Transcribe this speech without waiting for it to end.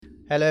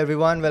Hello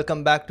everyone,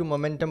 welcome back to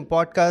Momentum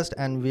Podcast,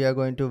 and we are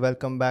going to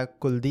welcome back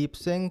Kuldeep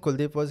Singh.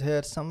 Kuldeep was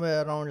here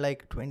somewhere around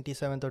like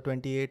 27th or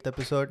 28th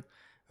episode,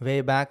 way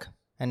back,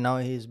 and now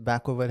he is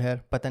back over here.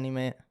 पता नहीं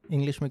मैं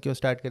English में क्यों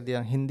start कर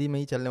दिया, हिंदी में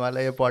ही चलने वाला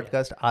है ये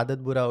पॉडकास्ट,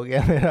 आदत बुरा हो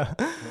गया मेरा.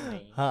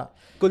 हाँ,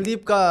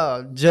 कुलदीप का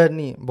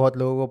जर्नी बहुत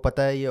लोगों को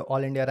पता है. ये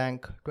ऑल इंडिया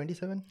रैंक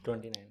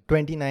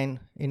 29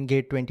 इन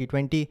गेट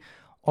 2020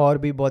 और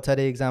भी बहुत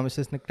सारे एग्जाम्स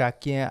इसने क्रैक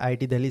किए हैं.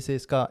 आईआईटी दिल्ली से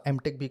इसका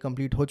एमटेक भी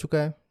कंप्लीट हो चुका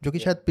है, जो कि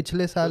शायद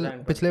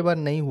पिछले बार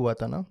नहीं हुआ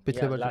था ना,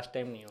 पिछले बार लास्ट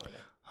टाइम नहीं हुआ.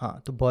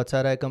 हाँ, तो बहुत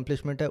सारा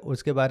अकम्पलिशमेंट है,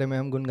 उसके बारे में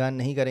हम गुणगान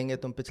नहीं करेंगे,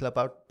 तुम पिछला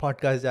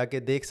पॉडकास्ट जाके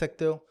देख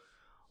सकते हो.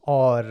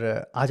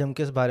 और आज हम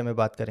किस बारे में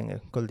बात करेंगे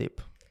कुलदीप?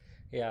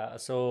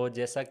 सो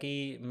जैसा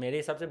कि मेरे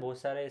हिसाब से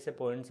बहुत सारे ऐसे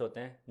पॉइंट्स होते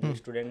हैं जो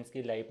स्टूडेंट्स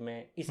की लाइफ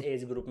में इस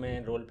एज ग्रुप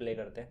में रोल प्ले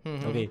करते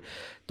हैं. ओके,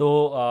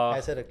 तो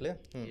ऐसे रख ले.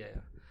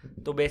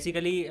 तो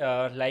बेसिकली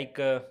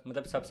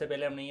मतलब सबसे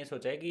पहले हमने ये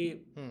सोचा है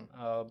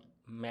कि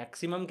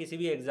मैक्सिमम किसी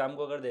भी एग्ज़ाम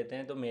को अगर देते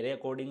हैं तो मेरे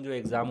अकॉर्डिंग जो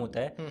एग्ज़ाम होता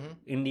है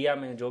इंडिया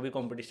में, जो भी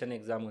कंपटीशन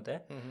एग्ज़ाम होता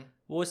है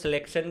वो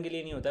सिलेक्शन के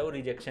लिए नहीं होता है, वो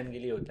रिजेक्शन के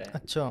लिए होता है.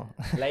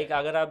 अच्छा.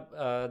 अगर आप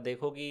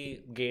देखो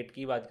कि गेट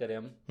की बात करें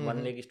हम,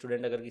 1 लाख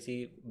स्टूडेंट अगर किसी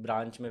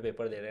ब्रांच में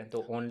पेपर दे रहे हैं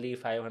तो ओनली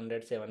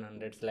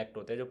 500-700 सेलेक्ट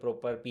होते हैं जो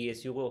प्रॉपर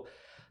PSU को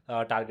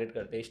टारगेट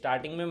करते हैं.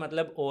 स्टार्टिंग में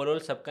मतलब ओवरऑल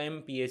सबका एम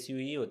PSU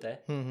ही होता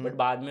है, बट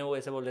बाद में वो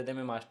ऐसे बोल देते हैं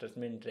मैं मास्टर्स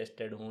में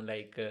इंटरेस्टेड हूँ,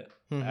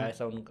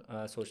 ऐसा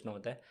उनका सोचना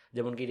होता है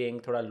जब उनकी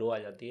रैंक थोड़ा लो आ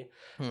जाती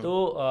है. तो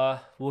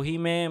वही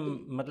में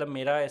मतलब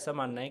मेरा ऐसा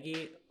मानना है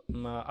कि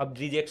अब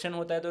रिजेक्शन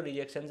होता है तो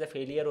रिजेक्शन से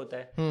फेलियर होता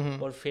है,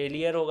 और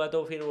फेलियर होगा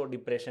तो फिर वो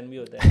डिप्रेशन भी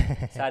होता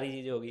है, सारी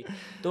चीज़ें होगी.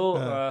 तो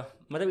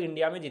मतलब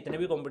इंडिया में जितने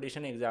भी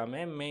कंपटीशन एग्जाम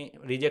है,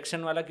 मैं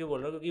रिजेक्शन वाला क्यों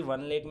बोल रहा हूँ, क्योंकि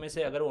 1 लाख में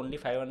से अगर ओनली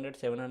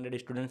 500-700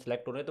 स्टूडेंट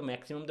सेलेक्ट हो रहे हैं तो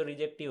मैक्सिमम तो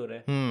रिजेक्ट ही हो रहे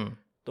हैं.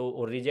 तो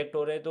और रिजेक्ट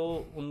हो रहे हैं तो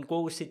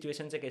उनको उस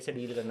सिचुएशन से कैसे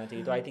डील करना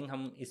चाहिए, तो आई थिंक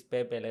हम इस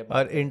पे पहले.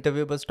 और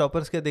इंटरव्यू बस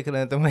टॉपर्स के दिख रहे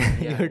हैं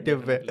तुम्हें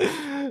यूट्यूब पे,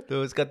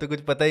 तो उसका तो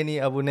कुछ पता ही नहीं.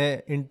 अब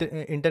उन्हें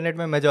इंटरनेट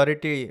में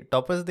मेजॉरिटी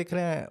टॉपर्स दिख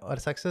रहे हैं और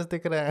सक्सेस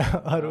दिख रहे हैं,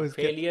 और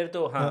उसके फेलियर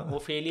तो वो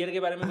फेलियर के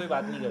बारे में कोई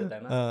बात नहीं करता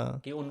है ना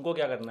कि उनको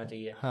क्या करना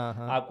चाहिए.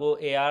 आपको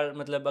AR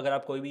मतलब अगर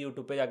आप कोई भी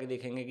यूट्यूब पे जाके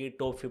देखेंगे कि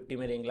टॉप 50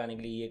 में रैंक लाने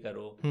के लिए ये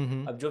करो.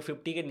 अब जो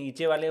 50 के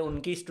नीचे वाले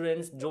उनकी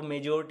स्टूडेंट्स जो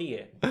मेजोरिटी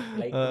है,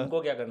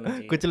 उनको क्या करना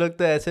चाहिए. कुछ लोग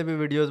तो ऐसे भी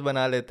वीडियोस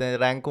बना लेते हैं,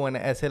 रैंक 1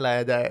 ऐसे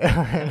लाया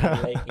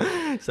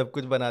जाए, सब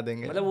कुछ बना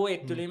देंगे. मतलब वो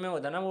एक्चुअली में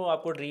होता है ना, वो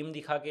आपको ड्रीम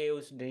दिखा के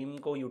उस ड्रीम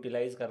को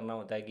यूटिलाइज करना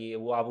होता है कि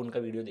वो आप उनका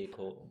वीडियो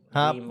देखो.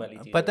 हाँ, ड्रीम वाली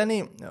चीज़ पता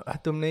नहीं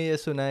तुमने ये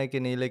सुना है कि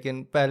नहीं,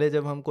 लेकिन पहले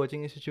जब हम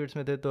कोचिंग इंस्टीट्यूट्स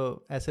में थे तो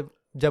ऐसे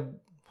जब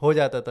हो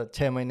जाता था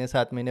 6 महीने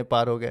 7 महीने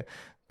पार हो गए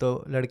तो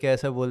लड़के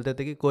ऐसा बोलते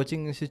थे कि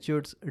कोचिंग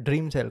इंस्टीट्यूट्स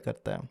ड्रीम सेल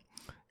करता है,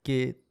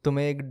 कि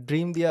तुम्हें एक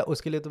ड्रीम दिया,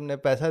 उसके लिए तुमने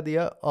पैसा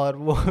दिया, और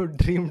वो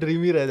ड्रीम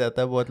ही रह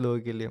जाता है बहुत लोगों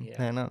के लिए,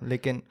 है ना.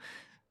 लेकिन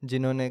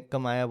जिन्होंने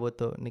कमाया वो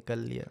तो निकल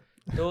लिया.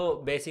 तो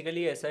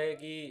बेसिकली ऐसा है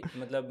कि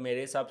मतलब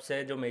मेरे हिसाब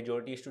से जो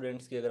मेजोरिटी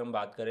स्टूडेंट्स की अगर हम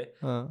बात करें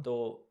तो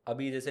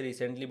अभी जैसे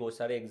रिसेंटली बहुत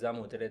सारे एग्जाम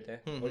होते रहते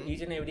हैं, और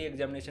ईच एंड एवरी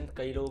एग्जामिनेशन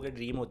कई लोगों के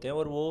ड्रीम होते हैं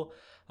और वो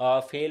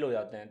फेल हो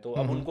जाते हैं. तो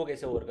अब उनको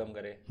कैसे ओवरकम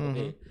करें.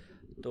 ओके,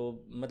 तो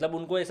मतलब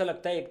उनको ऐसा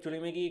लगता है एक्चुअली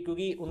में कि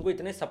क्योंकि उनको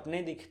इतने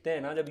सपने दिखते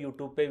हैं ना, जब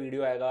यूट्यूब पे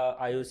वीडियो आएगा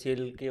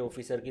IOCL के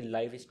ऑफिसर की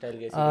लाइफ स्टाइल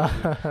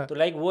कैसी,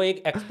 तो वो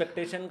एक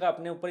एक्सपेक्टेशन का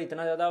अपने ऊपर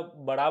इतना ज़्यादा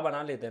बड़ा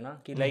बना लेते हैं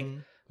ना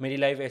कि मेरी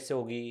लाइफ ऐसे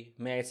होगी,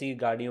 मैं ऐसी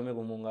गाड़ियों में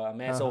घूमूंगा,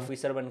 मैं ऐसे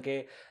ऑफिसर बन के,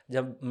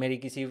 जब मेरी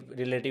किसी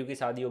रिलेटिव की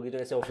शादी होगी तो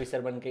ऐसे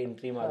ऑफिसर बन के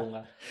एंट्री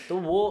मारूंगा. तो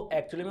वो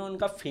एक्चुअली में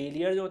उनका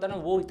फेलियर जो होता है ना,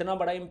 वो इतना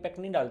बड़ा इम्पैक्ट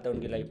नहीं डालता है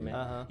उनकी लाइफ में.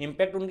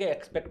 इम्पैक्ट उनके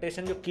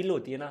एक्सपेक्टेशन जो किल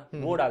होती है ना,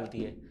 वो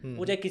डालती है,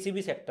 वो चाहे किसी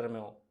भी सेक्टर में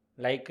हो.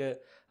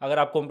 अगर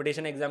आप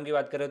कंपटीशन एग्जाम की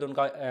बात करें तो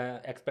उनका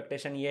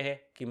एक्सपेक्टेशन ये है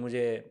कि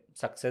मुझे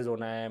सक्सेस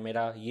होना है,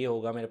 मेरा ये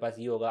होगा, मेरे पास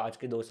ये होगा, आज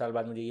के 2 साल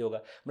बाद मुझे ये होगा.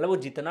 मतलब वो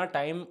जितना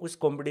टाइम उस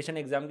कंपटीशन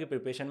एग्जाम की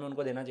प्रिपरेशन में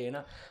उनको देना चाहिए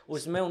ना,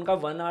 उसमें उनका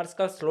 1 आवर्स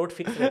का स्लॉट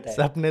फिक्स रहता है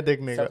सपने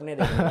देखने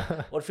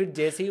का. और फिर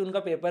जैसे ही उनका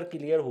पेपर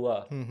क्लियर हुआ,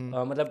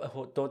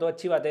 मतलब तो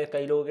अच्छी बात है,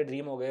 कई लोगों के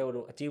ड्रीम हो गए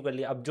और अचीव कर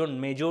लिया. अब जो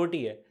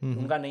मेजोरिटी है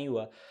उनका नहीं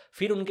हुआ,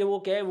 फिर उनके वो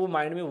क्या है, वो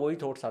माइंड में वही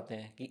थॉट्स आते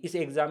हैं कि इस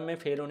एग्जाम में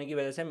फेल होने की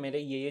वजह से मेरे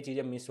ये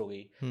चीज़ें मिस हो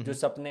गई, जो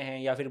सपने हैं,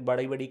 या फिर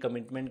बड़ी बड़ी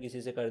कमिटमेंट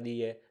किसी से कर दी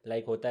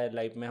है. होता है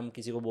लाइफ में, हम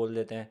किसी को बोल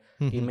देते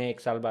हैं कि मैं 1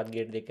 साल बाद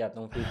गेट देख के आता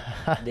हूँ,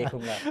 फिर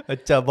देखूंगा.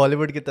 अच्छा,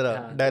 बॉलीवुड की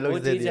तरह डायलॉग वो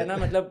चीज़ है ना,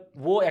 मतलब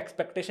वो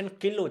एक्सपेक्टेशन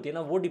किल होती है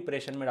ना, वो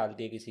डिप्रेशन में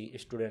डालती है किसी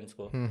स्टूडेंट्स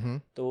को.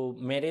 तो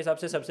मेरे हिसाब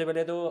से सबसे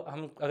पहले तो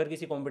हम अगर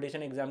किसी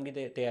कॉम्पिटिशन एग्जाम की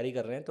तैयारी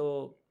कर रहे हैं तो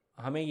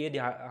हमें ये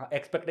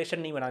एक्सपेक्टेशन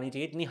नहीं बनानी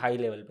चाहिए इतनी हाई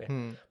लेवल पे.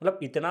 मतलब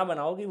इतना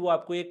बनाओ कि वो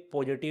आपको एक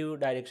पॉजिटिव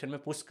डायरेक्शन में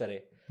पुश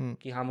करे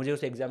कि हाँ मुझे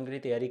उस एग्जाम के लिए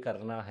तैयारी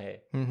करना है.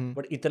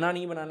 बट इतना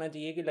नहीं बनाना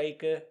चाहिए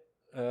कि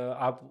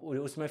आप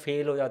उसमें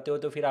फेल हो जाते हो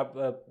तो फिर आप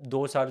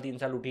 2 साल 3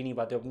 साल उठ ही नहीं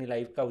पाते हो, अपनी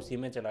लाइफ का उसी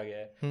में चला गया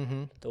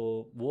है. तो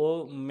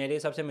वो मेरे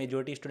हिसाब से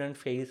मेजोरिटी स्टूडेंट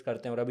फेस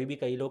करते हैं, और अभी भी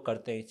कई लोग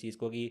करते हैं इस चीज़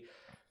को कि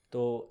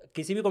तो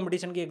किसी भी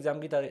कंपटीशन की एग्ज़ाम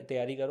की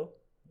तैयारी करो,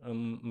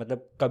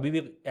 मतलब कभी भी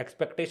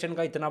एक्सपेक्टेशन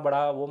का इतना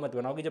बड़ा वो मत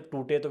बनाओ कि जब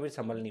टूटे तो फिर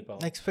संभल नहीं पाओ.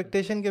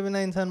 एक्सपेक्टेशन के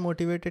बिना इंसान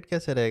मोटिवेटेड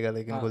कैसे रहेगा?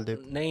 लेकिन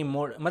कुलदीप नहीं,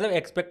 मतलब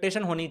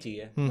एक्सपेक्टेशन होनी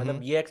चाहिए.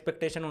 मतलब ये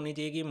एक्सपेक्टेशन होनी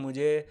चाहिए कि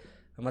मुझे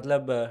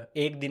मतलब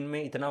एक दिन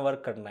में इतना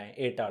वर्क करना है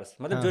 8 आवर्स,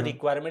 मतलब जो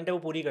रिक्वायरमेंट है वो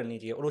पूरी करनी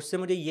चाहिए और उससे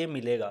मुझे ये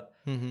मिलेगा,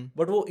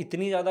 बट वो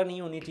इतनी ज़्यादा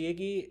नहीं होनी चाहिए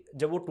कि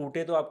जब वो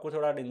टूटे तो आपको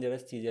थोड़ा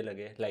डेंजरस चीज़ें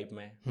लगे लाइफ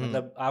में।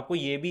 मतलब आपको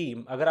ये भी,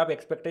 अगर आप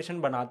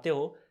एक्सपेक्टेशन बनाते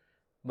हो,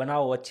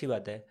 बनाओ, अच्छी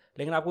बात है,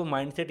 लेकिन आपको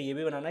माइंडसेट ये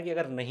भी बनाना कि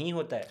अगर नहीं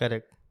होता है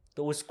करेक्ट,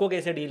 तो उसको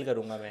कैसे डील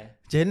करूंगा मैं।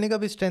 झेलने का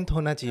भी स्ट्रेंथ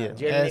होना चाहिए,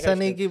 झेलने ऐसा का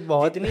नहीं कि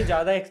बहुत जितनी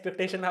ज़्यादा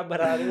एक्सपेक्टेशन आप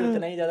बढ़ा रहे हो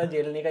उतना ही ज़्यादा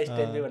झेलने का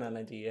स्ट्रेंथ भी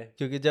बनाना चाहिए।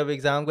 क्योंकि जब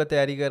एग्ज़ाम का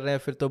तैयारी कर रहे हैं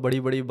फिर तो बड़ी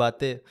बड़ी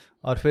बातें,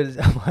 और फिर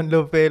मान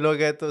लो फेल हो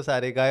गए तो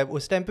सारे गायब।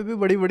 उस टाइम पे भी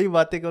बड़ी बड़ी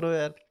बातें करो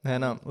यार, है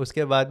ना।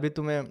 उसके बाद भी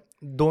तुम्हें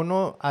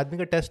दोनों, आदमी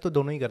का टेस्ट तो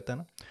दोनों ही करता है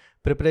ना,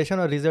 प्रिपरेशन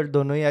और रिजल्ट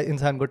दोनों ही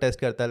इंसान को टेस्ट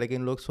करता है।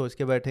 लेकिन लोग सोच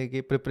के बैठे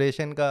कि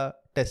प्रिपरेशन का,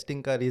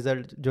 टेस्टिंग का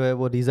रिजल्ट जो है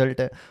वो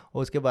रिजल्ट है,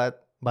 और उसके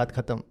बाद बात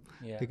ख़त्म।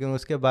 लेकिन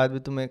उसके बाद भी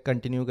तुम्हें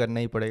कंटिन्यू करना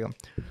ही पड़ेगा।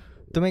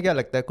 तुम्हें क्या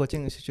लगता है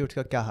कोचिंग इंस्टीट्यूट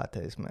का क्या हाथ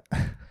है इसमें?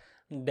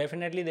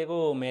 डेफिनेटली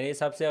देखो, मेरे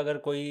हिसाब से अगर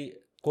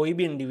कोई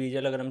भी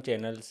इंडिविजुअल, अगर हम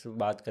चैनल्स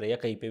बात करें या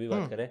कहीं पे भी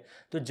बात करें,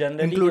 तो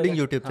जनरली इंक्लूडिंग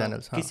यूट्यूब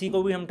चैनल्स, किसी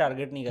को भी हम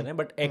टारगेट नहीं कर रहे हैं,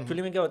 बट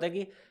एक्चुअली में क्या होता है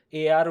कि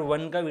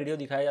AR1 का वीडियो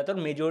दिखाया जाता है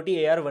और मेजोरिटी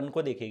AR1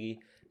 को देखेगी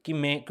कि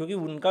क्योंकि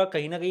उनका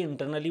कहीं ना कहीं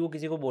इंटरनली वो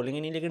किसी को बोलेंगे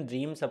नहीं, लेकिन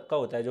ड्रीम सबका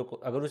होता है। जो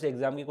अगर उस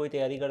एग्जाम की कोई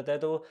तैयारी करता है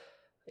तो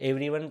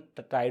everyone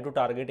try to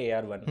target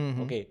AR1,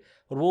 okay.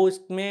 और वो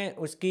उसमें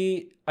उसकी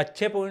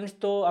अच्छे पॉइंट्स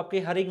तो आपके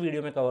हर एक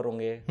वीडियो में कवर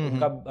होंगे।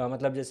 उनका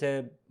मतलब जैसे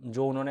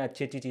जो उन्होंने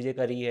अच्छी अच्छी चीज़ें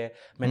करी है,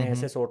 मैंने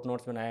ऐसे शॉर्ट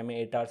नोट्स बनाए,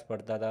 मैं 8 आवर्स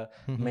पढ़ता था,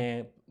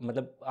 मैं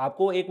मतलब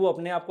आपको एक वो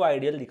अपने आप को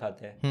आइडियल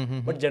दिखाते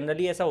हैं, बट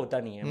जनरली ऐसा होता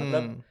नहीं है।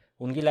 मतलब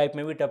उनकी लाइफ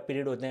में भी टफ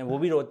पीरियड होते हैं, वो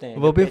भी रोते हैं,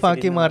 वो भी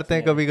फांकी मारते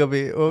हैं कभी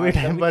कभी, वो भी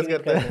टाइम पास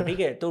करते हैं, ठीक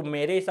है। तो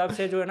मेरे हिसाब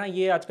से जो है ना,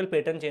 ये आजकल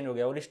पैटर्न चेंज हो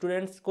गया और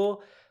स्टूडेंट्स को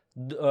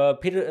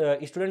फिर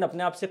स्टूडेंट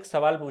अपने आप से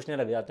सवाल पूछने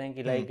लग जाते हैं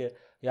कि लाइक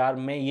यार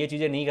मैं ये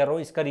चीज़ें नहीं कर रहा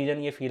हूँ, इसका रीज़न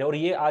ये फील है। और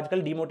ये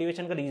आजकल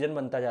डिमोटिवेशन का रीज़न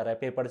बनता जा रहा है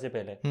पेपर से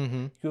पहले,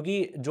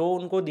 क्योंकि जो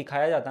उनको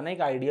दिखाया जाता है ना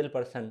एक आइडियल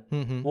पर्सन,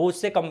 वो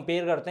उससे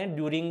कंपेयर करते हैं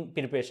ड्यूरिंग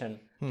प्रिपरेशन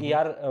कि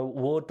यार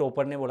वो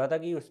टॉपर ने बोला था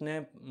कि उसने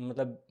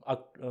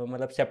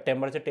मतलब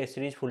सितंबर से टेस्ट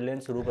सीरीज फुल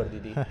लेंथ शुरू कर दी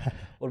थी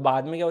और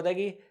बाद में क्या होता है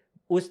कि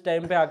उस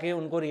टाइम पे आके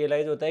उनको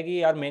रियलाइज होता है कि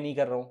यार मैं नहीं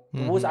कर रहा हूँ,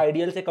 तो वो उस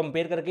आइडियल से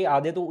कंपेयर करके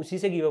आधे तो उसी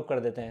से गिव अप कर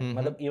देते हैं।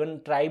 मतलब इवन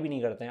ट्राई भी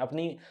नहीं करते हैं,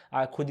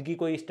 अपनी खुद की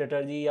कोई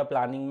स्ट्रेटजी या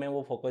प्लानिंग में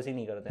वो फोकस ही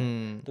नहीं करते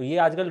हैं। तो ये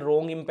आजकल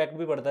रॉन्ग इम्पैक्ट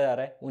भी पड़ता जा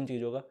रहा है उन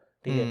चीज़ों का,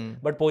 ठीक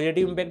है। बट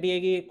पॉजिटिव इम्पैक्ट ये है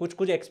कि कुछ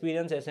कुछ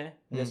एक्सपीरियंस ऐसे हैं,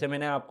 जैसे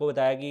मैंने आपको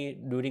बताया कि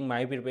ड्यूरिंग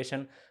माई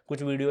प्रिपरेशन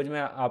कुछ वीडियोज में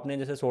आपने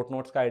जैसे शॉर्ट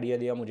नोट्स का आइडिया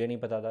दिया, मुझे नहीं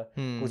पता था,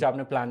 कुछ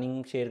आपने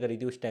प्लानिंग शेयर करी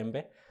थी उस टाइम पे,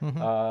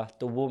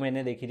 तो वो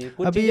मैंने देखी थी।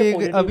 कुछ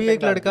अभी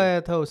एक लड़का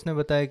आया था, उसने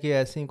बताया कि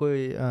ऐसी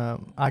कोई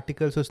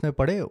आर्टिकल्स उसने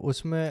पढ़े,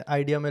 उसमें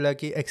आइडिया मिला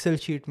कि एक्सेल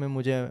शीट में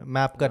मुझे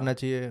मैप करना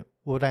चाहिए,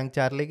 वो रैंक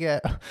 4 लेके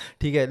आया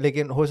ठीक है,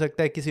 लेकिन हो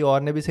सकता है किसी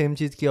और ने भी सेम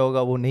चीज़ किया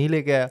होगा, वो नहीं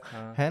लेके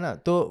आया, है ना।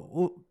 तो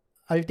वो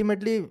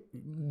अल्टीमेटली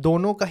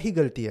दोनों का ही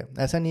गलती है,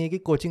 ऐसा नहीं है कि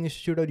कोचिंग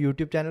इंस्टीट्यूट और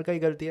यूट्यूब चैनल का ही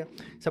गलती है।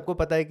 सबको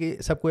पता है कि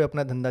सब कोई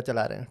अपना धंधा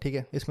चला रहे हैं, ठीक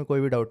है, इसमें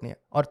कोई भी डाउट नहीं है।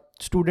 और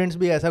स्टूडेंट्स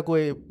भी ऐसा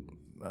कोई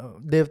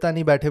देवता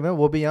नहीं बैठे हुए हैं,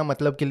 वो भी यहाँ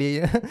मतलब के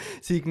लिए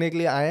सीखने के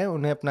लिए आए हैं,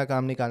 उन्हें अपना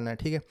काम निकालना है,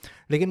 ठीक है।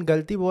 लेकिन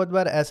गलती बहुत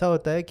बार ऐसा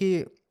होता है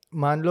कि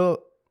मान लो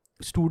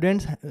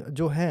स्टूडेंट्स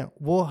जो हैं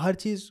वो हर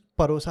चीज़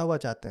परोसा हुआ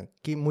चाहते हैं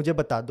कि मुझे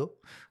बता दो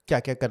क्या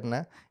क्या करना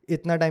है,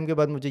 इतना टाइम के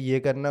बाद मुझे ये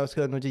करना है,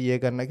 उसके बाद मुझे ये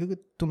करना है। क्योंकि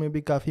तुम्हें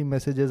भी काफ़ी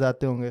मैसेजेस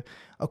आते होंगे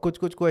और कुछ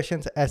कुछ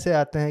क्वेश्चंस ऐसे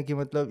आते हैं कि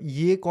मतलब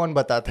ये कौन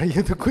बताता है,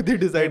 ये तो खुद ही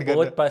डिसाइड करना।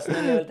 बहुत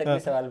पर्सनल लेवल तक भी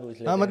सवाल पूछ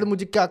लेते हैं। हाँ, मतलब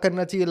मुझे क्या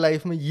करना चाहिए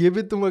लाइफ में, ये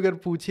भी तुम अगर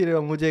पूछ ही रहे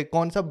हो। मुझे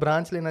कौन सा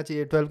ब्रांच लेना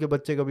चाहिए, 12 के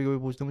बच्चे कभी कभी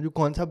पूछते हैं मुझे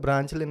कौन सा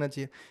ब्रांच लेना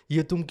चाहिए,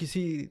 ये तुम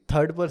किसी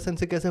थर्ड पर्सन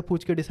से कैसे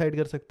पूछ के डिसाइड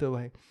कर सकते हो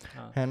भाई,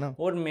 है ना।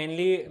 और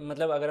मेनली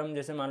मतलब अगर हम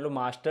जैसे मान लो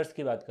मास्टर्स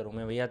की बात करूँ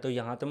मैं भैया, तो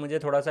यहाँ तो मुझे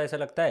थोड़ा सा ऐसा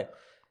लगता है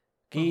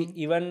कि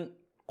इवन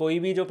कोई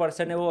भी जो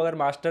पर्सन है वो अगर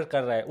मास्टर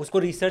कर रहा है, उसको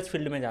रिसर्च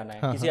फील्ड में जाना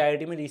है, किसी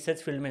IIT में रिसर्च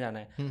फील्ड में जाना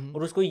है,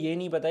 और उसको ये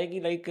नहीं पता है कि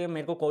लाइक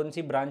मेरे को कौन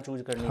सी ब्रांच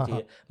चूज करनी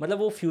चाहिए। मतलब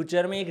वो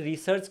फ्यूचर में एक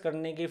रिसर्च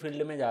करने के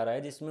फील्ड में जा रहा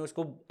है जिसमें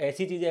उसको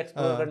ऐसी चीज़ें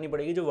एक्सप्लोर करनी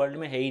पड़ेगी जो वर्ल्ड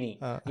में है ही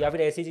नहीं, या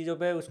फिर ऐसी चीज़ों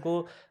पे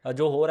उसको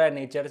जो हो रहा है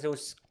नेचर से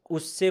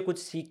उससे कुछ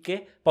सीख के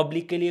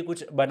पब्लिक के लिए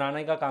कुछ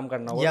बनाने का काम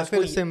करना होगा, या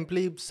फिर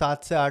सिंपली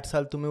 7 से 8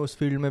 साल तुम्हें उस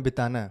फील्ड में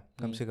बिताना है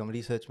कम से कम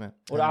रिसर्च में।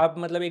 और आप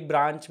मतलब एक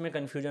ब्रांच में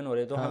कंफ्यूजन हो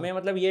रहे, तो हमें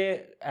मतलब ये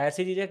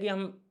ऐसी चीज़ है कि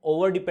हम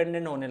ओवर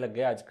डिपेंडेंट होने लग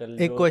गए आजकल।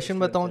 एक क्वेश्चन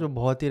बताऊं जो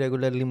बहुत ही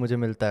रेगुलरली मुझे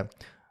मिलता है,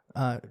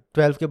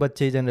 12 के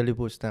बच्चे ही जनरली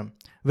पूछते हैं,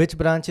 which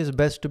branch is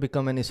best to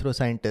become an ISRO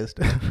scientist.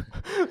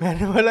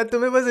 मैंने बोला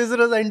तुम्हें बस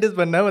इसरो साइंटिस्ट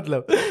बनना है,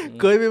 मतलब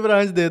कोई भी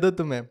ब्रांच दे दो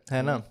तुम्हें,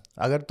 है ना।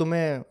 अगर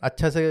तुम्हें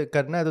अच्छा से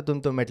करना है तो तुम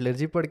तो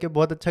मेटलर्जी पढ़ के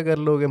बहुत अच्छा कर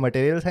लोगे,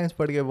 मटेरियल साइंस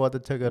पढ़ के बहुत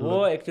अच्छा कर लोगे।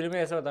 वो एक्चुअली में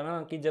ऐसा होता ना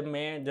कि जब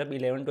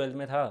 11th-12th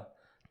में था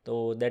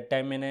तो दैट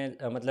टाइम मैंने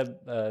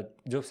मतलब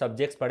जो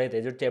सब्जेक्ट्स पढ़े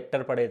थे, जो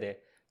चैप्टर पढ़े थे,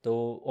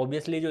 तो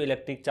ऑब्वियसली जो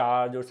इलेक्ट्रिक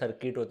चार्ज और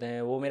सर्किट होते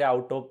हैं वो मेरे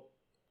आउट ऑफ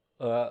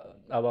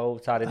अब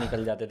सारे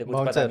निकल जाते थे,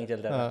 कुछ पता नहीं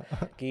चलता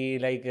था कि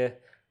लाइक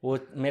वो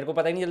मेरे को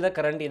पता ही नहीं चलता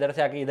करंट इधर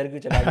से आके इधर क्यों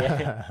चला गया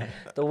है।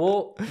 तो वो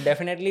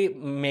डेफिनेटली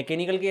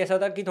मैकेनिकल की ऐसा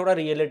था कि थोड़ा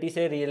रियलिटी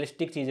से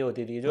रियलिस्टिक चीज़ें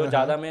होती थी जो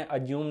ज़्यादा में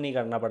अज्यूम नहीं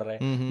करना पड़ रहा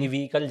है कि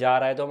व्हीकल जा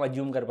रहा है तो हम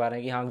अज्यूम कर पा रहे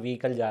हैं कि हाँ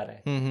व्हीकल जा रहा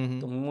है।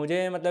 तो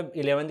मुझे मतलब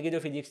 11th की जो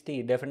फिजिक्स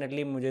थी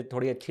डेफिनेटली मुझे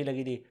थोड़ी अच्छी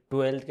लगी थी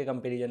 12th के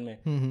कंपेरिजन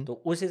में।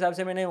 तो उस हिसाब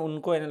से मैंने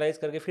उनको एनालाइज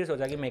करके फिर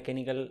सोचा कि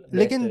मैकेनिकल।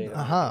 लेकिन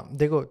हाँ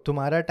देखो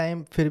तुम्हारा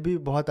टाइम फिर भी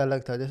बहुत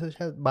अलग था, जैसे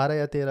शायद 12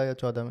 या 13 या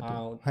 14 में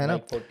है ना,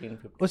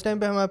 14-15 उस टाइम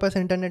पे हमारे पास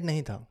इंटरनेट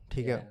नहीं था,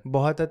 ठीक है,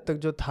 बहुत हद तक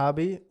जो था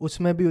भी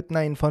उसमें भी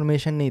उतना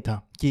इन्फॉर्मेशन नहीं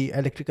था कि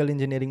इलेक्ट्रिकल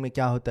इंजीनियरिंग में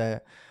क्या होता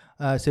है,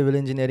 सिविल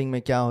इंजीनियरिंग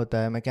में क्या होता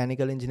है,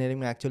 मैकेनिकल इंजीनियरिंग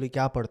में एक्चुअली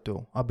क्या पढ़ते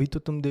हो। अभी तो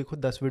तुम देखो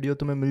 10 वीडियो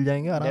तुम्हें मिल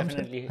जाएंगे आराम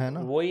से, है ना।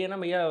 वही है ना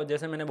भैया,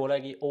 जैसे मैंने बोला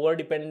कि ओवर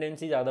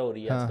डिपेंडेंसी ज़्यादा हो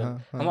रही है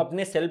आजकल। हम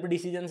अपने सेल्फ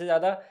डिसीजन से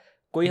ज़्यादा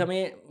कोई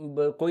हमें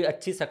कोई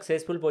अच्छी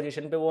सक्सेसफुल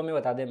पोजीशन पे वो हमें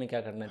बता दे हमें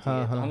क्या करना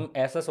चाहिए, तो हम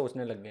ऐसा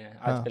सोचने लग गए हैं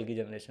आजकल की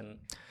जनरेशन।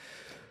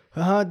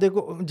 हाँ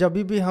देखो जब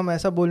भी हम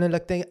ऐसा बोलने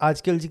लगते हैं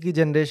आजकल की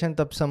जनरेशन,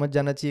 तब समझ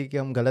जाना चाहिए कि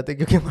हम गलत है,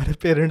 क्योंकि हमारे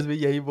पेरेंट्स भी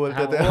यही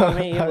बोलते थे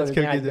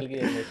आजकल की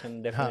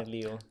जनरेशन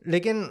डेफिनेटली हो।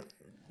 लेकिन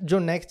जो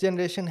नेक्स्ट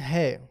जनरेशन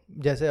है,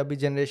 जैसे अभी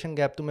जनरेशन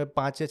गैप तुम्हें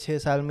 5 या 6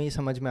 साल में ही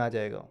समझ में आ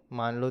जाएगा।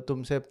 मान लो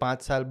तुमसे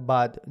 5 साल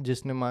बाद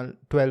जिसने मान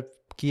 12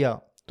 किया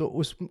तो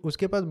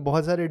उसके पास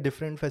बहुत सारे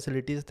डिफरेंट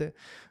फैसिलिटीज़ थे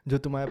जो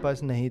तुम्हारे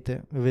पास नहीं थे,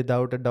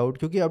 विदाउट अ डाउट।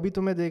 क्योंकि अभी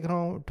तो मैं देख रहा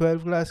हूँ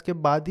 12th क्लास के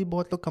बाद ही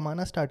बहुत लोग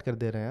कमाना स्टार्ट कर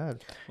दे रहे हैं यार।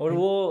 और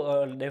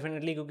वो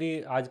डेफिनेटली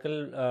क्योंकि आजकल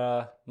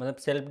मतलब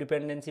सेल्फ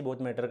डिपेंडेंसी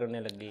बहुत मैटर करने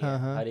लग गई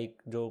है। हर एक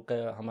जो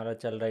हमारा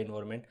चल रहा है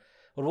इन्वायरमेंट,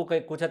 और वो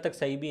कुछ हद तक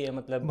सही भी है,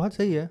 मतलब बहुत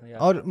सही है।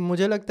 और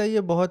मुझे लगता है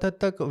ये बहुत हद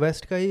तक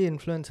वेस्ट का ही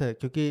इन्फ्लुएंस है,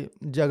 क्योंकि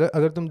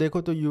अगर तुम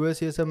देखो तो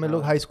यूएस ये सब में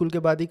लोग हाई स्कूल के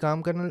बाद ही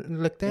काम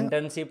करने लगते हैं,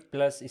 इंटर्नशिप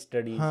प्लस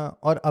स्टडी। हाँ,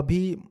 और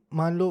अभी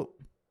मान लो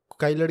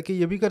कई लड़के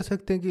ये भी कर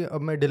सकते हैं कि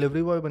अब मैं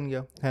डिलीवरी बॉय बन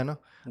गया, है ना,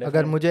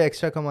 अगर मुझे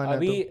एक्स्ट्रा कमाना है।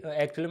 अभी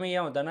एक्चुअली में यह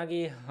होता है ना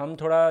कि हम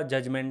थोड़ा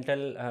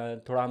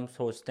जजमेंटल, थोड़ा हम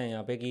सोचते हैं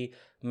यहाँ पे कि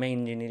मैं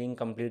इंजीनियरिंग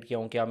कंप्लीट किया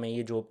हूँ, क्या मैं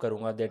ये जॉब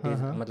करूँगा, दैट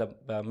इज़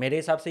मतलब मेरे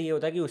हिसाब से ये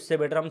होता है कि उससे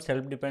बेटर हम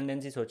सेल्फ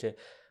डिपेंडेंसी सोचे।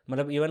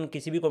 मतलब इवन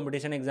किसी भी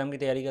कंपटीशन एग्जाम की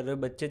तैयारी कर रहे हो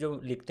बच्चे जो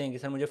लिखते हैं कि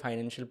सर मुझे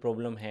फाइनेंशियल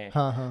प्रॉब्लम है,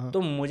 तो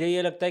मुझे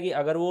ये लगता है कि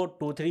अगर वो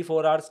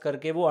 2-3-4 आवर्स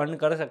करके वो अर्न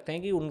कर सकते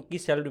हैं कि उनकी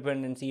सेल्फ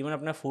डिपेंडेंसी, इवन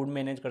अपना फूड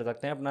मैनेज कर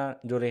सकते हैं, अपना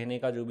जो रहने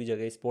का जो भी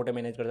जगह स्पोर्ट है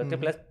मैनेज कर सकते हैं,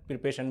 प्लस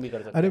प्रिपरेशन भी कर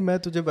सकते हैं। अरे मैं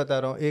तुझे बता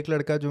रहा हूँ, एक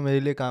लड़का जो मेरे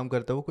लिए काम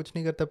करता है वो कुछ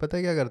नहीं करता, पता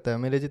है क्या करता है,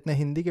 मेरे जितने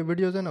हिंदी के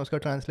वीडियोज़ है ना उसका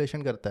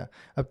ट्रांसलेशन करता है।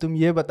 अब तुम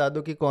ये बता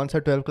दो कि कौन सा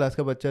 12th क्लास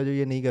का बच्चा जो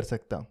ये नहीं कर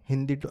सकता,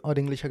 हिंदी और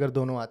इंग्लिश अगर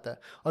दोनों आता है।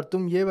 और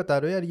तुम ये बता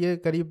रहे हो यार, ये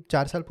करीब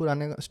 4 साल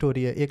पुराने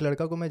स्टोरी है। एक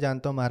लड़का को मैं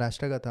जानता हूँ,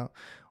 महाराष्ट्र का था,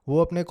 वो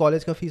अपने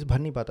कॉलेज का फ़ीस भर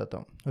नहीं पाता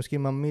था। उसकी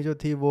मम्मी जो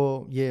थी वो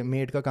ये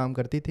मेड का काम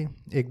करती थी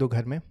 1-2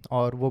 घर में,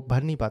 और वो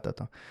भर नहीं पाता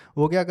था।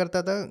 वो क्या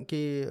करता था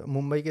कि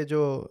मुंबई के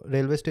जो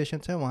रेलवे स्टेशन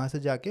हैं वहाँ से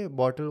जाके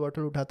बॉटल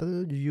उठाता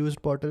था, जो यूज्ड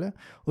बॉटल है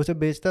उसे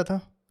बेचता था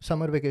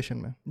समर वेकेशन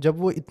में। जब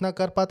वो इतना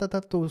कर पाता था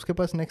तो उसके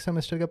पास नेक्स्ट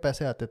सेमेस्टर के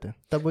पैसे आते थे,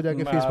 तब वो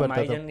जाके फीस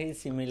भरता था।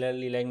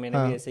 सिमिलरली लाइक मैंने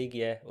भी ऐसे ही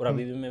किया है, और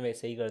अभी भी मैं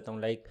वैसे ही करता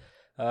हूँ। लाइक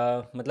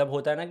मतलब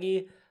होता है ना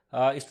कि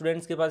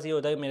स्टूडेंट्स के पास ये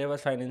होता है कि मेरे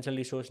पास फाइनेंशियल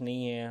रिसोर्स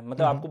नहीं है,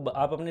 मतलब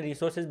आप अपने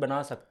रिसोर्सेज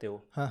बना सकते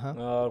हो।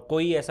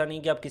 कोई ऐसा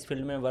नहीं कि आप किस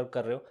फील्ड में वर्क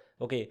कर रहे हो,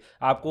 ओके,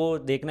 आपको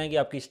देखना है कि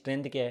आपकी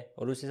स्ट्रेंथ क्या है,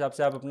 और उस हिसाब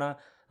से आप अपना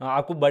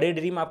आपको बड़े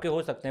ड्रीम आपके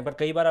हो सकते हैं, पर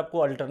कई बार आपको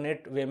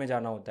अल्टरनेट वे में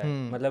जाना होता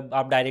है, मतलब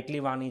आप डायरेक्टली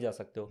वहाँ नहीं जा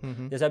सकते हो।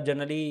 जैसे आप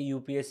जनरली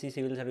यूपीएससी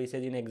सिविल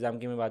सर्विसेज इन एग्जाम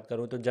की मैं बात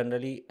करूँ तो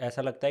जनरली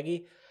ऐसा लगता है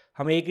कि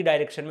हम एक ही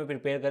डायरेक्शन में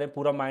प्रिपेयर करें,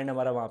 पूरा माइंड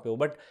हमारा वहाँ पे हो।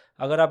 बट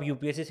अगर आप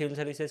यूपीएससी सिविल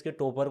सर्विसेज के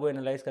टॉपर को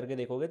एनालाइज करके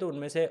देखोगे तो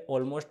उनमें से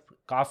ऑलमोस्ट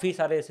काफ़ी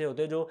सारे ऐसे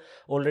होते हैं जो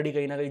ऑलरेडी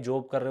कहीं ना कहीं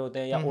जॉब कर रहे होते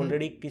हैं, या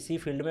ऑलरेडी किसी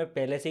फील्ड में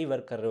पहले से ही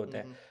वर्क कर रहे होते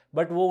हैं।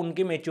 बट वो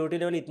उनकी मेच्योरिटी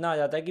लेवल इतना आ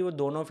जाता है कि वो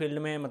दोनों फील्ड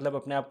में मतलब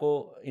अपने आप को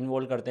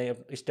इन्वॉल्व करते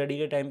हैं। स्टडी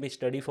के टाइम पे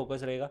स्टडी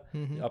फोकस रहेगा,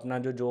 अपना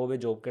जो जॉब है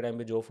जॉब के टाइम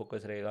पे जॉब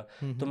फोकस रहेगा।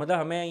 तो मतलब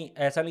हमें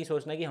ऐसा नहीं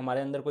सोचना कि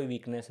हमारे अंदर कोई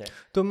वीकनेस है।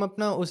 तुम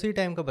अपना उसी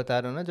टाइम का बता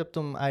रहे हो ना जब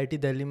तुम आईआईटी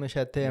दिल्ली में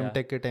शायद थे,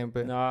 एमटेक के टाइम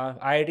पे?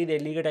 आईआईटी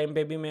दिल्ली के टाइम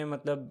पे भी मैं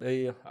मतलब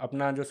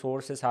अपना जो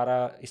सोर्स है सारा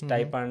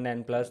स्टाइपेंड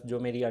एंड प्लस जो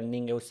मेरी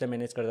अर्निंग है उससे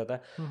मैनेज करता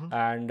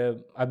था। एंड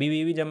अभी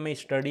भी जब मैं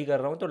स्टडी कर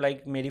रहा हूँ तो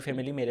लाइक मेरी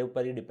फैमिली मेरे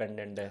ऊपर ही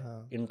डिपेंडेंट है,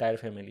 इंटायर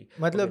फैमिली।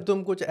 मतलब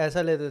तुम कुछ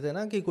ऐसा लेते थे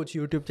ना कि कुछ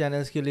यूट्यूब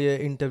चैनल्स के लिए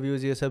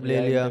इंटरव्यूज ये सब ले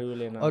लिया,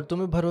 और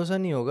तुम्हें भरोसा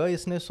नहीं होगा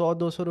इसने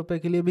 100-200 रुपए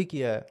के लिए भी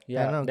किया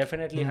है ना,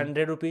 डेफिनेटली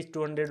 100 रुपीज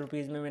 200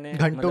 रुपीज में मैंने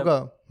घंटों का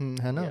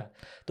है ना।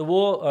 तो वो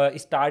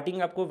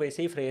स्टार्टिंग आपको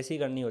वैसे ही फ्रेश ही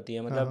करनी होती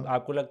है, मतलब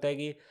आपको लगता है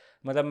कि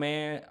मतलब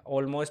मैं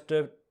ऑलमोस्ट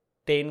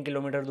 10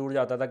 किलोमीटर दूर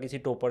जाता था किसी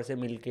टॉपर से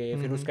मिलके,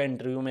 फिर उसका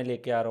इंटरव्यू में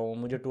लेके आ रहा हूँ,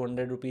 मुझे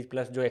 200 रुपीज़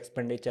प्लस जो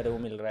एक्सपेंडिचर है वो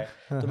मिल रहा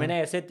है। तो मैंने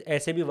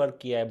ऐसे भी वर्क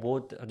किया है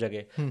बहुत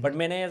जगह। बट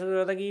मैंने ऐसा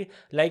सोचा था कि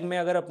लाइक मैं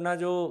अगर अपना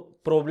जो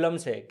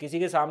प्रॉब्लम्स है किसी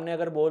के सामने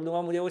अगर बोल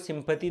दूंगा मुझे वो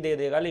सिंपैथी दे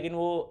देगा, लेकिन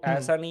वो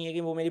ऐसा नहीं है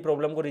कि वो मेरी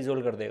प्रॉब्लम को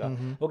रिजोल्व कर देगा।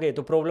 ओके,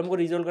 तो प्रॉब्लम को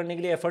रिजोल्व करने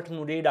के लिए एफर्ट्स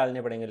मुझे ही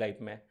डालने पड़ेंगे लाइफ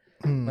में।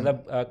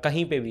 मतलब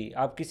कहीं पे भी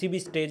आप किसी भी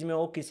स्टेज में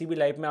हो, किसी भी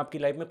लाइफ में, आपकी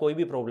लाइफ में कोई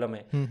भी प्रॉब्लम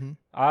है,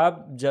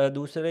 आप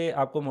दूसरे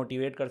आपको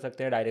मोटिवेट कर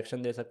सकते हैं,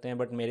 डायरेक्शन दे सकते हैं,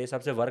 बट मेरे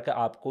हिसाब से वर्क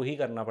आपको ही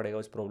करना पड़ेगा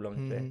उस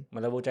प्रॉब्लम पे।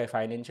 मतलब वो चाहे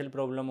फाइनेंशियल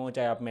प्रॉब्लम हो,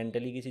 चाहे आप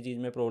मेंटली किसी चीज़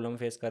में प्रॉब्लम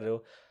फेस कर रहे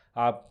हो,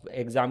 आप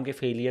एग्ज़ाम के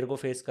फेलियर को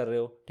फेस कर रहे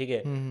हो, ठीक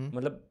है,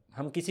 मतलब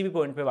हम किसी भी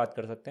पॉइंट पे बात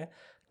कर सकते हैं।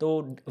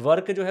 तो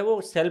वर्क जो है वो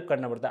सेल्फ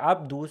करना पड़ता है।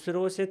 आप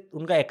दूसरों से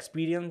उनका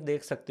एक्सपीरियंस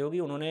देख सकते हो कि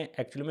उन्होंने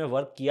एक्चुअली में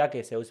वर्क किया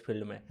कैसे उस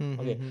फील्ड में,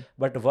 ओके,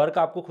 बट वर्क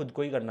आपको खुद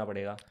को ही करना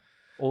पड़ेगा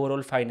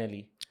ओवरऑल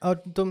फाइनली।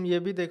 और तुम ये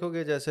भी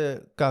देखोगे, जैसे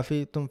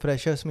काफ़ी तुम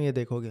फ्रेशर्स में ये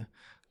देखोगे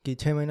कि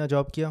 6 महीना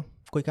जॉब किया,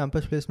 कोई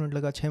कैंपस प्लेसमेंट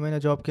लगा, 6 महीना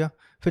जॉब किया,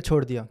 फिर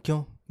छोड़ दिया।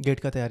 क्यों? गेट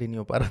का तैयारी नहीं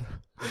हो पा रहा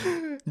था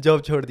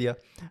जॉब छोड़ दिया।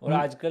 और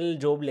आजकल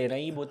जॉब लेना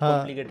ही बहुत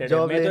कॉम्प्लिकेटेड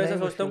है। मैं तो ऐसा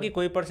सोचता हूँ कि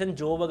कोई पर्सन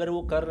जॉब अगर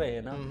वो कर रहे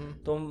हैं ना,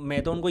 तो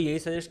मैं तो उनको यही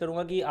सजेस्ट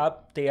करूँगा कि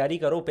आप तैयारी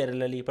करो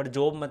पैरेलली, पर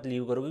जॉब मत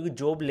लीव करो, क्योंकि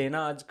जॉब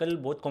लेना आजकल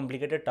बहुत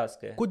कॉम्प्लिकेटेड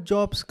टास्क है। कुछ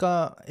जॉब्स का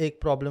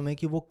एक प्रॉब्लम है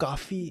कि वो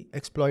काफ़ी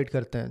एक्सप्लॉइट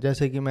करते हैं।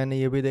 जैसे कि मैंने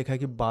ये भी देखा है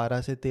कि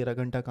 12 से 13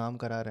 घंटा काम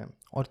करा रहे हैं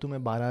और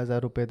तुम्हें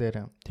 12,000 रुपये दे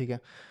रहे हैं, ठीक है।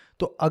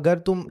 तो अगर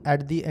तुम at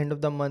the end of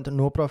the month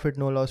no profit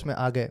no loss में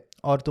आ गए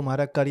और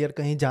तुम्हारा करियर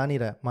कहीं जा नहीं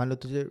रहा है, मान लो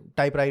तुझे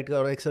टाइप राइट का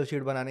और एक्सेल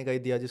शीट बनाने का ही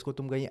दिया जिसको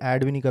तुम कहीं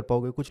ऐड भी नहीं कर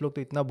पाओगे। कुछ लोग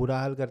तो इतना बुरा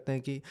हाल करते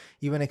हैं कि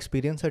इवन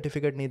एक्सपीरियंस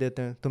सर्टिफिकेट नहीं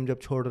देते हैं तुम जब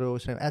छोड़ रहे हो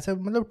उस टाइम। ऐसा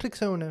मतलब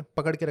ट्रिक्स है उन्हें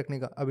पकड़ के रखने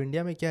का। अब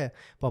इंडिया में क्या है,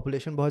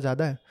 पॉपुलेशन बहुत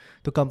ज़्यादा है,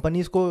 तो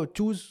कंपनीज़ को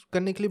चूज़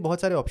करने के लिए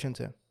बहुत सारे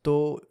ऑप्शंस हैं। तो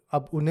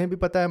अब उन्हें भी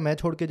पता है मैं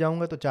छोड़ के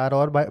जाऊंगा तो 4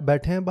 और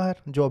बैठे हैं बाहर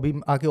जो अभी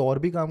आके और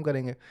भी काम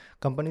करेंगे।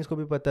 कंपनीज़ को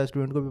भी पता है,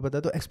 स्टूडेंट को भी पता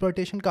है, तो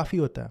एक्सप्लॉयटेशन काफ़ी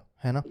होता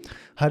है ना,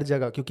 हर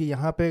जगह। क्योंकि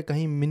यहाँ पे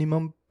कहीं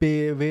मिनिमम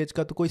पे वेज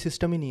का तो कोई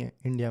सिस्टम ही नहीं है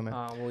इंडिया में।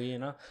 हाँ वही है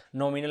ना,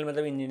 नॉमिनल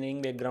मतलब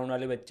इंजीनियरिंग बैकग्राउंड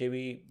वाले बच्चे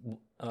भी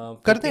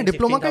करते हैं,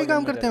 डिप्लोमा का ही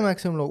काम करते हैं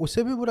मैक्सिमम लोग।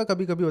 उससे भी बुरा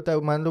कभी कभी होता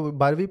है, मान लो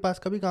 12वीं पास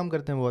का भी काम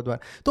करते हैं बहुत बार।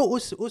 तो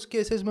उस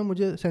केसेस में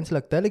मुझे सेंस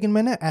लगता है। लेकिन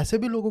मैंने ऐसे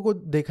भी लोगों को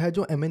देखा है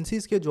जो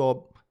MNCs के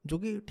जॉब जो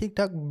कि ठीक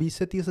ठाक 20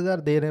 से 30 हज़ार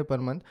दे रहे हैं पर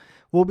मंथ,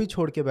 वो भी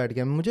छोड़ के बैठ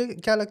गए। मुझे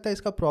क्या लगता है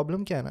इसका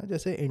प्रॉब्लम क्या है ना,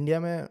 जैसे इंडिया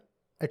में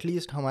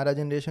एटलीस्ट हमारा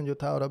जनरेशन जो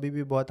था और अभी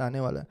भी बहुत आने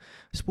वाला है,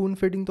 स्पून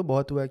फीडिंग तो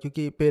बहुत हुआ है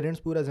क्योंकि पेरेंट्स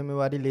पूरा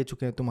जिम्मेवारी ले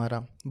चुके हैं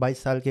तुम्हारा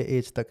 22 साल के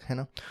एज तक, है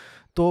ना।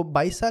 तो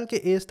 22 साल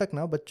के एज तक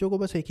ना बच्चों को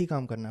बस एक ही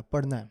काम करना है,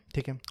 पढ़ना है,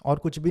 ठीक है, और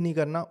कुछ भी नहीं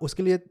करना।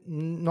 उसके लिए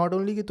नॉट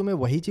ओनली कि तुम्हें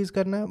वही चीज़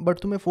करना है, बट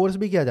तुम्हें फोर्स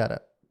भी किया जा रहा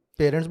है।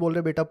 पेरेंट्स बोल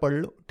रहे बेटा पढ़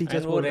लो,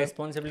 टीचर्स वो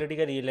रेस्पॉन्सिबिलिटी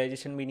का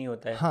रियलाइजेशन भी नहीं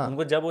होता है। हाँ,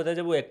 उनको जब होता है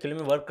जब वो एक्चुअली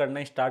में वर्क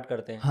करना स्टार्ट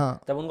करते हैं,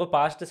 हाँ, तब उनको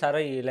पास्ट सारा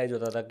रियलाइज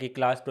होता था कि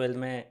क्लास 12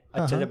 में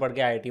अच्छे से पढ़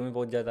के IIT में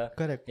पहुंच जाता,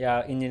 करेक्ट, या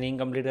इंजीनियरिंग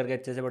कंप्लीट करके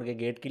अच्छे से पढ़ के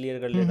गेट क्लियर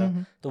कर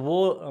लेता। तो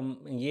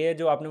वो ये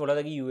जो आपने बोला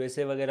था कि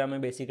USA वगैरह में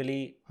बेसिकली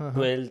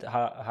 12th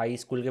हाई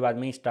स्कूल के बाद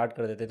में ही स्टार्ट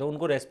कर देते, तो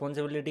उनको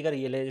रेस्पॉन्सिबिलिटी का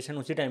रियलाइजेशन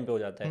उसी टाइम पे हो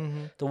जाता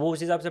है। तो वो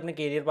उस हिसाब से अपने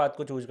कैरियर पाथ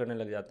को चूज करने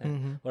लग जाते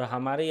हैं। और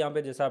हमारे यहाँ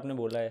पे जैसा आपने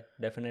बोला है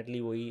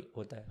डेफिनेटली वही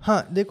होता है।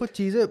 हाँ देखो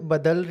चीज़ें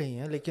बदल रही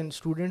हैं, लेकिन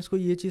स्टूडेंट्स को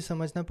ये चीज़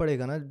समझना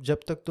पड़ेगा ना, जब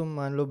तक तुम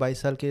मान लो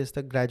 22 साल के एज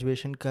तक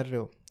ग्रेजुएशन कर रहे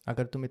हो,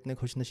 अगर तुम इतने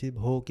खुशनसीब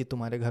हो कि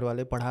तुम्हारे घर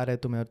वाले पढ़ा रहे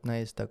तुम्हें उतना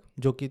एज तक,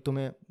 जो कि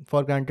तुम्हें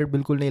फॉर ग्रांटेड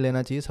बिल्कुल नहीं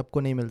लेना चाहिए, सबको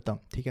नहीं मिलता,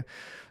 ठीक है।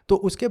 तो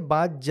उसके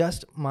बाद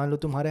जस्ट मान लो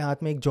तुम्हारे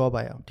हाथ में एक जॉब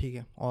आया, ठीक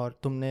है, और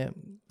तुमने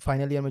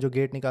फाइनल ईयर में जो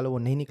गेट निकाला वो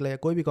नहीं निकला या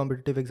कोई भी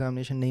कॉम्पिटिटिव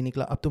एग्जामिनेशन नहीं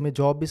निकला, अब तुम्हें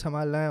जॉब भी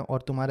संभालना है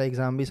और तुम्हारा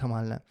एग्ज़ाम भी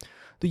संभालना है।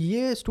 तो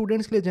ये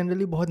स्टूडेंट्स के लिए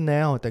जनरली बहुत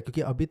नया होता है,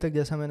 क्योंकि अभी तक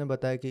जैसा मैंने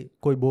बताया कि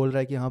कोई बोल रहा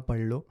है कि हाँ पढ़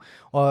लो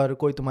और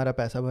कोई तुम्हारा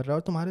पैसा भर रहा है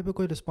और तुम्हारे पे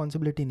कोई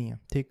रिस्पॉन्सिबिलिटी नहीं है,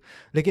 ठीक।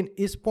 लेकिन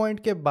इस पॉइंट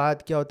के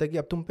बाद क्या होता है कि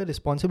अब तुम पे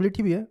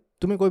रिस्पॉन्सिबिलिटी भी है,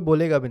 तुम्हें कोई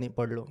बोलेगा भी नहीं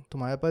पढ़ लो,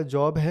 तुम्हारे पास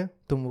जॉब है,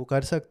 तुम वो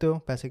कर सकते हो,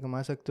 पैसे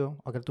कमा सकते हो।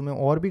 अगर तुम्हें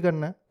और भी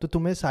करना है तो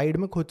तुम्हें साइड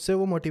में खुद से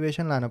वो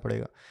मोटिवेशन लाना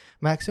पड़ेगा।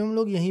 मैक्सिमम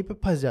लोग यहीं पे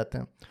फंस जाते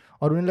हैं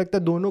और उन्हें लगता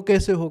है दोनों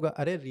कैसे होगा।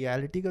 अरे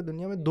रियलिटी का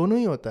दुनिया में दोनों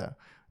ही होता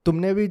है।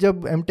 तुमने भी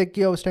जब M.Tech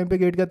किया उस टाइम पे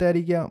गेट का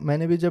तैयारी किया,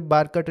 मैंने भी जब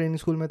बार का ट्रेनिंग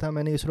स्कूल में था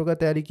मैंने इसरो का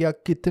तैयारी किया।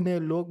 कितने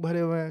लोग भरे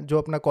हुए हैं जो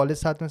अपना कॉलेज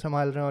साथ में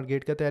संभाल रहे हैं और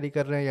गेट का तैयारी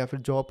कर रहे हैं या फिर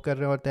जॉब कर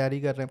रहे हैं और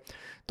तैयारी कर रहे हैं।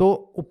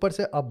 तो ऊपर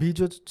से अभी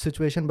जो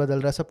सिचुएशन बदल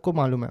रहा है सबको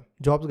मालूम है,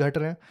 जॉब्स घट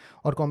रहे हैं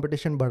और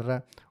कॉम्पिटिशन बढ़ रहा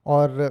है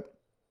और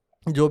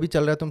जो भी चल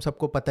रहा है तुम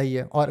सबको पता ही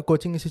है। और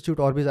कोचिंग इंस्टीट्यूट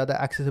और भी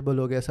ज़्यादा एक्सेसिबल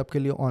हो गया, सबके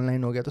लिए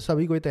ऑनलाइन हो गया, तो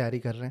सभी कोई तैयारी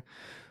कर रहे हैं।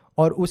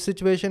 और उस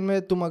सिचुएशन में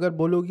तुम अगर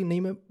बोलोगी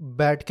नहीं मैं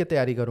बैठ के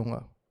तैयारी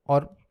करूँगा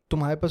और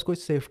तुम्हारे पास कोई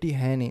सेफ्टी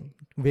है नहीं,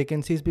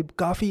 वैकेंसीज भी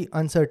काफ़ी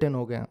अनसर्टेन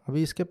हो गए हैं।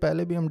 अभी इसके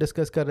पहले भी हम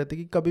डिस्कस कर रहे थे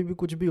कि कभी भी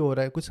कुछ भी हो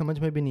रहा है, कुछ समझ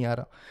में भी नहीं आ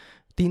रहा।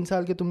 3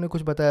 साल के तुमने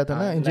कुछ बताया था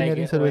ना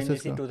इंजीनियरिंग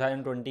सर्विसेज का,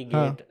 2020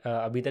 गेट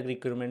अभी तक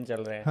रिक्रूटमेंट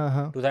चल रहा है।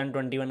 हाँ,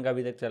 2021 का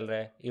अभी तक चल रहा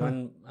है।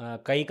 इवन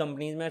कई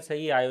कंपनीज में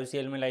सही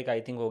IOCL में लाइक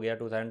आई थिंक हो गया,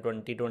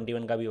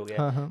 2020-21 का भी हो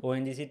गया।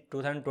 ONGC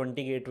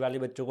 2020 गेट वाले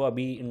बच्चों को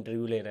अभी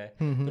इंटरव्यू ले रहा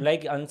है। तो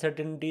लाइक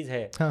अनसर्टेनिटीज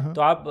है।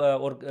 तो आप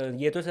और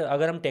ये तो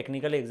अगर हम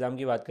टेक्निकल एग्जाम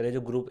की बात करें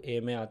जो ग्रुप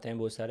A में आते हैं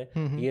बहुत सारे,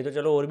 ये तो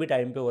चलो और भी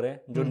टाइम पे हो रहे हैं।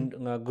 जो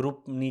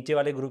ग्रुप नीचे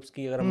वाले ग्रुप्स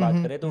की अगर हम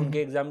बात करें तो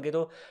उनके एग्जाम के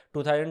तो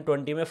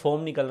 2020 में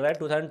फॉर्म निकल रहा है,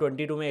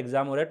 2022 में एग्जाम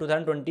हो रहा है,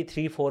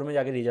 2023-4 में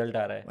जाके रिजल्ट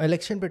आ रहा है।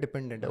 इलेक्शन पे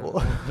डिपेंडेंट है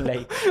वो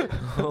लाइक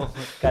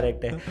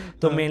करेक्ट है।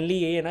 तो मेनली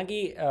ये है ना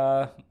कि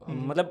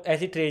मतलब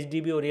ऐसी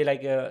ट्रेजेडी भी हो रही है।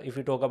 Like if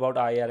you talk about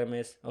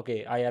IRMS,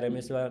 okay,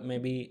 IRMS में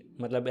भी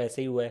मतलब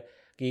ऐसे ही हुआ है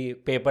कि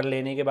पेपर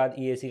लेने के बाद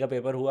EAC का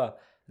पेपर हुआ,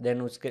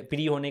 देन उसके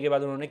प्री होने के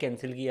बाद उन्होंने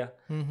कैंसिल किया।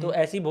 तो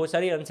ऐसी बहुत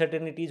सारी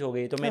अनसर्टेनिटीज हो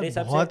गई। तो मेरे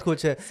हिसाब बहुत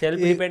कुछ है। से सेल्फ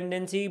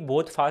डिपेंडेंसी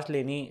बहुत फास्ट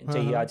लेनी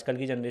चाहिए आजकल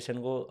की जनरेशन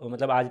को।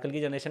 मतलब आजकल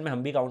की जनरेशन में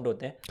हम भी काउंट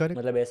होते हैं,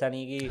 मतलब ऐसा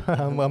नहीं कि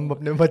हम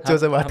अपने बच्चों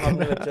से बात हम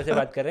अपने बच्चों से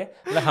बात कर रहे हैं।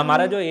 मतलब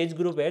हमारा जो एज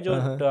ग्रुप है जो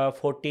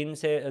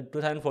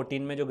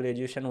 2014 में जो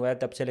ग्रेजुएशन हुआ है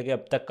तब से लेके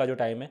अब तक का जो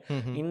टाइम है,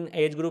 इन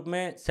एज ग्रुप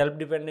में सेल्फ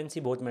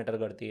डिपेंडेंसी बहुत मैटर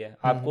करती है।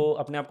 आपको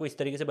अपने आप को इस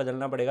तरीके से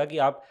बदलना पड़ेगा कि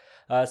आप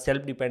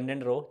सेल्फ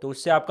डिपेंडेंट रहो, तो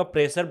उससे आपका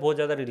प्रेशर बहुत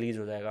ज़्यादा रिलीज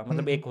हो जाएगा।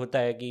 मतलब एक होता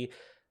है कि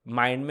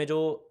माइंड में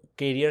जो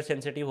कैरियर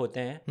सेंसिटिव होते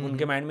हैं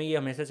उनके माइंड में ये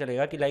हमेशा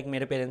चलेगा कि लाइक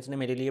मेरे पेरेंट्स ने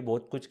मेरे लिए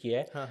बहुत कुछ किया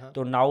है,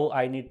 तो now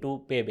I need to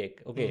pay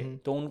back. Okay,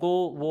 तो उनको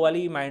वो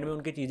वाली माइंड में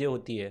उनकी चीज़ें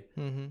होती है।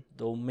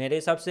 तो मेरे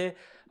हिसाब से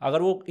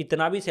अगर वो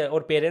इतना भी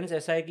और पेरेंट्स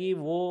ऐसा है कि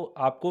वो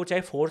आपको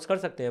चाहे फोर्स कर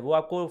सकते हैं, वो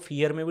आपको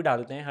फियर में भी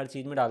डालते हैं, हर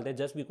चीज़ में डालते हैं,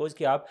 जस्ट बिकॉज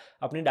कि आप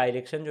अपनी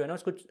डायरेक्शन जो है ना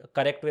उसको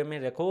करेक्ट वे में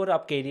रखो और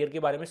आप कैरियर के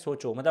बारे में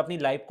सोचो, मतलब अपनी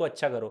लाइफ को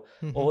अच्छा करो।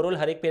 ओवरऑल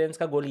हर एक पेरेंट्स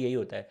का गोल यही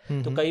होता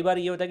है। तो कई बार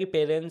ये होता है कि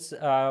पेरेंट्स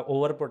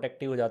ओवर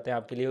प्रोटेक्टिव हो जाते हैं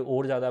आपके लिए,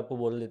 और ज़्यादा आपको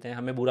बोल देते हैं,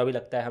 हमें बुरा भी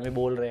लगता है, हमें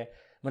बोल रहे हैं,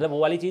 मतलब वो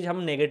वाली चीज़ हम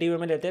नेगेटिव वे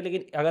में लेते हैं।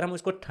 लेकिन अगर हम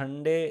उसको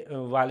ठंडे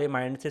वाले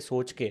माइंड से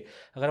सोच के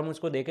अगर हम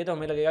उसको देखें तो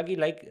हमें लगेगा कि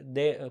लाइक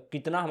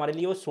कितना हमारे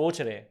लिए वो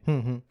सोच रहे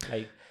हैं।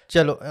 लाइक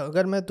चलो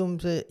अगर मैं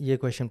तुमसे ये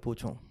क्वेश्चन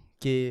पूछूं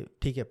कि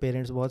ठीक है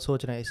पेरेंट्स बहुत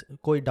सोच रहे हैं,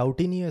 कोई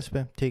डाउट ही नहीं है इस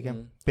पर, ठीक है,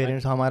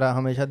 पेरेंट्स हमारा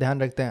हमेशा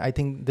ध्यान रखते हैं। I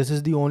think this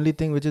is the only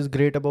thing which is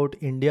great about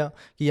India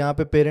कि यहाँ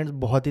पे पेरेंट्स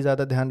बहुत ही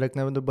ज़्यादा ध्यान रखते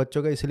हैं मतलब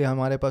बच्चों का, इसलिए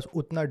हमारे पास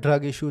उतना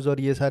ड्रग इश्यूज़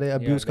और ये सारे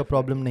अब्यूज़ का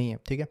प्रॉब्लम नहीं है,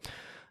 ठीक है।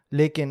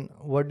 लेकिन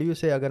व्हाट डू यू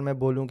से अगर मैं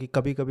बोलूँ कि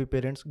कभी कभी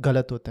पेरेंट्स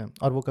गलत होते हैं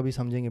और वो कभी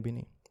समझेंगे भी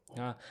नहीं।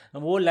 हाँ,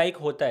 वो लाइक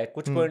होता है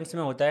कुछ पॉइंट्स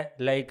में होता है।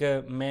 लाइक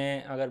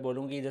मैं अगर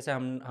बोलूँ कि जैसे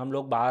हम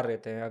लोग बाहर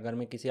रहते हैं, अगर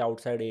मैं किसी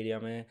आउटसाइड एरिया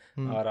में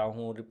आ रहा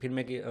हूँ, फिर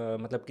मैं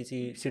मतलब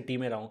किसी सिटी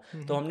में रहा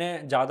हूँ, तो हमने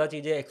ज़्यादा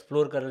चीज़ें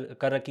एक्सप्लोर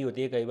कर रखी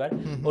होती है कई बार,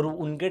 और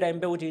उनके टाइम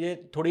पे वो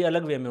चीज़ें थोड़ी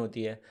अलग वे में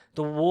होती है।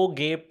 तो वो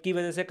गैप की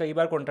वजह से कई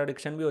बार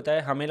कॉन्ट्राडिक्शन भी होता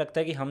है, हमें लगता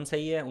है कि हम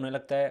सही है, उन्हें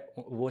लगता है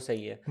वो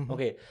सही है।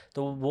 ओके,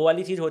 तो वो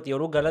वाली चीज़ होती है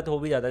और वो गलत हो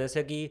भी जाता है।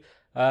 जैसे कि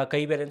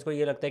कई पेरेंट्स को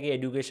ये लगता है कि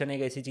एजुकेशन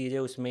एक ऐसी चीज़ है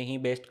उसमें ही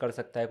बेस्ट कर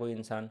सकता है कोई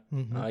इंसान,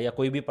 या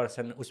कोई भी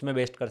पर्सन उसमें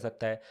बेस्ट कर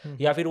सकता है,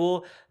 या फिर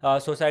वो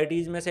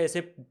सोसाइटीज़ में से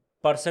ऐसे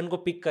पर्सन को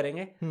पिक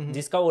करेंगे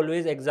जिसका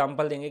ऑलवेज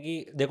एग्जाम्पल देंगे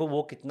कि देखो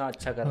वो कितना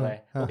अच्छा कर रहा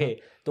है। ओके,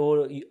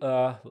 तो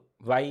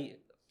वाई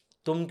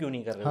तुम क्यों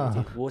नहीं कर रहे हो वो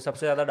चीज़, वो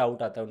सबसे ज़्यादा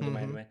डाउट आता है उनके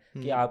माइंड में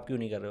कि आप क्यों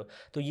नहीं कर रहे हो।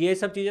 तो ये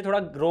सब चीज़ें थोड़ा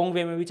रॉन्ग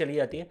वे में भी चली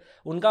जाती है।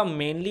 उनका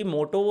मेनली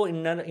मोटो वो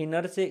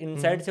इनर से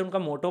इनसाइड से उनका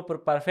मोटो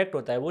परफेक्ट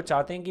होता है। वो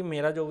चाहते हैं कि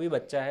मेरा जो भी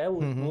बच्चा है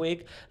वो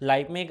एक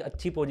लाइफ में एक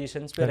अच्छी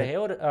पोजीशंस पे रहे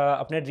और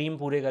अपने ड्रीम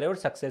पूरे करे और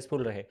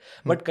सक्सेसफुल रहे।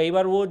 बट कई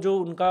बार वो जो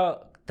उनका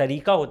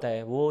तरीका होता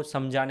है वो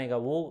समझाने का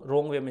वो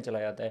रॉन्ग वे में चला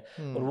जाता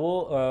है। और वो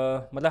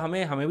मतलब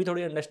हमें भी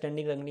थोड़ी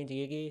अंडरस्टैंडिंग रखनी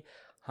चाहिए कि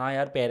हाँ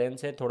यार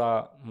पेरेंट्स है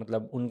थोड़ा,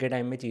 मतलब उनके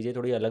टाइम में चीज़ें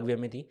थोड़ी अलग वे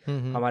में थी,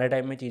 हमारे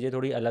टाइम में चीज़ें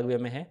थोड़ी अलग वे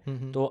में है।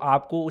 तो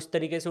आपको उस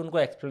तरीके से उनको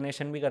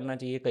एक्सप्लेनेशन भी करना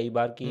चाहिए कई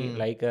बार कि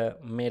लाइक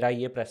मेरा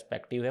ये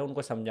पर्सपेक्टिव है,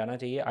 उनको समझाना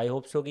चाहिए। आई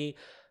होप सो कि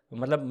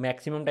मतलब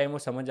मैक्सिमम टाइम वो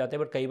समझ जाते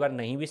हैं, बट कई बार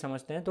नहीं भी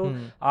समझते हैं। तो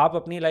आप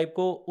अपनी लाइफ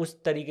को उस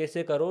तरीके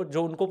से करो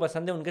जो उनको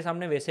पसंद है, उनके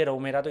सामने वैसे रहो।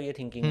 मेरा तो ये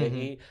थिंकिंग है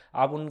कि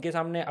आप उनके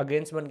सामने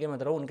अगेंस्ट बन के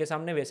मत रहो, उनके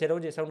सामने वैसे रहो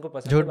जैसा उनको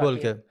पसंद है। झूठ बोल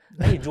के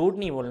नहीं, झूठ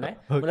नहीं बोलना है।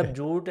 मतलब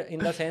झूठ इन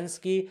द सेंस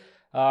कि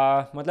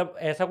मतलब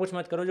ऐसा कुछ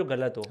मत करो जो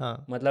गलत हो।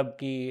 मतलब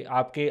कि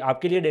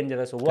आपके लिए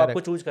डेंजरस हो, वो आपको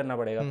चूज करना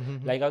पड़ेगा।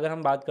 लाइक अगर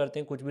हम बात करते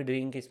हैं कुछ भी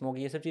ड्रिंक स्मोक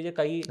ये सब चीज़ें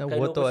कई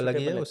वो तो अलग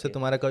ही है, उससे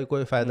तुम्हारा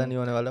कोई फायदा नहीं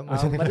होने वाला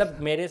मुझे। मतलब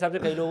मेरे हिसाब से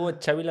कई लोगों को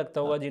अच्छा भी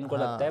लगता होगा जिनको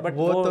लगता है, बट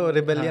वो तो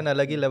रिबेलियन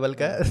अलग ही लेवल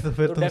का है। तो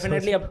फिर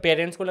डेफिनेटली अब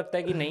पेरेंट्स को लगता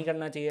है कि नहीं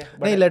करना चाहिए।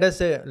 नहीं, लेट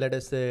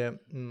अस से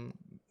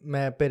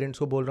मैं पेरेंट्स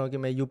को बोल रहा हूँ कि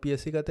मैं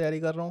यूपीएससी का तैयारी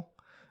कर रहा हूँ,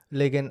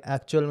 लेकिन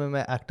एक्चुअल में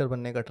मैं एक्टर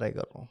बनने का ट्राई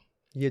कर रहा हूँ,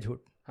 ये झूठ।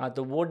 हाँ,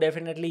 तो वो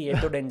डेफिनेटली ये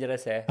तो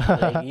डेंजरस है।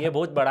 ये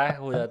बहुत बड़ा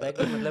हो जाता है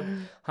कि मतलब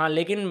हाँ,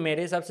 लेकिन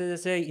मेरे हिसाब से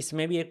जैसे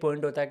इसमें भी एक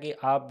पॉइंट होता है कि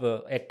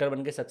आप एक्टर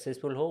बन के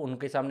सक्सेसफुल हो,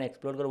 उनके सामने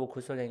एक्सप्लोर करो, वो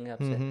खुश हो जाएंगे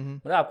आपसे।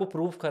 मतलब आपको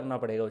प्रूफ करना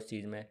पड़ेगा उस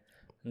चीज़ में।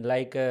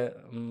 लाइक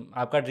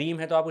आपका ड्रीम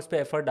है तो आप उस पर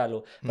एफर्ट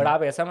डालो, बट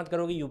आप ऐसा मत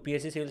करो कि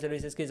यूपीएससी सिविल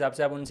सर्विसेज के हिसाब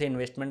से आप उनसे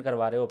इन्वेस्टमेंट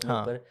करवा रहे हो अपने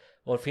ऊपर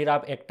और फिर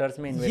आप एक्टर्स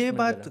में इन्वेस्टमेंट। ये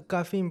बात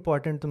काफ़ी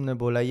इंपॉर्टेंट तुमने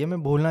बोला, ये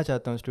मैं बोलना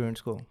चाहता हूँ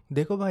स्टूडेंट्स को।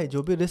 देखो भाई,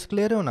 जो भी रिस्क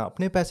ले रहे हो ना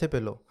अपने पैसे पे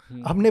लो,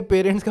 अपने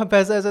पेरेंट्स का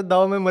पैसा ऐसे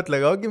दाव में मत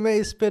लगाओ कि मैं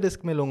इस पे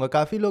रिस्क में लूँगा।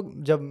 काफ़ी लोग,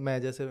 जब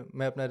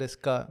मैं अपना रिस्क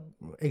का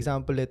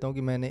एग्जाम्पल लेता हूँ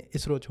कि मैंने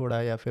इसरो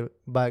छोड़ा या फिर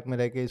बाइक में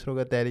रह के इसरो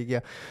का तैयारी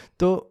किया,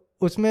 तो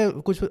उसमें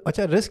कुछ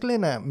अच्छा रिस्क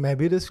लेना है, मैं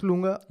भी रिस्क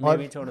लूंगा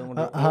और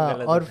हाँ,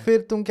 और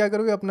फिर तुम क्या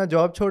करोगे, अपना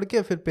जॉब छोड़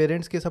के फिर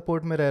पेरेंट्स के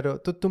सपोर्ट में रह रहे हो।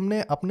 तो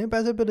तुमने अपने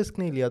पैसे पे रिस्क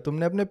नहीं लिया,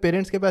 तुमने अपने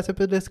पेरेंट्स के पैसे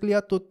पे रिस्क लिया।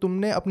 तो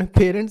तुमने अपने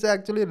पेरेंट्स से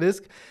एक्चुअली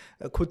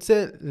रिस्क खुद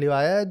से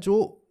लिवाया है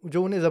जो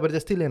उन्हें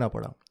ज़बरदस्ती लेना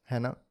पड़ा, है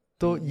ना।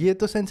 तो ये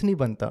तो सेंस नहीं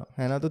बनता,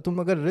 है ना। तो तुम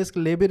अगर रिस्क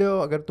ले भी रहे हो,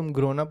 अगर तुम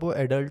ग्रोन अप हो,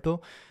 एडल्ट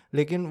हो,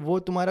 लेकिन वो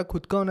तुम्हारा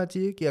खुद का होना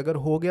चाहिए कि अगर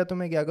हो गया तो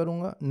मैं क्या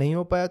करूँगा, नहीं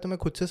हो पाया तो मैं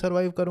खुद से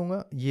सर्वाइव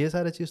करूँगा। ये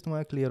सारे चीज़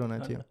तुम्हारा क्लियर होना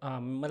चाहिए।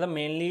 मतलब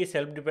मेनली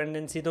सेल्फ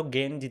डिपेंडेंसी तो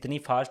गेन जितनी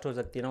फास्ट हो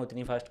सकती है ना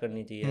उतनी फास्ट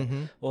करनी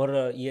चाहिए।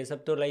 और ये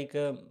सब तो लाइक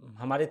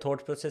हमारे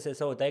थॉट प्रोसेस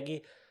ऐसा होता है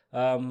कि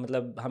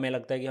मतलब हमें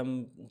लगता है कि हम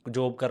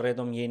जॉब कर रहे हैं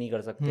तो हम ये नहीं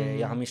कर सकते,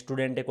 या हम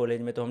स्टूडेंट है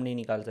कॉलेज में तो हम नहीं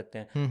निकाल सकते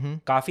हैं।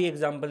 काफ़ी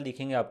एग्जाम्पल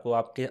दिखेंगे आपको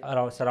आपके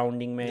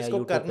सराउंडिंग में या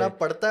यूट्यूब करना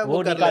पड़ता है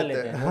वो निकाल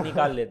लेते हैं, वो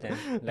निकाल लेते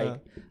हैं।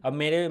 लाइक अब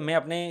मैं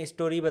अपने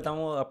स्टोरी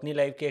बताऊँ, अपनी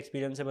लाइफ के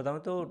एक्सपीरियंस से बताऊँ,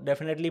 तो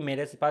डेफिनेटली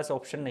मेरे पास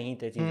ऑप्शन नहीं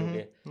थे चीज़ों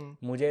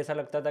के। मुझे ऐसा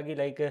लगता था कि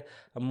लाइक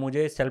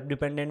मुझे सेल्फ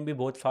डिपेंडेंट भी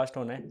बहुत फास्ट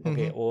होना है,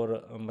 ओके,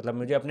 और मतलब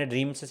मुझे अपने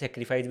ड्रीम से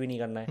सेक्रीफाइस भी नहीं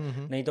करना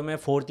है। नहीं तो मैं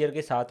 4th ईयर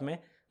के साथ में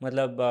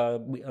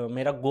मतलब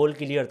मेरा गोल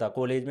क्लियर था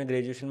कॉलेज में,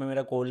 ग्रेजुएशन में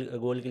मेरा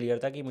गोल क्लियर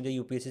था कि मुझे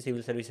यूपीएससी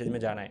सिविल सर्विसेज में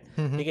जाना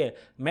है, ठीक है।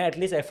 मैं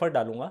एटलीस्ट एफर्ट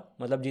डालूंगा,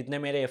 मतलब जितने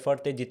मेरे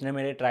एफर्ट थे, जितने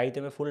मेरे ट्राई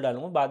थे, मैं फुल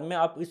डालूंगा। बाद में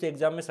आप इस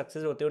एग्जाम में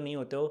सक्सेस होते हो नहीं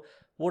होते हो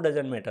वो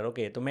डजेंट मैटर,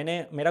 ओके। तो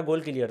मेरा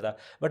गोल क्लियर था,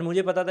 बट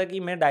मुझे पता था कि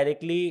मैं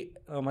डायरेक्टली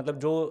मतलब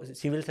जो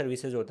सिविल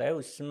सर्विसेज होता है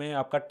उसमें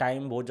आपका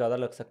टाइम बहुत ज़्यादा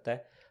लग सकता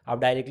है, आप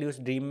डायरेक्टली उस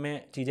ड्रीम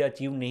में चीज़ें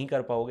अचीव नहीं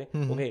कर पाओगे,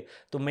 ओके।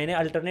 तो मैंने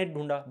अल्टरनेट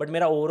ढूंढा, बट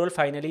मेरा ओवरऑल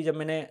फाइनली जब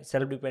मैंने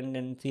सेल्फ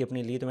डिपेंडेंसी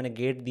अपनी ली तो मैंने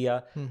गेट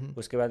दिया।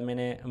 उसके बाद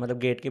मैंने मतलब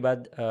गेट के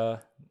बाद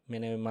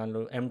मैंने मान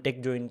लो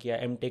एमटेक ज्वाइन किया,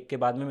 एमटेक के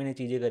बाद में मैंने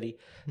चीज़ें करी।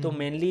 तो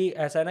मेनली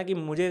ऐसा है ना कि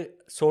मुझे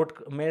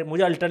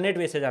मुझे अल्टरनेट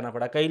वे से जाना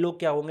पड़ा। कई लोग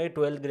क्या होंगे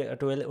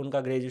 12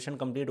 उनका ग्रेजुएशन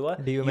कंप्लीट हुआ,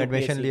 डीयू में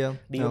एडमिशन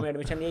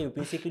लिया,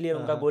 यूपीएससी क्लियर,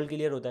 उनका गोल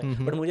क्लियर होता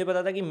है। बट मुझे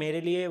पता था कि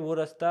मेरे लिए वो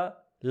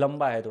रास्ता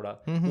लंबा है थोड़ा,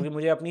 क्योंकि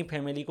मुझे अपनी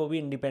फैमिली को भी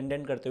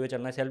इंडिपेंडेंट करते हुए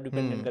चलना है, सेल्फ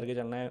डिपेंडेंट करके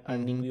चलना है,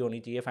 अर्निंग भी होनी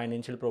चाहिए,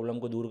 फाइनेंशियल प्रॉब्लम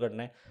को दूर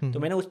करना है। तो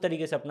मैंने उस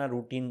तरीके से अपना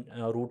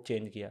रूट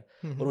चेंज किया,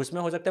 और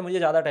उसमें हो सकता है मुझे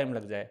ज़्यादा टाइम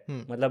लग जाए,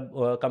 मतलब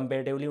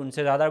कंपेरेटिवली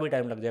उनसे ज़्यादा भी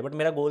टाइम लग जाए, बट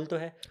मेरा गोल तो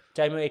है,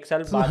 चाहे मैं 1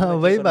 साल बाद में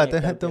वही बात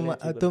है।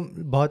 तुम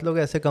बहुत लोग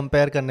ऐसे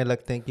कंपेयर करने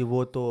लगते हैं कि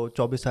वो तो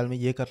 24 साल में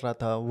ये कर रहा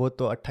था, वो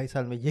तो 28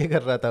 साल में ये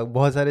कर रहा था,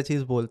 बहुत सारे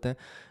चीज़ बोलते हैं।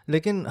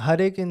 लेकिन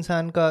हर एक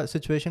इंसान का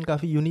सिचुएशन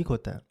काफ़ी यूनिक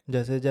होता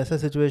है। जैसा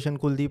सिचुएशन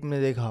कुलदीप ने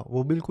देखा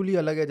वो बिल्कुल ही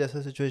अलग है,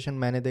 जैसा सिचुएशन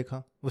मैंने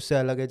देखा उससे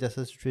अलग है,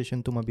 जैसा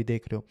सिचुएशन तुम अभी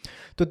देख रहे हो।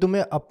 तो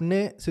तुम्हें अपने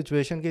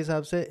सिचुएशन के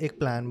हिसाब से एक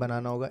प्लान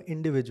बनाना होगा,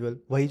 इंडिविजुअल।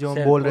 वही जो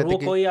हम बोल रहे थे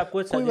कि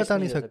कोई बता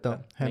नहीं सकता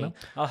है ना,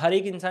 हर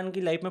एक इंसान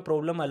की लाइफ में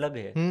प्रॉब्लम अलग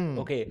है,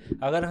 ओके।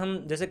 अगर हम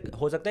जैसे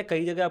हो सकता है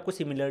कई जगह आपको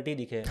सिमिलरिटी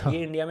दिखे,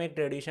 ये इंडिया में एक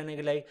ट्रेडिशन है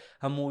कि लाइक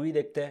हम मूवी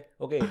देखते हैं,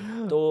 ओके,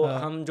 तो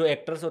हम जो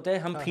एक्टर्स होते हैं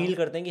हम फील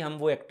करते हैं कि हम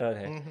वो एक्टर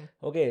है,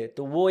 ओके,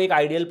 तो वो एक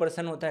आइडियल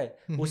पर्सन होता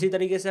है। उसी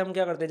तरीके से हम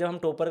क्या करते हैं, जब हम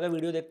टॉपर का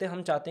वीडियो देखते हैं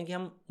हम चाहते हैं कि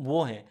हम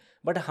वो हैं,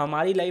 बट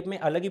हमारी लाइफ में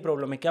अलग ही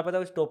प्रॉब्लम है। क्या पता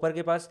उस टॉपर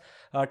के पास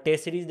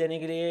टेस्ट सीरीज देने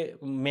के लिए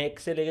मैक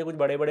से लेके कुछ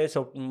बड़े बड़े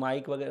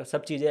माइक वगैरह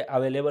सब चीज़ें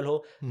अवेलेबल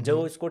हो, जो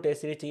उसको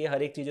टेस्ट सीरीज चाहिए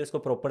हर एक चीज़ें उसको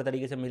प्रॉपर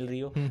तरीके से मिल रही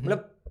हो,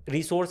 मतलब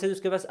रिसोर्सेज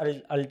उसके पास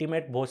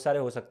अल्टीमेट बहुत सारे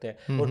हो सकते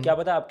हैं। और क्या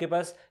पता आपके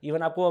पास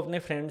इवन आपको अपने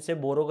फ्रेंड से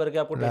बोरो करके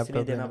आपको टेस्ट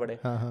सीरीज देना पड़े,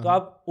 तो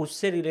आप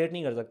उससे रिलेट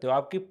नहीं कर सकते हो।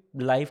 आपकी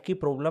लाइफ की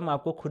प्रॉब्लम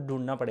आपको खुद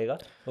ढूंढना पड़ेगा,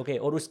 ओके,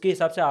 और उसके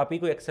हिसाब से आप ही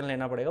को एक्शन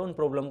लेना पड़ेगा उन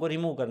प्रॉब्लम को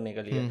रिमूव करने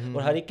के लिए।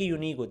 और हर एक की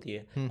यूनिक होती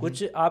है।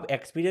 कुछ आप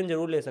एक्सपीरियंस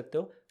जरूर ले सकते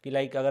हो कि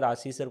लाइक अगर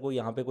आशीष सर को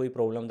यहाँ पे कोई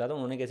प्रॉब्लम था तो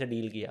उन्होंने कैसे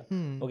डील किया,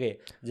 ओके।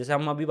 जैसे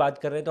हम अभी बात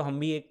कर रहे हैं तो हम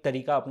भी एक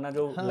तरीका अपना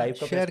जो लाइफ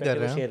का शेयर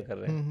कर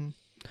रहे हैं।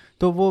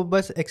 तो वो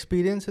बस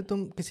एक्सपीरियंस है।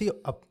 तुम किसी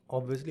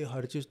ऑब्वियसली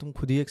हर चीज़ तुम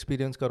खुद ही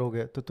एक्सपीरियंस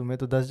करोगे तो तुम्हें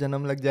तो 10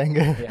 जन्म लग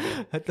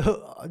जाएंगे।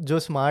 तो जो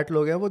स्मार्ट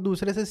लोग हैं वो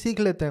दूसरे से सीख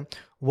लेते हैं,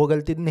 वो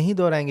गलती नहीं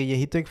दोहराएंगे।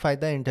 यही तो एक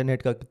फ़ायदा है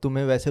इंटरनेट का कि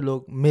तुम्हें वैसे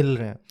लोग मिल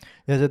रहे हैं।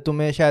 जैसे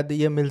तुम्हें शायद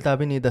ये मिलता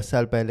भी नहीं 10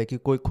 साल पहले कि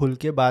कोई खुल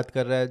के बात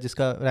कर रहा है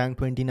जिसका रैंक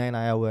 29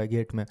 आया हुआ है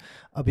गेट में,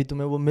 अभी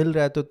तुम्हें वो मिल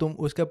रहा है तो तुम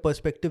उसका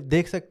पर्सपेक्टिव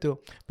देख सकते हो।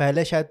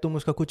 पहले शायद तुम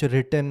उसका कुछ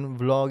रिटन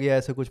व्लॉग या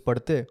ऐसे कुछ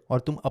पढ़ते और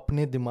तुम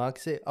अपने दिमाग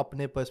से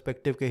अपने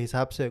पर्सपेक्टिव के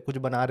हिसाब से कुछ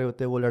बना रहे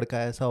होते, वो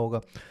लड़का ऐसा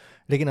होगा।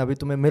 लेकिन अभी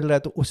तुम्हें मिल रहा है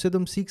तो उससे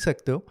तुम सीख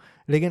सकते हो।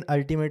 लेकिन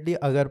अल्टीमेटली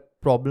अगर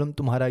प्रॉब्लम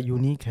तुम्हारा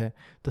यूनिक है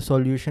तो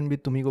सॉल्यूशन भी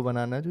तुम्ही को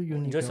बनाना है जो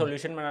यूनिक है। जो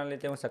सॉल्यूशन बना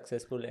लेते हैं वो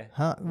सक्सेसफुल है।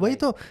 हाँ वही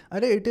तो।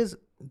 अरे इट इज़,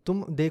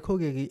 तुम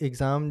देखोगे कि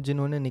एग्ज़ाम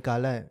जिन्होंने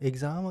निकाला है,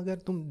 एग्ज़ाम अगर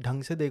तुम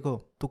ढंग से देखो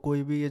तो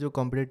कोई भी ये जो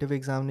कॉम्पिटिटिव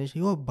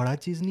एग्जामिनेशन वो बड़ा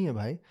चीज़ नहीं है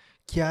भाई।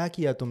 क्या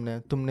किया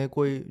तुमने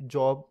कोई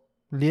जॉब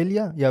ले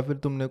लिया या फिर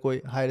तुमने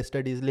कोई हायर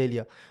स्टडीज़ ले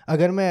लिया।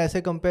 अगर मैं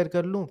ऐसे कंपेयर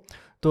कर लूँ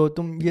तो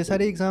तुम ये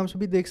सारे एग्ज़ाम्स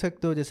भी देख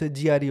सकते हो, जैसे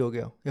GRE हो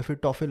गया या फिर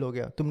टॉफिल हो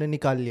गया, तुमने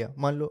निकाल लिया,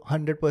 मान लो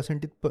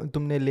 100%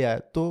 तुमने ले आया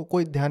तो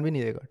कोई ध्यान भी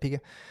नहीं देगा, ठीक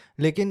है।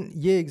 लेकिन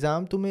ये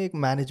एग्ज़ाम तुम्हें एक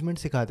मैनेजमेंट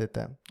सिखा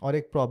देता है और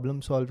एक प्रॉब्लम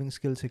सॉल्विंग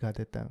स्किल सिखा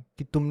देता है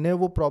कि तुमने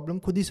वो प्रॉब्लम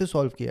खुद ही से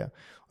सॉल्व किया,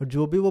 और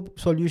जो भी वो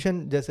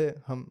सॉल्यूशन, जैसे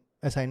हम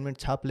असाइनमेंट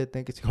छाप लेते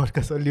हैं किसी और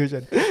का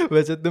सॉल्यूशन,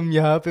 वैसे तुम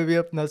यहाँ पे भी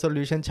अपना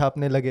सॉल्यूशन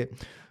छापने लगे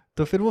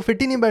तो फिर वो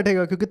फिट ही नहीं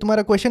बैठेगा क्योंकि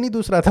तुम्हारा क्वेश्चन ही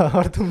दूसरा था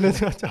और तुमने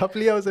छाप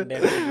लिया उसे।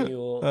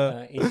 वो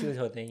इश्यूज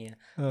होते ही हैं।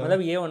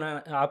 मतलब ये होना,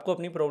 आपको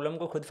अपनी प्रॉब्लम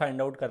को खुद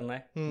फाइंड आउट करना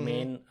है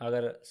मेन।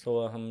 अगर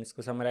हम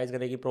इसको समराइज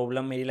करें कि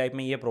प्रॉब्लम मेरी लाइफ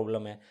में ये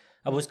प्रॉब्लम है,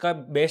 अब उसका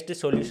बेस्ट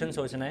सॉल्यूशन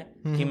सोचना है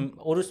कि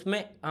और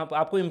उसमें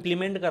आपको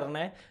इम्प्लीमेंट करना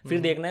है, फिर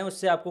देखना है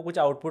उससे आपको कुछ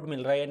आउटपुट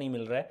मिल रहा है या नहीं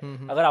मिल रहा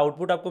है। अगर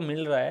आउटपुट आपको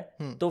मिल रहा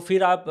है तो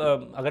फिर आप,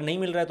 अगर नहीं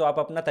मिल रहा है तो आप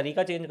अपना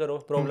तरीका चेंज करो,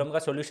 प्रॉब्लम का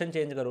सॉल्यूशन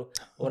चेंज करो,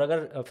 और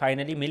अगर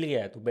फाइनली मिल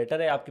गया है तो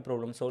बेटर है, आपकी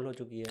प्रॉब्लम सोल्व हो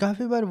चुकी है।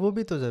 काफ़ी बार वो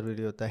भी तो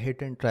ज़रूरी होता है,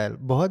 हिट एंड ट्रायल।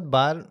 बहुत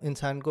बार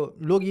इंसान को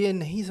लोग ये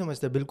नहीं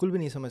समझते, बिल्कुल भी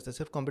नहीं समझते।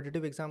 सिर्फ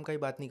कॉम्पिटिटिव एग्जाम का ही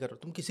बात नहीं कर रहा,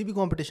 तुम किसी भी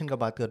कंपटीशन का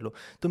बात कर लो।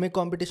 तुम एक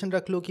कंपटीशन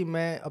रख लो कि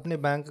मैं अपने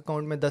बैंक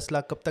अकाउंट में 10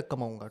 लाख कब तक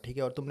कमाऊंगा, ठीक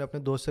है, और तुमने अपने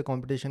दोस्त से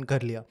कंपटीशन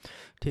कर लिया,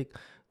 ठीक।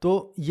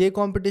 तो ये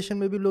कंपटीशन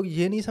में भी लोग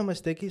ये नहीं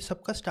समझते कि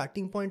सबका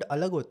स्टार्टिंग पॉइंट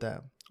अलग होता है,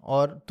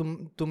 और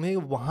तुम्हें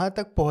वहाँ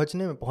तक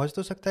पहुँचने में, पहुँच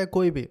तो सकता है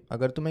कोई भी,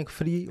 अगर तुम एक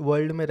फ्री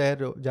वर्ल्ड में रह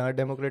रहे हो जहाँ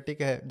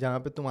डेमोक्रेटिक है, जहाँ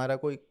पे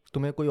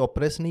तुम्हें कोई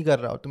ऑप्रेस नहीं कर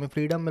रहा और तुम्हें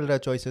फ्रीडम मिल रहा है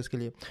चॉइसेस के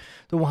लिए,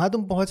 तो वहाँ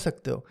तुम पहुँच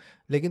सकते हो।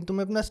 लेकिन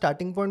तुम्हें अपना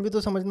स्टार्टिंग पॉइंट भी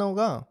तो समझना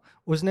होगा।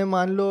 उसने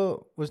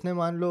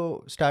मान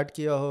लो स्टार्ट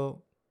किया हो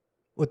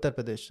उत्तर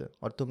प्रदेश से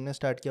और तुमने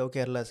स्टार्ट किया हो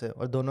केरला से,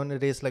 और दोनों ने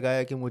रेस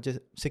लगाया कि मुझे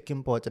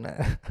सिक्किम पहुंचना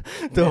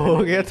है तो हो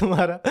गया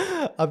तुम्हारा।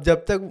 अब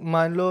जब तक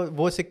मान लो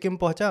वो सिक्किम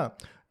पहुंचा,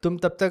 तुम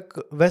तब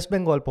तक वेस्ट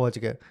बंगाल पहुंच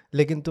गए,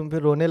 लेकिन तुम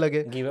फिर रोने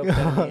लगे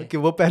कि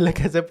वो पहले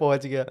कैसे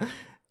पहुंच गया।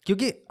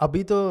 क्योंकि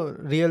अभी तो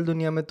रियल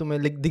दुनिया में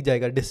तुम्हें दिख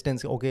जाएगा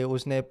डिस्टेंस, ओके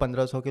उसने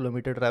 1500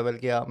 किलोमीटर ट्रैवल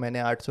किया, मैंने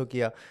 800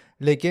 किया,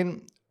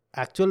 लेकिन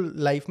एक्चुअल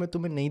लाइफ में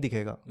तुम्हें नहीं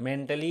दिखेगा।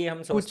 मेंटली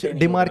हम कुछ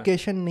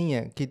डिमार्केशन नहीं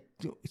है कि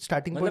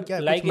स्टार्टिंग पॉइंट क्या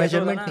है, कुछ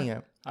मेजरमेंट नहीं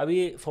है।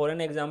 अभी फॉर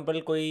एन एग्जांपल,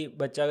 कोई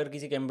बच्चा अगर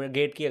किसी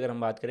गेट की अगर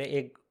हम बात करें,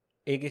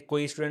 एक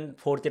कोई स्टूडेंट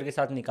 4th ईयर के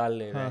साथ निकाल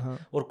ले रहा है,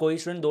 और कोई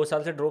स्टूडेंट 2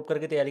 साल से ड्रॉप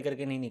करके तैयारी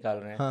करके नहीं निकाल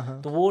रहे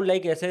हैं, तो वो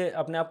लाइक ऐसे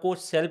अपने आप को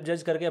सेल्फ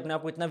जज करके अपने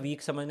आप को इतना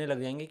वीक समझने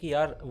लग जाएंगे कि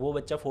यार वो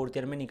बच्चा 4th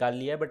ईयर में निकाल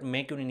लिया है, बट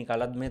मैं क्यों नहीं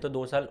निकाला, मैं तो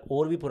 2 साल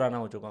और भी पुराना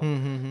हो चुका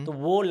हूँ। तो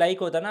वो लाइक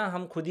होता है ना,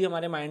 हम खुद ही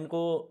हमारे माइंड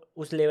को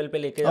उस लेवल पे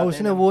लेके जाते हैं।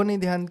 उसने वो नहीं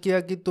ध्यान किया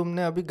कि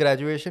तुमने अभी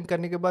ग्रेजुएशन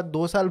करने के बाद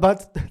 2 साल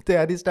बाद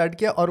तैयारी स्टार्ट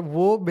किया, और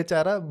वो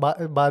बेचारा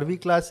 12वीं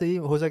क्लास से ही,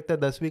 हो सकता है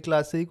 10वीं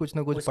क्लास से ही कुछ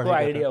ना कुछ उसको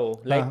आइडिया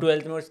हो, लाइक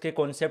 12th में उसके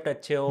कॉन्सेप्ट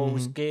अच्छे हो,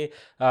 उसके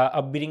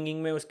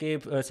अपब्रिंगिंग में उसकी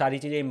सारी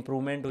चीज़ें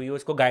इंप्रूवमेंट हुई हो,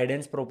 उसको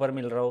गाइडेंस प्रॉपर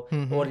मिल रहा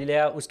हो, और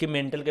या उसकी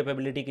मेंटल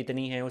कैपेबिलिटी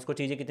कितनी है, उसको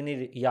चीज़ें कितनी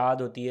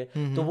याद होती है,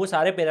 तो वो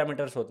सारे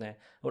पैरामीटर्स होते हैं,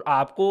 और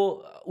आपको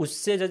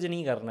उससे जज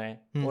नहीं करना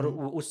है, और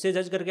उससे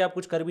जज करके आप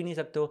कुछ कर भी नहीं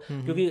सकते हो,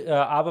 क्योंकि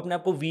आप अपने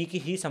आप को वीक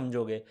ही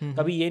समझोगे,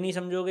 कभी ये नहीं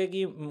समझोगे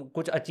कि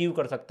कुछ अचीव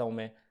कर सकता हूँ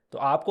मैं। तो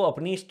आपको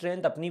अपनी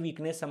स्ट्रेंथ, अपनी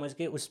वीकनेस समझ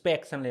के उस पर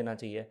एक्शन लेना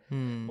चाहिए।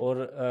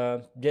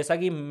 और जैसा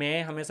कि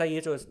मैं हमेशा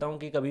ये सोचता हूँ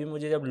कि कभी भी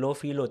मुझे जब लो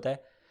फील होता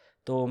है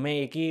तो मैं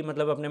एक ही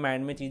मतलब अपने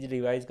माइंड में चीज़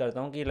रिवाइज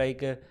करता हूँ कि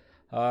लाइक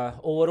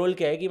ओवरऑल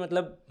क्या है कि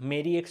मतलब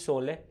मेरी एक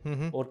सोल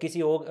है और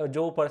किसी और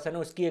जो पर्सन है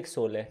उसकी एक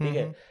सोल है, ठीक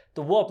है।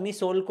 तो वो अपनी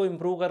सोल को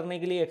इम्प्रूव करने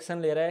के लिए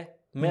एक्शन ले रहा है,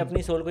 मैं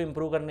अपनी सोल को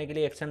इम्प्रूव करने के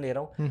लिए एक्शन ले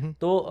रहा हूँ।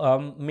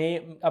 तो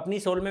मैं अपनी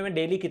सोल में मैं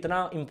डेली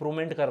कितना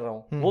इम्प्रूवमेंट कर रहा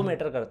हूँ वो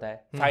मैटर करता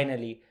है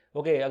फाइनली।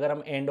 ओके, अगर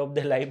हम एंड ऑफ द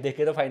लाइफ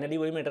देखें तो फाइनली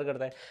वही मैटर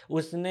करता है,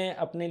 उसने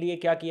अपने लिए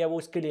क्या किया वो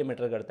उसके लिए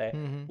मैटर करता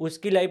है।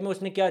 उसकी लाइफ में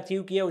उसने क्या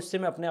अचीव किया उससे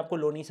मैं अपने आप को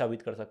लो नहीं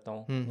साबित कर सकता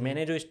हूँ।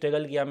 मैंने जो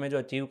स्ट्रगल किया, मैं जो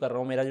अचीव कर रहा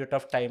हूँ, मेरा जो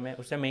टफ टाइम है,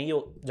 उससे मैं ही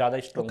ज़्यादा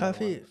स्ट्रॉन्ग।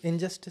 काफ़ी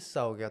इनजस्टिस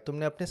सा हो गया,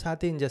 तुमने अपने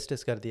साथ ही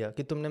इनजस्टिस कर दिया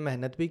कि तुमने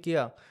मेहनत भी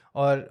किया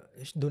और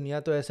दुनिया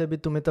तो ऐसे भी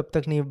तुम्हें तब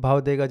तक नहीं भाव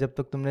देगा जब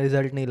तक तुमने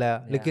रिजल्ट नहीं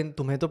लाया, लेकिन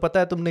तुम्हें तो पता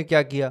है तुमने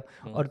क्या किया,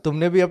 और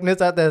तुमने भी अपने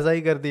साथ ऐसा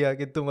ही कर दिया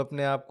कि तुम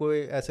अपने आप को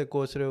ऐसे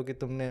कोस रहे हो कि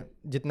तुमने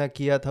जितना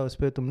किया था उस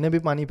पर तुमने भी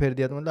पानी फेर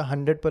दिया। तो मतलब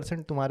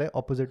 100% तुम्हारे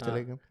ऑपोजिट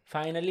चले गए।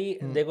 फाइनली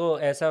देखो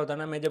ऐसा होता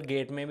ना, मैं जब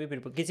गेट में भी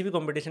किसी भी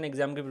कंपटीशन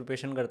एग्जाम की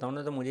प्रिपरेशन करता हूँ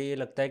ना, तो मुझे ये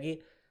लगता है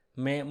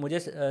कि मुझे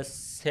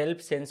सेल्फ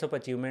सेंस ऑफ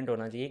अचीवमेंट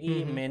होना चाहिए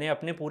कि मैंने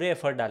अपने पूरे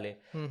एफर्ट डाले।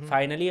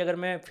 फाइनली अगर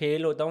मैं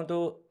फेल होता हूँ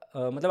तो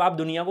मतलब आप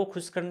दुनिया को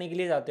खुश करने के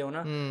लिए जाते हो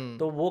ना,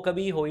 तो वो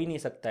कभी हो ही नहीं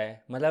सकता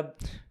है। मतलब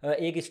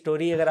एक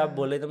स्टोरी अगर आप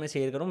बोले तो मैं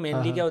शेयर करूँ।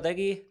 मेनली क्या होता है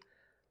कि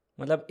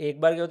मतलब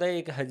एक बार क्या होता है,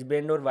 एक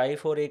हस्बैंड और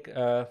वाइफ और एक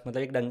मतलब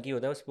एक डंकी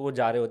होता है, उस पर वो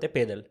जा रहे होते हैं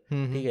पैदल,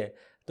 ठीक है।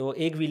 तो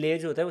एक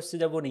विलेज होता है, उससे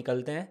जब वो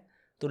निकलते हैं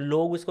तो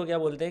लोग उसको क्या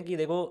बोलते हैं कि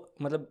देखो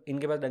मतलब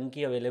इनके पास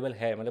डंकी अवेलेबल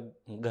है, मतलब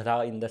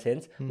गधा इन द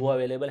सेंस वो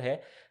अवेलेबल है,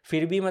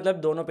 फिर भी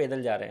मतलब दोनों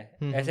पैदल जा रहे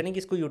हैं, ऐसे नहीं कि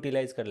इसको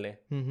यूटिलाइज कर ले।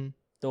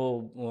 तो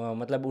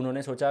मतलब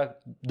उन्होंने सोचा,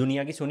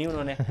 दुनिया की सुनी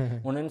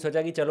उन्होंने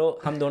सोचा कि चलो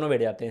हम दोनों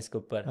बैठ जाते हैं इसके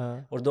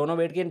ऊपर। और दोनों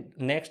बैठ के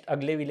नेक्स्ट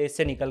अगले विलेज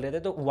से निकल रहे थे,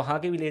 तो वहाँ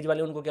के विलेज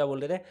वाले उनको क्या बोल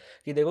रहे थे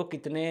कि देखो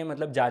कितने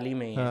मतलब जाली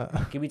में ही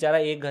है कि बेचारा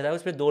एक गधा है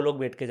उस पर 2 लोग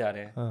बैठ के जा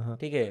रहे हैं,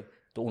 ठीक है।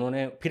 तो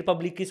उन्होंने फिर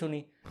पब्लिक की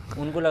सुनी,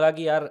 उनको लगा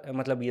कि यार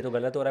मतलब ये तो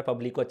गलत हो रहा है,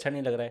 पब्लिक को अच्छा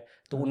नहीं लग रहा है।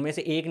 तो उनमें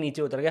से एक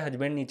नीचे उतर गया,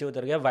 हस्बैंड नीचे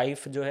उतर गया,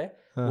 वाइफ जो है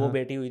वो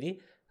बैठी हुई थी।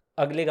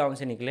 अगले गांव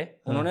से निकले,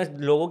 उन्होंने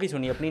लोगों की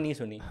सुनी, अपनी नहीं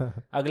सुनी।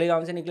 अगले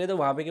गांव से निकले तो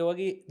वहाँ पे क्या हुआ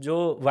कि जो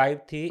वाइफ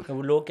थी,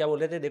 वो लोग क्या बोल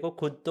रहे थे, देखो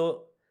खुद तो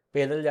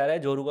पैदल जा रहा है,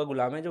 जोरू का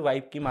गुलाम है, जो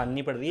वाइफ की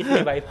माननी पड़ रही है,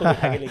 इसलिए वाइफ को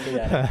बिठा के लेके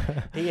जा रहा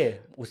है, ठीक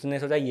है। उसने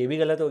सोचा ये भी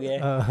गलत हो गया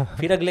है।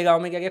 फिर अगले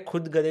गांव में क्या किया,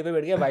 खुद गधे पे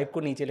बैठ गया, वाइफ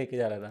को नीचे लेके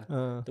जा रहा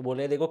था। तो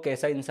बोले देखो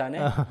कैसा इंसान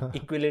है,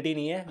 इक्वलिटी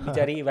नहीं है,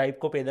 बेचारी वाइफ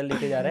को पैदल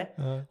लेके जा रहा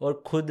है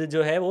और खुद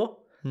जो है वो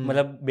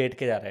मतलब बैठ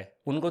के जा रहा है।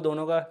 उनको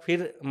दोनों का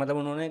फिर मतलब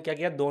उन्होंने क्या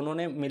किया, दोनों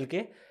ने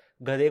मिलके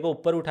गधे को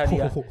ऊपर उठा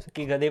लिया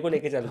कि गधे को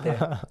लेके चलते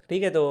हैं,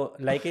 ठीक है। तो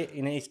लाइक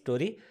इन ए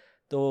स्टोरी,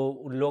 तो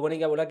उन लोगों ने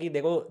क्या बोला कि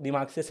देखो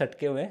दिमाग से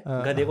सटके हुए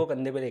गधे को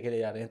कंधे पे लेके ले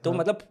जा रहे हैं। तो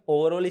मतलब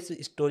ओवरऑल इस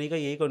स्टोरी का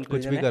यही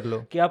कंक्लूजन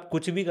है कि आप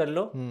कुछ भी कर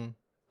लो,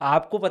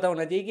 आपको पता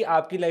होना चाहिए कि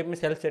आपकी लाइफ में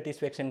सेल्फ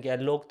सेटिस्फेक्शन क्या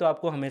है। लोग तो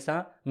आपको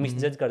हमेशा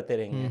मिसजज करते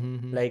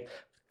रहेंगे, लाइक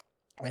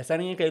ऐसा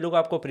नहीं है, कई लोग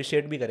आपको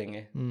अप्रिशिएट भी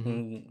करेंगे,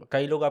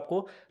 कई लोग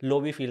आपको लो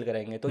भी फील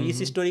करेंगे। तो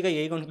इस स्टोरी का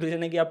यही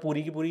कंक्लूजन है कि आप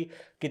पूरी की पूरी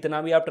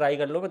कितना भी आप ट्राई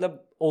कर लो,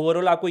 मतलब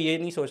ओवरऑल आपको ये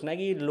नहीं सोचना है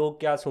कि लोग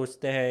क्या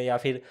सोचते हैं या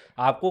फिर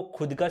आपको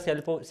खुद का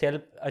सेल्फ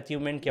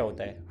अचीवमेंट क्या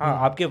होता है। हाँ,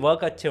 आपके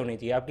वर्क अच्छे होने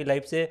चाहिए, आपकी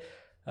लाइफ से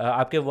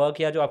आपके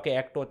वर्क या जो आपके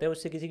एक्ट होते हैं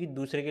उससे किसी की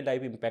दूसरे की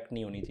लाइफ इंपैक्ट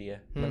नहीं होनी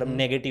चाहिए, मतलब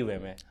नेगेटिव वे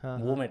में।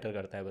 वो मैटर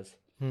करता है बस,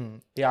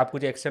 कि आप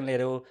कुछ एक्शन ले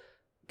रहे हो,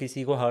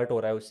 किसी को हर्ट हो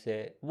रहा है उससे,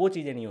 वो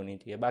चीज़ें नहीं होनी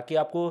चाहिए। बाकी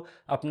आपको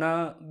अपना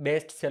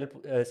बेस्ट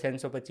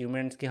सेंस ऑफ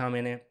अचीवमेंट्स कि हाँ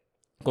मैंने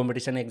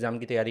कंपटीशन एग्जाम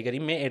की तैयारी करी,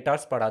 मैं 8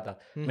 आवर्स पढ़ा था,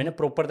 मैंने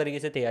प्रॉपर तरीके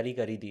से तैयारी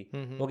करी थी,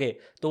 ओके।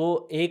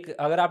 तो एक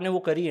अगर आपने वो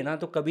करी है ना,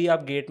 तो कभी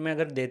आप गेट में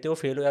अगर देते हो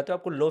फेल हो जाते हो,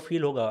 आपको लो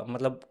फील होगा,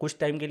 मतलब कुछ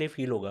टाइम के लिए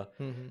फील होगा।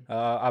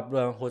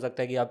 आप हो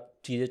सकता है कि आप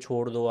चीज़ें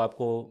छोड़ दो,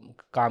 आपको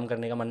काम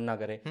करने का मन ना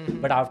करे,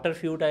 बट आफ्टर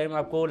फ्यू टाइम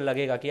आपको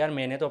लगेगा कि यार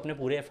मैंने तो अपने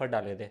पूरे एफर्ट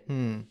डाले थे।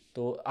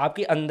 तो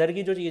आपकी अंदर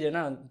की जो चीज़ है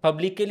ना,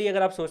 पब्लिक के लिए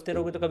अगर आप सोचते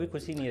रहोगे तो कभी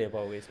खुशी नहीं रह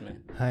पाओगे इसमें।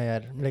 हाँ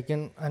यार,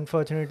 लेकिन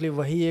अनफॉर्चुनेटली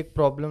वही एक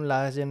प्रॉब्लम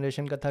लास्ट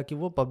जनरेशन का था कि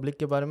वो पब्लिक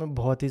के बारे में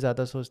बहुत ही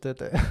ज़्यादा सोचते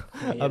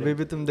थे। अभी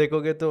भी तुम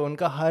देखोगे तो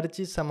उनका हर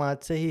चीज़ समाज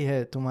से ही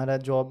है, तुम्हारा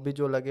जॉब भी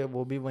जो लगे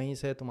वो भी वहीं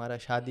से, तुम्हारा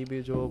शादी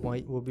भी जो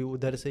वही वो भी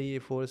उधर से ही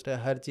फोर्स्ड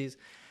है, हर चीज़।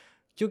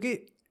 क्योंकि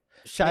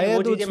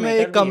शायद उसमें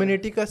एक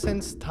कम्युनिटी का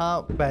सेंस था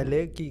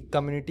पहले कि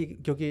कम्युनिटी,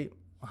 क्योंकि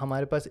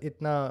हमारे पास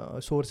इतना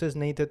सोर्सेज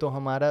नहीं थे, तो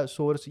हमारा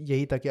सोर्स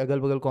यही था कि अगल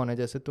बगल कौन है।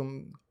 जैसे तुम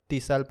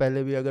 30 साल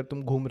पहले भी अगर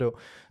तुम घूम रहे हो,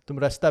 तुम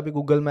रास्ता भी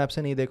गूगल मैप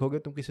से नहीं देखोगे,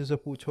 तुम किसी से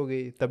पूछोगे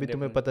तभी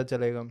तुम्हें पता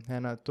चलेगा, है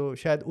ना। तो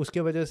शायद उसके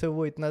वजह से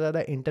वो इतना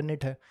ज़्यादा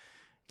इंटरनेट है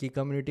कि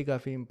कम्युनिटी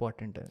काफ़ी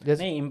इंपॉर्टेंट है।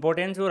 जैसे नहीं,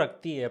 इंपॉर्टेंस वो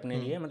रखती है अपने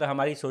लिए, मतलब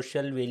हमारी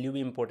सोशल वैल्यू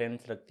भी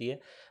इंपॉर्टेंस रखती है,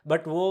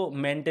 बट वो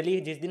मेंटली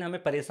जिस दिन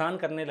हमें परेशान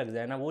करने लग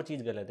जाए ना, वो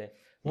चीज़ गलत है।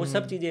 वो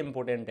सब चीज़ें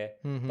इंपॉर्टेंट है,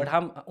 बट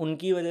हम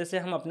उनकी वजह से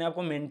हम अपने आप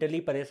को मेंटली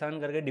परेशान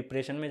करके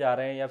डिप्रेशन में जा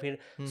रहे हैं, या फिर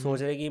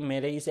सोच रहे हैं कि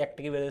मेरे इस एक्ट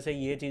की वजह से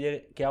ये चीज़ें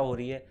क्या हो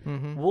रही है,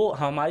 वो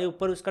हमारे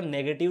ऊपर उसका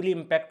नेगेटिवली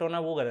इम्पैक्ट होना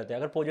वो गलत है।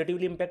 अगर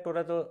पॉजिटिवली इम्पैक्ट हो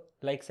रहा है तो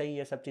लाइक सही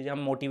है, सब चीज़ें, हम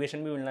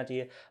मोटिवेशन भी मिलना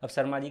चाहिए। अब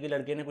शर्मा जी के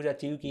लड़के ने कुछ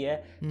अचीव किया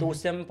है तो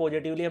उससे हम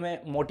पॉजिटिवली,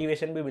 हमें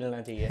मोटिवेशन भी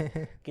मिलना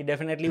चाहिए कि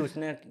डेफिनेटली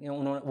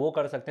उन्होंने वो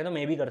कर सकते हैं तो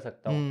मैं भी कर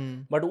सकता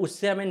हूँ, बट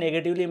उससे हमें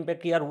नेगेटिवली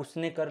इम्पैक्ट कि यार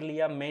उसने कर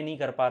लिया मैं नहीं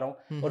कर पा रहा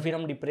हूँ, और फिर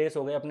हम डिप्रेस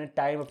हो गए अपने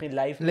टाइम अपनी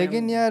लाइफ में।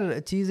 लेकिन यार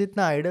चीज़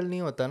इतना आइडल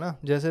नहीं होता ना,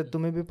 जैसे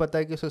तुम्हें भी पता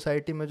है कि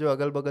सोसाइटी में जो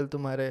अगल बगल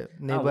तुम्हारे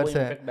नेबर्स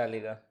हैं,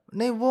 डालेगा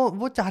नहीं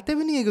वो चाहते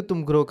भी नहीं है कि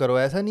तुम ग्रो करो।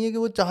 ऐसा नहीं है कि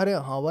वो चाह रहे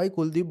हाँ भाई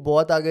कुलदीप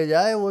बहुत आगे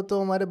जाए, वो तो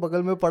हमारे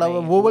बगल में पड़ा हुआ,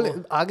 वो बोले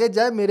आगे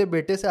जाए, मेरे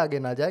बेटे से आगे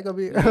ना जाए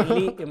कभी।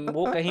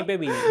 वो कहीं पे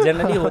भी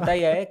जनरली होता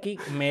ही है कि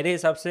मेरे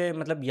हिसाब से,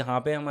 मतलब यहाँ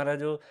पे हमारा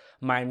जो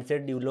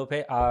माइंडसेट डेवलप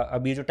है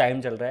अभी जो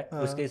टाइम चल रहा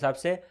है उसके हिसाब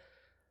से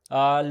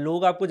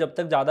लोग आपको जब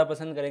तक ज़्यादा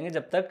पसंद करेंगे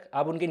जब तक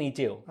आप उनके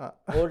नीचे हो,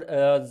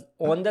 और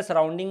ऑन द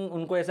सराउंडिंग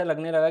उनको ऐसा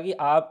लगने लगा कि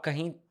आप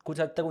कहीं कुछ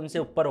हद तक उनसे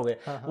ऊपर हो गए,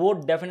 वो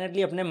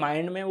डेफिनेटली अपने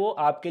माइंड में वो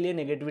आपके लिए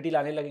नेगेटिविटी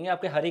लाने लगेंगे,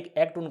 आपके हर एक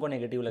एक्ट उनको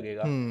नेगेटिव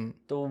लगेगा।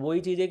 तो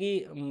वही चीज़ है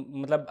कि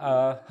मतलब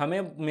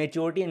हमें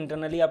मेच्योरिटी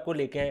इंटरनली आपको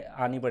लेके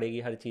आनी पड़ेगी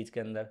हर चीज़ के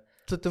अंदर।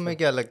 तो तुम्हें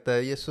क्या लगता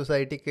है ये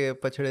सोसाइटी के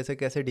पछड़े से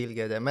कैसे डील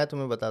किया जाए? मैं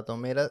तुम्हें बताता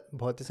हूँ, मेरा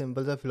बहुत ही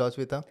सिंपल सा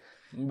फिलॉसफी था।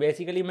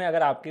 बेसिकली मैं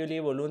अगर आपके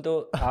लिए बोलूँ तो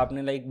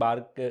आपने लाइक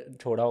बार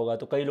छोड़ा होगा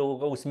तो कई लोगों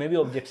को उसमें भी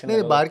ऑब्जेक्शन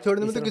नहीं, बार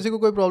छोड़ने में तो किसी को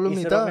कोई प्रॉब्लम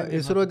नहीं था।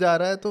 इसरो जा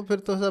रहा है तो फिर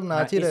तो सब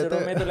नाच ही रहते हैं।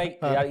 इसरो में तो लाइक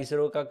यार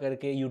इसरो का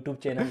करके यूट्यूब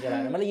चैनल चला रहा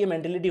है, मतलब ये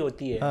मेंटेलिटी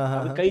होती है।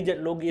 अभी कई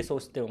लोग ये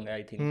सोचते होंगे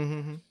आई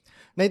थिंक।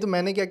 नहीं तो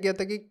मैंने क्या किया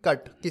था कि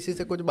कट, किसी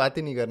से कुछ बात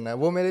ही नहीं करना है,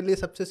 वो मेरे लिए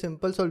सबसे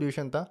सिंपल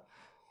सॉल्यूशन था।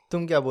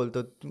 तुम क्या बोलते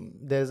हो?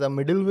 There is a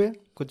middle way,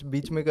 कुछ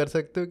बीच में कर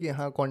सकते हो कि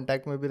हाँ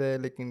कांटेक्ट में भी रहे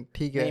लेकिन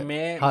ठीक है।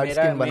 मैं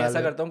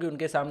ऐसा करता हूँ कि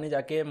उनके सामने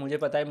जाके मुझे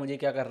पता है मुझे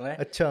क्या करना है,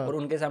 अच्छा, और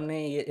उनके सामने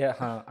ये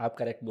हाँ आप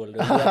करेक्ट बोल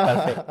रहे हो,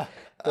 परफेक्ट।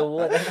 तो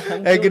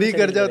वो एग्री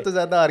कर जाओ तो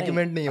ज़्यादा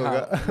आर्ग्यूमेंट नहीं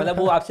होगा। मतलब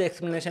वो आपसे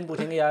एक्सप्लेनेशन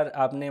पूछेंगे, यार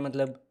आपने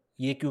मतलब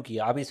ये क्यों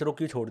किया, आप इसरो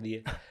क्यों छोड़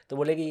दिए, तो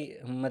बोले कि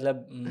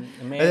मतलब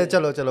मैं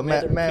चलो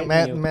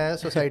मैं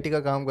सोसाइटी का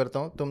काम करता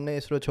हूँ, तुमने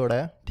इसरो छोड़ा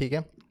है, ठीक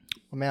है,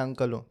 मैं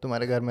अंकल हूँ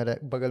तुम्हारे घर में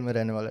बगल में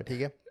रहने वाला,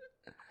 ठीक है,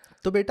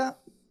 तो बेटा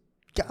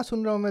क्या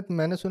सुन रहा हूँ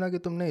मैंने सुना कि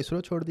तुमने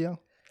इसरो छोड़ दिया,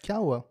 क्या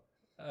हुआ?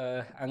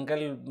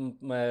 अंकल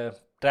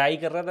ट्राई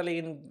कर रहा था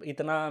लेकिन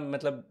इतना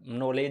मतलब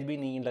नॉलेज भी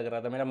नहीं लग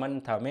रहा था, मेरा मन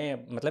था,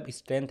 मैं मतलब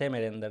स्ट्रेंथ है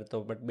मेरे अंदर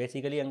तो, बट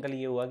बेसिकली अंकल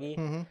ये हुआ कि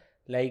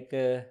लाइक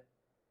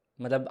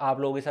मतलब आप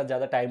लोगों के साथ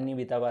ज़्यादा टाइम नहीं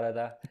बिता पा रहा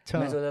था।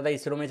 मैं सोचा था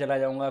इसरो में चला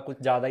जाऊँगा,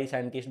 कुछ ज़्यादा ही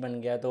साइंटिस्ट बन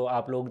गया तो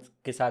आप लोग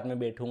के साथ में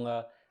बैठूँगा,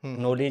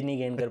 नॉलेज नहीं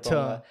गेन कर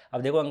पाऊंगा।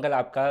 अब देखो अंकल,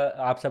 आपका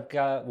आप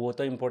सबका वो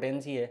तो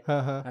इम्पोर्टेंस ही है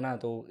ना,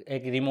 तो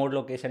एक रिमोट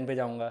लोकेशन पे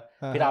जाऊंगा,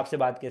 फिर आपसे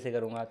बात कैसे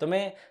करूंगा? तो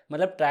मैं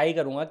मतलब ट्राई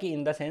करूंगा कि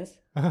इन द सेंस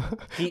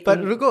पर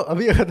रुको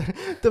अभी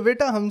तो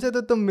बेटा हमसे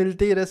तो तुम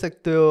मिलते ही रह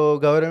सकते हो,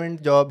 गवर्नमेंट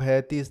जॉब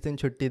है, 30 दिन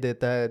छुट्टी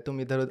देता है, तुम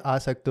इधर आ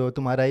सकते हो,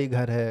 तुम्हारा ही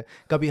घर है,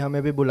 कभी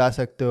हमें भी बुला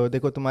सकते हो।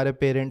 देखो तुम्हारे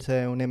पेरेंट्स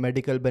हैं, उन्हें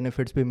मेडिकल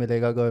बेनिफिट्स भी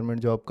मिलेगा गवर्नमेंट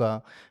जॉब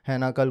का, है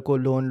ना, कल को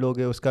लोन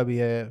लोगे उसका भी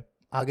है,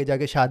 आगे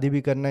जाके शादी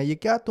भी करना है। ये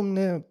क्या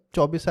तुमने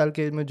 24 साल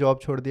के एज में जॉब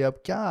छोड़ दिया?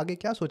 अब क्या आगे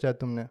क्या सोचा है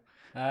तुमने?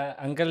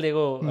 अंकल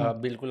देखो,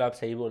 बिल्कुल आप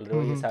सही बोल रहे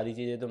हो, ये सारी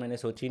चीज़ें तो मैंने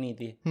सोची नहीं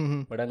थी,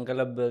 बट अंकल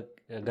अब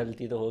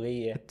गलती तो हो गई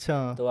है।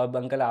 अच्छा, तो अब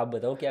अंकल आप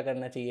बताओ क्या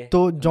करना चाहिए?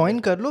 तो ज्वाइन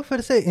कर लो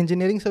फिर से,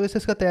 इंजीनियरिंग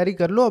सर्विसेज का तैयारी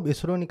कर लो। अब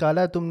इसरो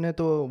निकाला है तुमने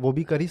तो वो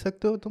भी कर ही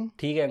सकते हो तुम।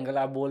 ठीक है अंकल,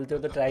 आप बोलते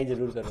हो तो ट्राई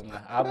जरूर करूंगा,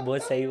 आप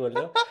बहुत सही बोल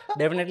रहे हो।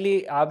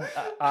 डेफिनेटली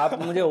आप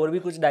मुझे और भी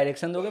कुछ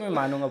डायरेक्शन दोगे, मैं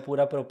मानूंगा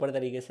पूरा प्रॉपर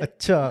तरीके से।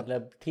 अच्छा,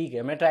 मतलब ठीक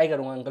है, मैं ट्राई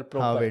करूंगा अंकल हाँ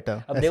प्रॉपर।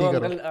 बेटा, अब ऐसे देखो ही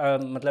करो।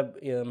 अंकल, मतलब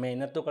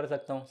मेहनत तो कर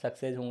सकता हूँ,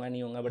 सक्सेस होगा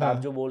नहीं होगा, बट आप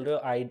जो बोल रहे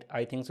हो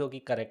आई थिंक सो कि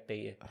करेक्ट है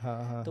ये।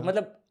 हाँ हाँ तो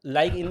मतलब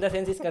लाइक इन द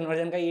सेंस इस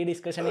कन्वर्जन का ये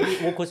डिस्कशन है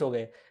कि वो खुश हो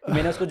गए कि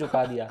मैंने उसको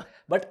झुका दिया,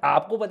 बट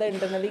आपको पता है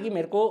इंटरनली कि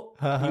मेरे को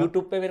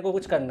यूट्यूब पे मेरे को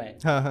कुछ करना है,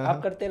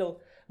 आप करते रहो।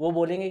 वो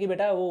बोलेंगे कि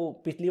बेटा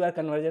वो पिछली बार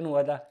कन्वर्जन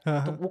हुआ था,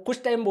 तो वो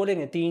कुछ टाइम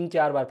बोलेंगे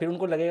 3-4 बार, फिर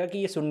उनको लगेगा कि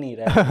ये सुन नहीं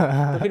रहा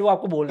है, तो फिर वो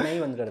आपको बोलना ही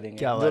बंद कर देंगे,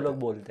 जो लोग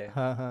बोलते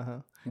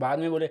हैं। बाद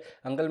में बोले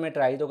अंकल मैं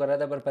ट्राई तो कर रहा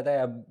था, पर पता है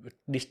अब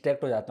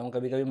डिस्ट्रैक्ट हो जाता हूँ,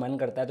 कभी कभी मन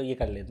करता है तो ये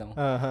कर लेता हूँ,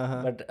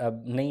 बट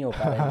अब नहीं हो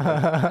पा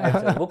रहा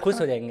है। वो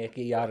खुश हो जाएंगे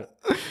कि यार,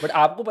 बट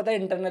आपको पता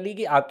है इंटरनली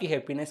कि आपकी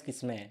हैप्पीनेस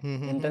किस में है।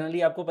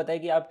 इंटरनली आपको पता है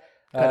कि आप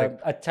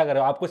अच्छा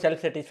करो, आपको सेल्फ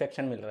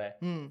सेटिस्फेक्शन मिल रहा है,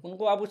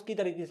 उनको आप उसकी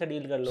तरीके से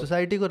डील कर लो।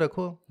 सोसाइटी को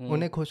रखो,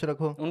 उन्हें खुश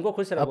रखो, उनको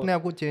खुश रखो, अपने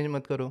आप को चेंज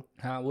मत करो।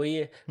 हाँ वही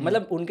है,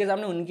 मतलब उनके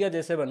सामने उनकी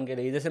जैसे बन के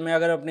रही। जैसे मैं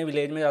अगर अपने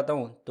विलेज में जाता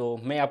हूँ, तो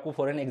मैं आपको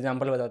फॉर एन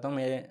एग्जांपल बताता हूँ,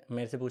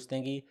 मेरे से पूछते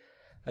हैं कि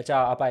अच्छा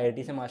आप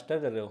IIT से मास्टर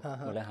कर रहे हो?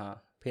 बोले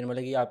हाँ। फिर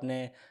बोले कि आपने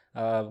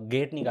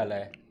गेट निकाला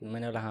है?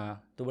 मैंने बोला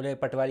हाँ। तो बोले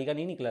पटवारी का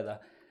नहीं निकला था?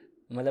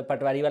 मतलब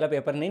पटवारी वाला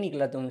पेपर नहीं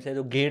निकला तुमसे,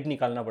 तो गेट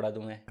निकालना पड़ा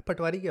तुम्हें।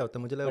 पटवारी क्या होता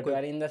है? मुझे लगा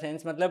पटवारी इन द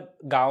सेंस मतलब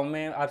गांव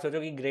में आप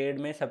सोचो कि ग्रेड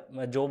में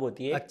सब जॉब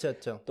होती है। अच्छा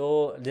अच्छा।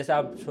 तो जैसे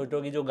आप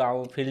सोचो कि जो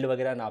गांव फील्ड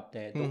वगैरह नापते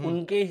हैं, तो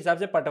उनके हिसाब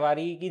से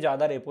पटवारी की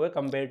ज़्यादा रेपो है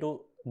compare to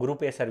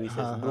group A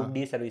services, group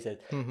D services.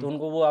 तो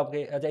उनको वो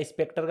आपके अच्छा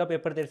इंस्पेक्टर का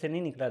पेपर तेरे से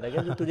नहीं निकला था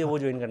क्या, जो तुझे वो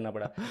ज्वाइन करना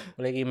पड़ा?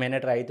 बोले कि मैंने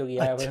ट्राई तो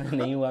किया है, पर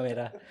नहीं हुआ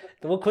मेरा।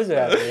 तो वो खुश हो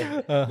जाते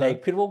हैं।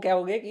 लाइक फिर वो क्या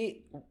हो गया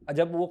कि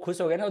जब वो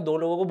खुश हो गए ना, दो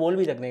लोगों को बोल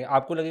भी सकते हैं,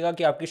 आपको लगेगा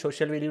कि आपकी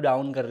सोशल वैल्यू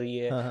डाउन कर रही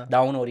है,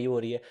 डाउन हो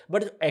रही है,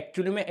 बट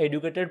एक्चुअली में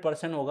एजुकेटेड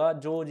पर्सन होगा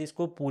जो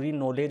जिसको पूरी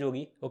नॉलेज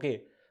होगी, ओके,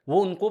 वो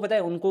उनको पता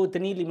है, उनको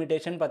इतनी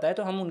लिमिटेशन पता है,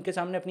 तो हम उनके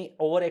सामने अपनी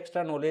ओवर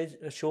एक्स्ट्रा नॉलेज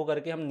शो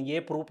करके हम ये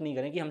प्रूफ नहीं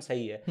करें कि हम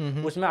सही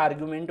है। उसमें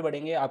आर्ग्यूमेंट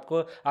बढ़ेंगे,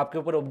 आपको आपके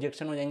ऊपर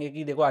ऑब्जेक्शन हो जाएंगे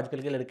कि देखो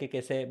आजकल के लड़के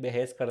कैसे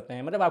बिहेव करते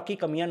हैं, मतलब आपकी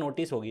कमियां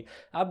नोटिस होगी।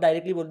 आप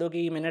डायरेक्टली बोल दो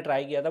कि मैंने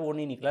ट्राई किया था, वो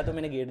नहीं निकला, तो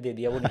मैंने गेट दे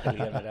दिया, वो निकल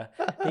गया मेरा।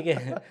 ठीक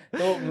है,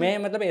 तो मैं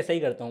मतलब ऐसा ही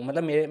करता हूँ।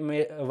 मतलब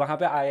मेरे वहाँ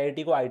पे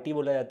IIT को IT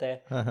बोला जाता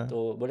है,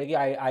 तो बोले कि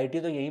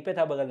IT तो यहीं पे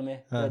था बगल में,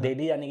 तो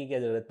दिल्ली जाने की क्या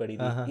जरूरत पड़ी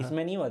थी,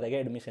 इसमें नहीं हुआ था क्या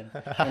एडमिशन?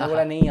 मैंने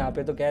बोला नहीं, यहाँ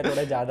पे तो क्या है,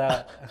 थोड़ा ज़्यादा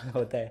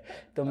होता है,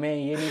 तो मैं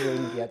ये नहीं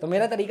ज्वाइन किया। तो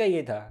मेरा तरीका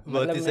ये था,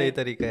 बहुत ही सही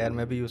तरीका है यार,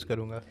 मैं भी यूज़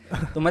करूँगा।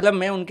 तो मतलब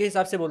मैं उनके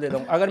हिसाब से बोल देता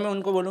हूँ। अगर मैं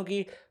उनको बोलूँ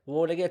कि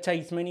वो लगे अच्छा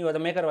इसमें नहीं हुआ, तो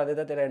मैं करवा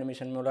देता तेरा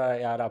एडमिशन। में बोला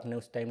यार आपने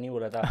उस टाइम नहीं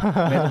बोला था,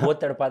 मैं तो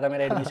बहुत तड़पा था,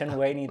 मेरा एडमिशन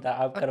हुआ ही नहीं था,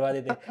 आप करवा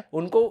देते।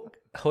 उनको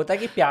होता है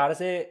कि प्यार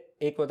से,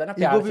 एक होता है ना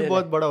प्यार से,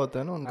 बहुत बड़ा होता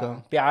है ना उनका,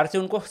 प्यार से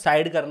उनको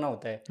साइड करना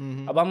होता है।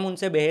 अब हम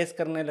उनसे बहस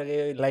करने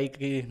लगे लाइक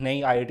कि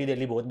नहीं IIT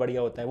दिल्ली बहुत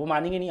बढ़िया होता है, वो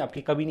मानेंगे नहीं,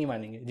 आपकी कभी नहीं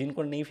मानेंगे।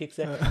 जिनको नहीं फिक्स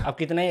है, आप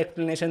कितना ही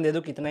एक्सप्लेनेशन दे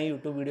दो, कितना ही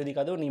यूट्यूब वीडियो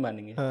दिखा दो, नहीं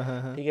मानेंगे।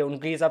 ठीक है,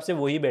 उनके हिसाब से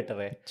वही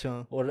बेटर है।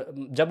 और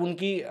जब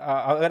उनकी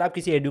अगर आप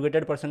किसी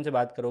एजुकेटेड पर्सन से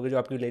बात करोगे जो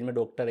आपकी विलेज में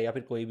डॉक्टर है या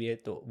फिर कोई भी है,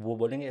 तो वो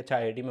बोलेंगे अच्छा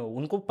IIT में,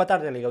 उनको पता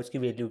चलेगा उसकी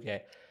वैल्यू क्या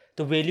है।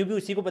 तो वैल्यू भी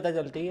उसी को पता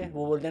चलती है।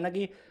 वो बोलते हैं ना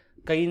कि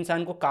कई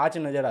इंसान को कांच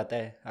नज़र आता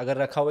है, अगर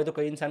रखा हुआ है तो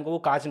कई इंसान को वो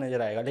कांच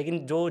नज़र आएगा, लेकिन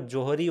जो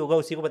जौहरी होगा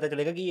उसी को पता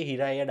चलेगा कि ये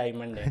हीरा है या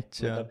डायमंड है।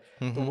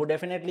 मतलब तो वो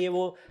डेफिनेटली है,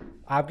 वो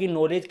आपकी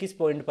नॉलेज किस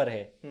पॉइंट पर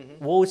है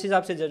वो उस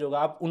हिसाब से जज होगा।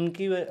 आप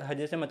उनकी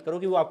वजह से मत करो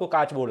कि वो आपको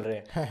कांच बोल रहे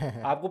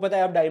हैं। आपको पता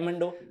है आप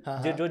डायमंड हो,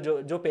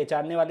 जो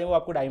पहचानने वाले वो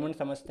आपको डायमंड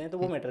समझते हैं, तो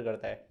वो मैटर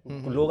करता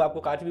है। लोग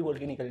आपको कांच भी बोल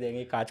के निकल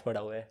जाएंगे, कांच पड़ा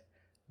हुआ है।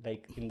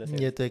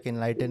 ये तो एक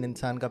इनलाइटेड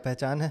इंसान का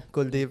पहचान है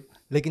कुलदीप।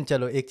 लेकिन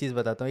चलो एक चीज़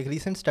बताता हूँ, एक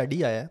रीसेंट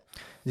स्टडी आया है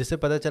जिससे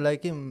पता चला है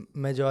कि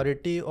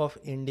majority of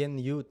Indian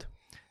youth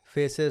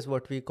faces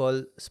what we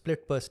call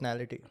split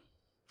personality.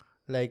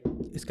 Like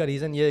इसका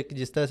रीज़न ये है कि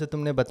जिस तरह से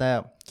तुमने बताया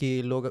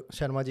कि लोग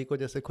शर्मा जी को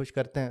जैसे खुश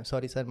करते हैं,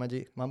 सॉरी शर्मा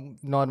जी, हम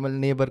नॉर्मल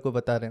नेबर को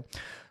बता रहे हैं,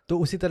 तो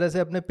उसी तरह से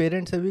अपने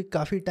पेरेंट्स से भी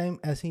काफ़ी टाइम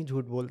ऐसे ही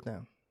झूठ बोलते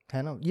हैं,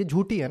 है ना? ये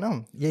झूठ ही है ना,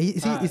 यही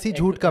इसी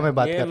झूठ का मैं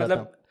बात कर रहा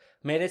था।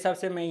 मेरे हिसाब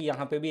से मैं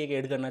यहाँ पे भी एक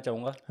ऐड करना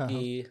चाहूँगा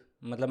कि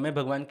मतलब मैं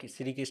भगवान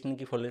श्री कृष्ण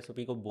की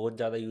फिलोसफी को बहुत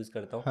ज़्यादा यूज़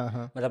करता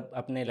हूँ, मतलब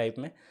अपने लाइफ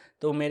में।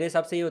 तो मेरे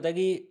हिसाब से ये होता है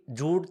कि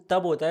झूठ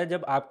तब होता है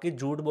जब आपके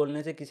झूठ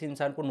बोलने से किसी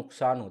इंसान को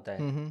नुकसान होता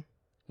है।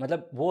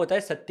 मतलब वो होता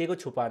है सत्य को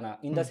छुपाना।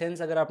 इन द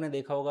सेंस अगर आपने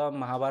देखा होगा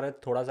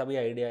महाभारत थोड़ा सा भी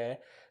आइडिया है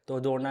तो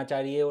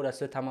द्रोणाचार्य और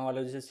अश्वत्थामा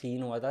वाला जैसे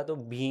सीन हुआ था, तो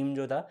भीम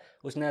जो था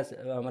उसने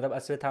मतलब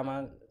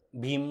अश्वत्थामा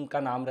भीम का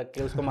नाम रख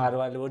के उसको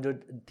मारवा वो जो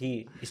थी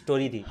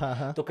स्टोरी थी।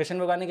 तो कृष्ण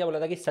भगवान ने क्या बोला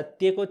था कि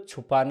सत्य को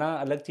छुपाना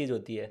अलग चीज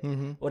होती है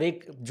और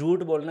एक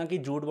झूठ बोलना कि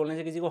झूठ बोलने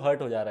से किसी को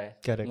हर्ट हो जा रहा है।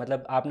 Correct.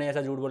 मतलब आपने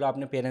ऐसा झूठ बोला,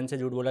 आपने पेरेंट्स से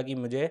झूठ बोला कि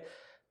मुझे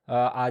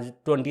आज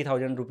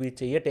 20,000 रुपीज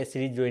चाहिए, टेस्ट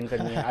सीरीज ज्वाइन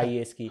करनी है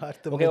IAS की।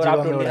 ओके, और आप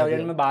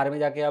 20,000 में बाहर में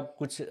जाके आप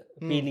कुछ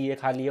पी लिए,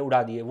 खा लिए,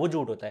 उड़ा दिए, वो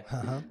झूठ होता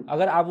है।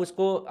 अगर आप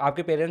उसको,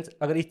 आपके पेरेंट्स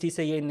अगर इस चीज़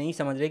से ये नहीं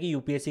समझ रहे कि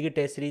UPSC की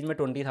टेस्ट सीरीज में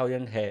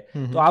 20,000 है,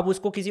 तो आप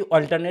उसको किसी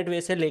अल्टरनेट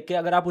वे से लेके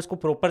अगर आप उसको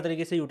प्रॉपर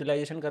तरीके से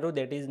यूटिलाइजेशन करो,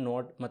 दैट इज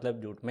नॉट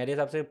मतलब झूठ। मेरे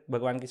हिसाब से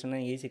भगवान कृष्ण ने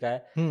यही सिखाया,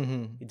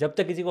 जब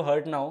तक किसी को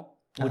हर्ट ना हो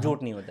वो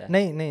झूठ नहीं होता है।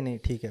 नहीं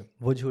ठीक है,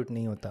 वो झूठ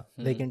नहीं होता,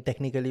 लेकिन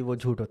टेक्निकली वो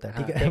झूठ होता है।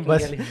 ठीक है,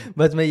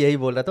 बस मैं यही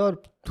बोल रहा था,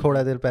 और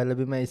थोड़ा देर पहले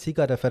भी मैं इसी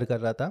का रेफर कर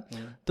रहा था।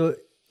 तो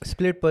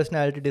स्प्लिट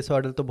पर्सनैलिटी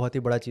डिसऑर्डर तो बहुत ही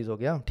बड़ा चीज़ हो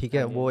गया। ठीक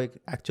है, वो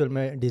एक एक्चुअल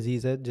में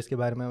डिजीज़ है जिसके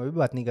बारे में अभी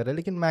बात नहीं कर रहे,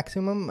 लेकिन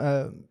मैक्सिमम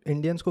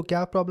इंडियंस को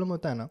क्या प्रॉब्लम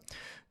होता है ना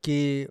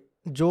कि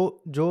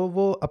जो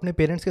वो अपने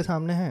पेरेंट्स के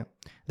सामने हैं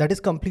that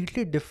is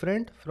completely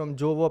different from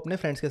जो वो अपने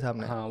फ्रेंड्स के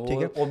सामने। ठीक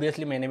है,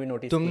 ऑब्वियसली मैंने भी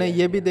नोटिस तुमने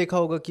ये भी देखा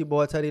होगा कि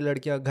बहुत सारी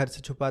लड़कियां घर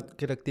से छुपा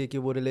के रखती है कि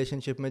वो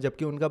रिलेशनशिप में,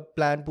 जबकि उनका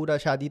प्लान पूरा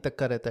शादी तक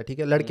का रहता है। ठीक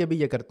है, लड़के भी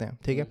ये करते हैं।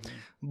 ठीक है,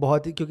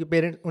 बहुत ही, क्योंकि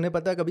पेरेंट्स उन्हें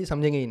पता है कभी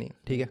समझेंगे ही नहीं।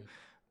 ठीक है,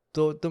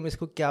 तो तुम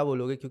इसको क्या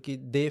बोलोगे, क्योंकि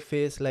they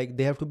face like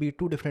they have to be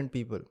 2 different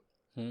people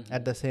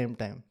at the same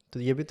time, तो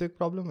ये भी तो एक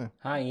प्रॉब्लम है।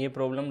 हाँ, ये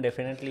प्रॉब्लम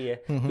डेफिनेटली है,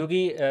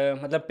 क्योंकि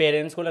मतलब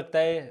पेरेंट्स को लगता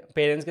है,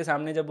 पेरेंट्स के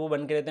सामने जब वो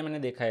बन के रहते हैं, मैंने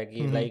देखा है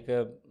कि लाइक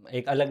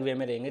एक अलग वे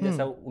में रहेंगे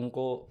जैसा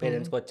उनको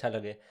पेरेंट्स को अच्छा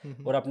लगे,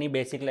 और अपनी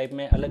बेसिक लाइफ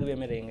में अलग वे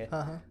में रहेंगे।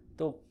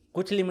 तो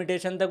कुछ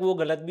लिमिटेशन तक वो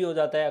गलत भी हो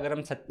जाता है अगर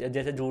हम सत्य,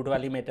 जैसे झूठ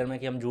वाली मैटर में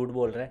कि हम झूठ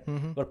बोल रहे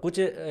हैं, और कुछ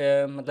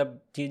मतलब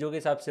चीज़ों के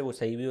हिसाब से वो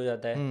सही भी हो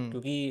जाता है,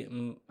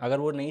 क्योंकि अगर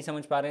वो नहीं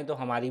समझ पा रहे हैं तो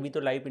हमारी भी तो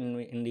लाइफ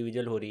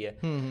इंडिविजुअल हो रही है।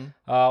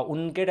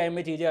 उनके टाइम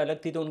में चीज़ें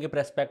अलग थी तो उनके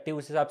पर्सपेक्टिव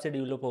उस हिसाब से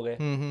डेवलप हो गए।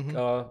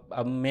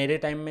 अब मेरे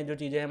टाइम में जो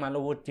चीज़ें हैं, मान लो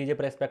वो चीज़ें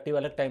पर्सपेक्टिव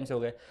अलग टाइम से हो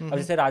गए। अब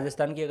जैसे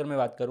राजस्थान की अगर मैं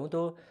बात करूँ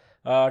तो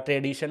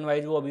ट्रेडिशन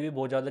वाइज वो अभी भी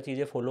बहुत ज़्यादा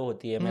चीज़ें फॉलो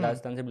होती है। मैं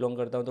राजस्थान से बिलोंग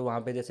करता हूँ, तो वहाँ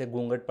पे जैसे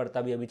घूंघट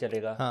पर्दा भी अभी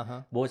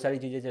चलेगा। बहुत सारी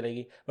चीज़ें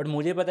चलेगी, बट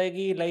मुझे पता है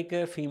कि लाइक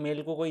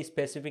फीमेल को कोई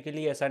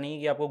स्पेसिफिकली ऐसा नहीं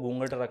कि आपको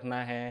घूंघट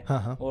रखना है,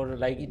 और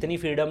लाइक इतनी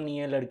फ्रीडम नहीं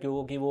है लड़कियों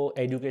को कि वो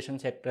एजुकेशन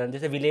सेक्टर,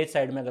 जैसे विलेज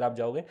साइड में अगर आप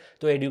जाओगे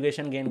तो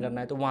एजुकेशन गेन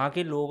करना है, तो वहाँ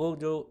के लोगों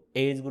जो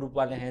एज ग्रुप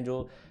वाले हैं,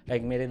 जो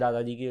लाइक मेरे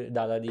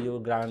दादाजी और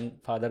ग्रैंड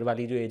फादर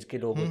वाली जो एज के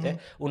लोग होते हैं,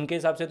 उनके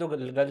हिसाब से तो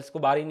गर्ल्स को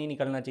बाहर ही नहीं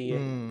निकलना चाहिए।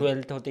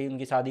 12th होती है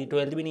उनकी शादी,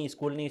 12th भी नहीं,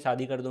 स्कूल नहीं,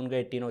 शादी कर दो उनको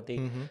 18 होती,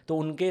 तो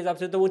उनके हिसाब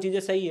से तो वो चीज़ें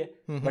सही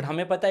है। बट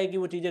हमें पता है कि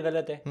वो चीज़ें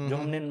गलत है, जो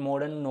हमने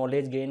मॉडर्न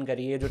नॉलेज गेन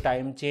करी है, जो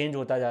टाइम चेंज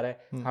होता जा रहा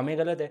है, हमें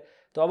गलत है।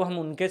 तो अब हम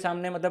उनके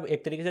सामने मतलब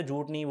एक तरीके से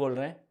झूठ नहीं बोल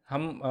रहे हैं,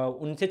 हम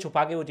उनसे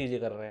छुपा के वो चीज़ें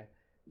कर रहे हैं,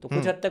 तो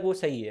कुछ हद तक वो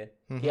सही है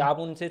कि आप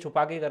उनसे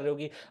छुपा के कर रहे हो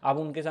कि आप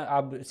उनके साथ,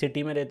 आप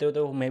सिटी में रहते हो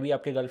तो मैं भी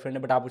आपके गर्लफ्रेंड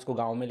है, बट आप उसको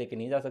गांव में लेके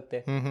नहीं जा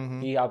सकते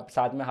कि आप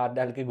साथ में हाथ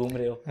डाल के घूम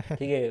रहे हो।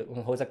 ठीक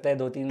है, हो सकता है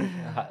 2-3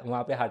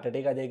 वहाँ पे हार्ट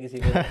अटैक आ जाए किसी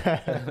को,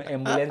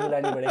 एम्बुलेंस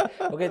बुलानी पड़े।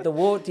 ओके, तो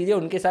वो चीज़ें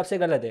उनके हिसाब से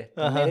गलत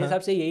है। मेरे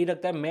हिसाब से यही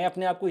लगता है, मैं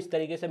अपने आप को इस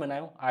तरीके से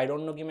बनाऊँ, आई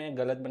डोंट नो कि मैं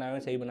गलत बनाऊँ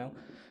सही बनाऊँ,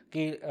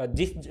 कि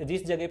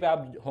जिस जगह पे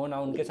आप हो ना,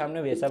 उनके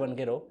सामने वैसा बन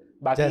के रहो,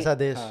 बाकी जैसा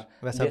देश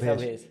वैसा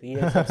भेष,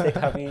 ये सबसे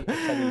काफी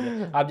सही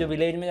है। आप जो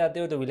विलेज में जाते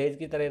हो तो विलेज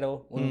की तरह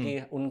रहो,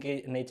 उनके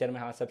नेचर में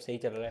हाँ सब सही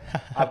चल रहा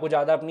है, आपको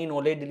ज्यादा अपनी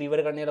नॉलेज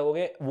डिलीवर करने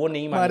लगोगे वो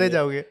नहीं मारे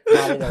जाओगे।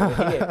 ठीक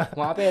है,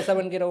 वहाँ पे ऐसा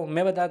बन के रहो।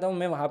 मैं बताता हूँ,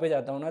 मैं वहाँ पे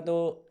जाता हूँ ना,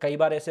 तो कई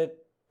बार ऐसे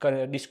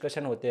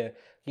डिस्कशन होते हैं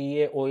कि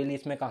ये ऑयल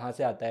इसमें कहाँ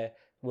से आता है,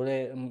 बोले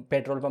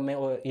पेट्रोल पंप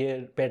में ये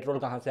पेट्रोल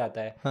कहाँ से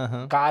आता है।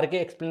 कार के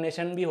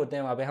एक्सप्लेनेशन भी होते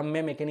हैं वहाँ पे।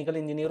 मैं मैकेनिकल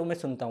इंजीनियर हूँ, मैं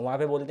सुनता हूँ, वहाँ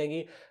पे बोलते हैं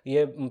कि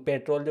ये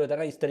पेट्रोल जो होता है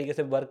ना इस तरीके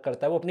से वर्क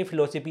करता है, वो अपनी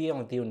फिलोसफी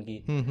होती है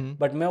उनकी।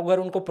 बट मैं अगर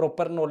उनको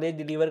प्रॉपर नॉलेज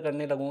डिलीवर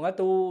करने लगूंगा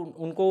तो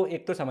उनको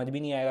एक तो समझ भी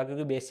नहीं आएगा,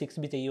 क्योंकि बेसिक्स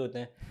भी चाहिए होते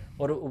हैं,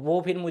 और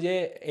वो फिर मुझे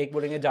एक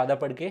बोलेंगे ज़्यादा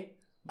पढ़ के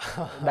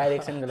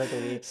डायरेक्शन गलत हो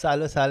गई।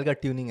 सालों साल का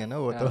ट्यूनिंग है ना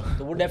वो।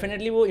 तो वो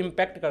डेफिनेटली वो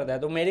इम्पैक्ट करता है।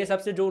 तो मेरे हिसाब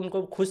से जो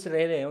उनको खुश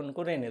रह रहे हैं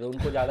उनको रहने दो,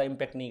 उनको ज़्यादा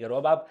इम्पैक्ट नहीं करो।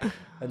 अब आप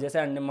जैसे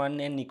अंडमान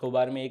एंड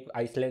निकोबार में एक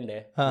आइसलैंड है,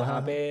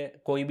 वहाँ पे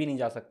कोई भी नहीं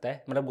जा सकता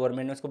है, मतलब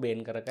गवर्नमेंट ने उसको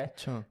बैन कर रखा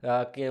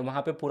है कि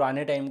वहाँ पे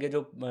पुराने टाइम के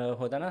जो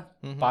होता है ना,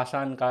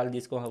 पाषाण काल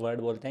जिसको वर्ड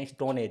बोलते हैं,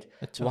 स्टोन एज,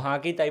 वहाँ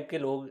की टाइप के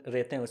लोग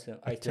रहते हैं उस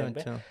आइसलैंड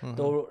पे।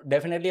 तो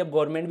डेफिनेटली अब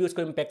गवर्नमेंट भी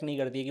उसको इम्पैक्ट नहीं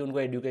करती है कि उनको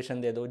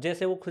एजुकेशन दे दो,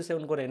 जैसे वो खुश है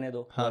उनको रहने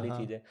दो वाली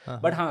चीज़ें।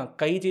 बट हाँ,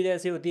 कई चीज़ें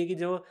ऐसी होती है कि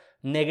जो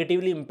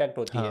नेगेटिवली इम्पैक्ट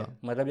होती है।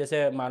 मतलब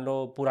जैसे मान लो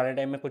पुराने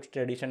टाइम में कुछ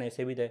ट्रेडिशन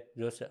ऐसे भी थे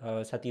जो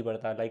सती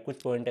प्रथा, लाइक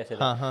कुछ पॉइंट ऐसे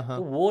थे।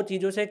 तो वो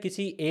चीज़ों से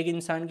किसी एक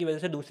इंसान की वजह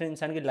से दूसरे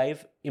इंसान की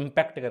लाइफ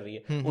इम्पैक्ट कर रही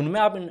है, उनमें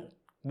आप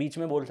बीच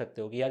में बोल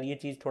सकते हो कि यार ये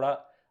चीज़ थोड़ा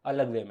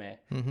अलग वे में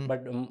है,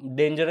 बट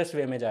डेंजरस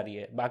वे में जा रही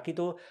है। बाकी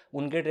तो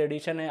उनके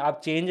ट्रेडिशन है,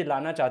 आप चेंज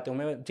लाना चाहते हो,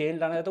 मैं चेंज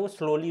लाना चाहता हूँ, वो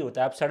स्लोली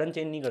होता है, आप सडन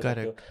चेंज नहीं कर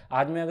सकते हो।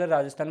 आज मैं अगर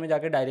राजस्थान में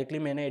जाकर डायरेक्टली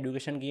मैंने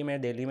एजुकेशन की, मैं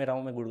दिल्ली में रहा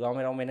हूँ, मैं गुड़गांव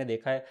में रहा हूँ, मैंने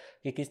देखा है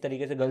कि किस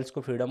तरीके से गर्ल्स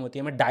को फ्रीडम होती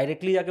है, मैं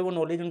डायरेक्टली जाके वो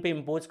नॉलेज उन पर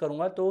इम्पोज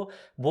करूँगा तो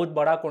बहुत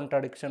बड़ा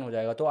कॉन्ट्राडिक्शन हो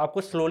जाएगा। तो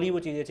आपको स्लोली वो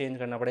चीज़ें चेंज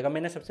करना पड़ेगा।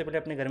 मैंने सबसे पहले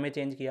अपने घर में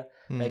चेंज किया,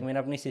 लाइक मैंने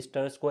अपनी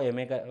सिस्टर्स को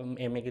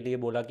एमए के लिए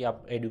बोला कि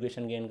आप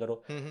एजुकेशन गेन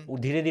करो,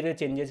 धीरे धीरे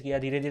चेंजेस किया,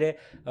 धीरे धीरे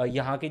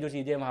यहाँ की जो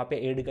चीज़ें वहाँ पे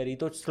ऐड करी,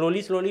 तो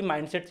स्लोली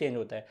माइंडसेट चेंज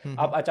होता है।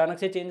 आप अचानक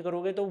से चेंज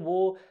करोगे तो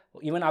वो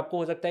इवन आपको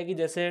हो सकता है कि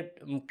जैसे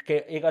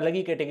एक अलग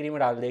ही कैटेगरी में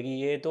डाल देगी,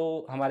 ये तो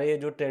हमारे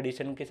जो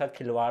ट्रेडिशन के साथ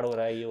खिलवाड़ हो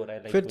रहा है, ये हो रहा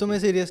है, फिर तुम्हें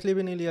सीरियसली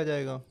भी नहीं लिया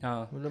जाएगा।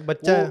 हाँ, मतलब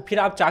बच्चा है, फिर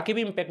आप चाह के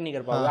भी इम्पेक्ट नहीं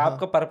कर पाओगे।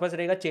 आपका पर्पस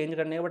रहेगा चेंज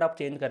करने का, बट आप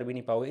चेंज कर भी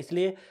नहीं पाओगे।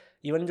 इसलिए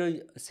इवन जो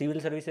सिविल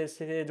सर्विसेज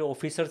से जो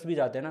ऑफिसर्स भी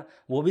जाते हैं ना,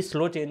 वो भी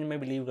स्लो चेंज में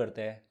बिलीव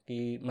करते हैं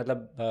कि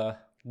मतलब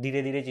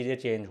धीरे धीरे चीज़ें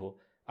चेंज हो।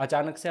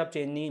 अचानक से आप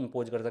चेंज नहीं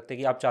इम्पोज कर सकते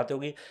कि आप चाहते हो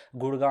कि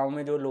गुड़गांव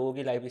में जो लोगों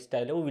की लाइफ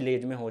स्टाइल है वो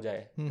विलेज में हो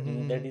जाए,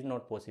 दैट इज़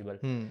नॉट पॉसिबल।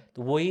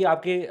 तो वही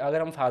आपके,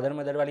 अगर हम फादर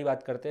मदर वाली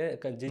बात करते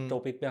हैं जिस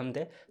टॉपिक पे हम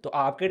थे, तो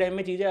आपके टाइम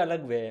में चीज़ें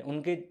अलग वे है,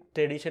 उनके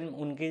ट्रेडिशन,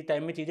 उनके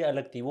टाइम में चीज़ें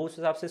अलग थी, वो उस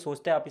हिसाब से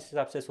सोचते हैं, आप इस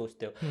हिसाब से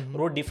सोचते हो, और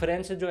वो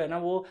डिफरेंस जो है ना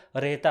वो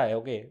रहता है।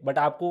 ओके, बट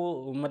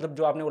आपको मतलब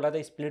जो आपने बोला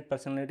था स्प्लिट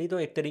पर्सनैलिटी, तो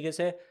एक तरीके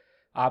से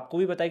आपको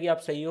भी पता है कि आप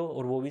सही हो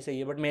और वो भी सही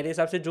है, बट मेरे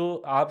हिसाब से जो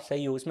आप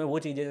सही हो उसमें वो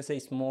चीज़ें जैसे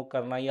स्मोक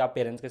करना, ये आप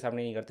पेरेंट्स के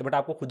सामने नहीं करते, बट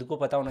आपको खुद को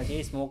पता होना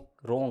चाहिए स्मोक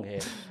रॉन्ग है।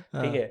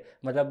 ठीक है,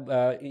 मतलब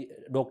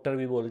डॉक्टर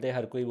भी बोलते हैं,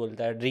 हर कोई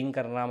बोलता है ड्रिंक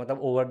करना,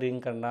 मतलब ओवर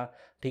ड्रिंक करना,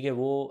 ठीक है,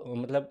 वो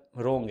मतलब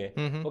रॉन्ग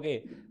है। ओके,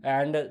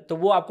 एंड तो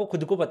वो आपको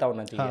खुद को पता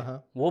होना चाहिए।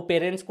 वो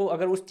पेरेंट्स को,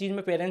 अगर उस चीज़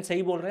में पेरेंट्स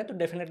सही बोल रहे हैं तो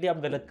डेफिनेटली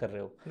आप गलत कर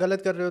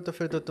रहे हो। तो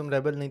फिर तो तुम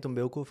रेबल नहीं, तुम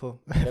बेवकूफ़ हो।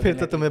 फिर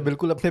तो तुम्हें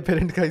बिल्कुल अपने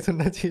पेरेंट का ही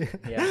सुनना चाहिए,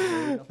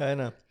 है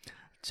ना।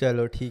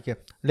 चलो ठीक है,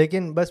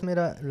 लेकिन बस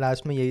मेरा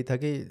लास्ट में यही था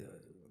कि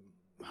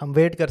हम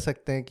वेट कर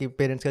सकते हैं कि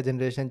पेरेंट्स का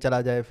जनरेशन चला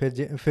जाए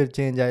फिर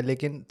चेंज आए,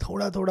 लेकिन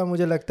थोड़ा थोड़ा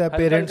मुझे लगता है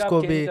पेरेंट्स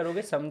को भी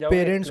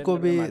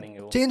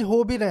चेंज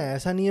हो भी रहे हैं,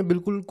 ऐसा नहीं है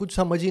बिल्कुल कुछ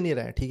समझ ही नहीं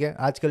रहे हैं। ठीक है,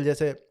 आजकल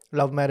जैसे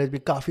लव मैरिज भी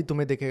काफ़ी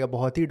तुम्हें दिखेगा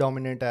बहुत ही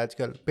डोमिनेंट है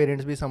आजकल,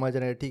 पेरेंट्स भी समझ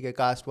रहे हैं। ठीक है,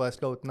 कास्ट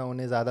वास्ट का उतना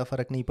उन्हें ज़्यादा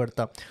फ़र्क नहीं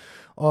पड़ता।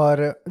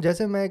 और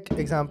जैसे मैं एक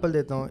एग्जांपल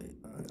देता हूँ,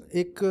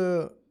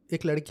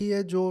 एक लड़की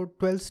है जो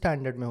 12th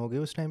स्टैंडर्ड में होगी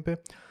उस टाइम पे,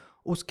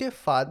 उसके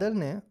फादर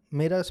ने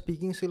मेरा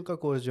स्पीकिंग स्किल का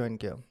कोर्स ज्वाइन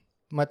किया,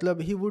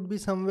 मतलब he would be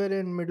somewhere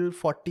in middle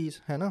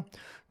 40s, है ना।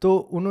 तो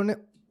उन्होंने,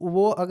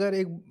 वो अगर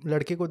एक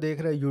लड़के को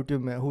देख रहा है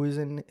यूट्यूब में who is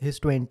in his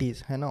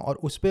 20s, है ना, और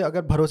उस पर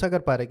अगर भरोसा कर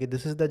पा रहा है कि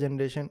this is the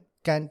generation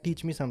can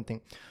teach me something,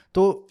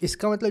 तो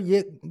इसका मतलब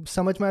ये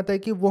समझ में आता है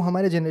कि वो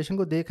हमारे जनरेशन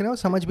को देख रहे हैं और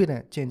समझ भी रहे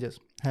हैं चेंजेस,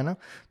 है ना।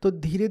 तो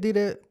धीरे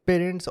धीरे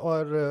पेरेंट्स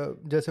और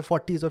जैसे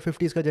 40s और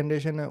 50s का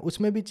जनरेशन है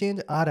उसमें भी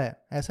चेंज आ रहा है,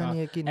 ऐसा नहीं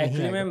है कि नहीं।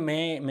 एक्चुअली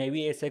मैं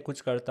भी ऐसे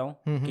कुछ करता हूँ,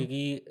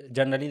 क्योंकि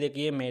जनरली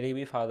देखिए मेरे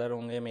भी फादर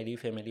होंगे, मेरी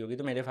फैमिली होगी,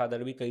 तो मेरे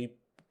फादर भी कई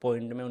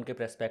पॉइंट में उनके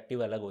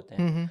पर्सपेक्टिव अलग होते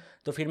हैं।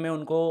 तो फिर मैं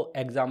उनको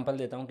एग्जांपल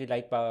देता हूँ कि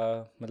लाइक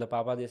मतलब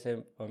पापा जैसे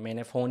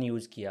मैंने फ़ोन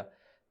यूज़ किया,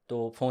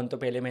 तो फ़ोन तो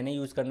पहले मैंने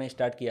यूज़ करना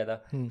स्टार्ट किया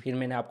था, फिर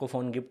मैंने आपको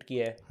फ़ोन गिफ्ट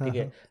किया है, ठीक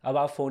है, अब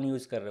आप फ़ोन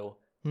यूज़ कर रहे हो,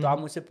 तो आप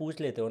मुझसे पूछ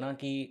लेते हो ना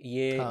कि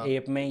ये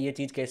ऐप में ये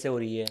चीज़ कैसे हो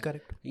रही है,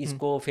 करेक्ट,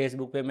 इसको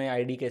फेसबुक पे मैं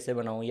आईडी कैसे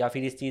बनाऊं, या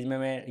फिर इस चीज़ में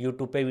मैं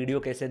यूट्यूब पे वीडियो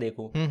कैसे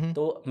देखूं,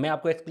 तो मैं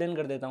आपको एक्सप्लेन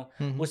कर देता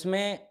हूं।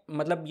 उसमें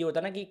मतलब ये होता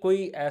है ना कि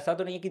कोई ऐसा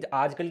तो नहीं है कि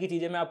आजकल की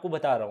चीज़ें मैं आपको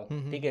बता रहा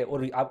हूँ, ठीक है,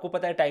 और आपको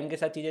पता है टाइम के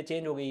साथ चीज़ें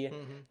चेंज हो गई है,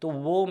 तो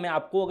वो मैं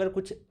आपको अगर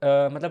कुछ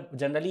मतलब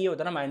जनरली ये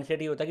होता है ना,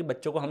 माइंडसेट ये होता है कि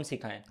बच्चों को हम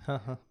सिखाएं,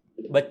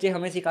 बच्चे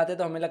हमें सिखाते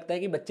तो हमें लगता है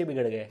कि बच्चे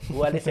बिगड़ गए,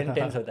 वो वाले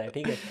सेंटेंस होता है,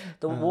 ठीक है,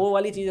 तो वो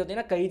वाली चीज़ होती है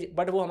ना कई,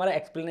 बट वो हमारा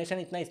एक्सप्लेनेशन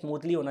इतना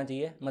स्मूथली होना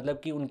चाहिए, मतलब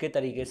कि उनके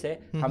तरीके से।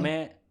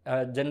 हमें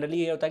जनरली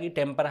ये होता है कि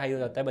टेम्पर हाई हो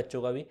जाता है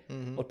बच्चों का भी,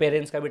 और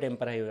पेरेंट्स का भी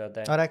टेम्पर हाई हो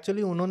जाता है। और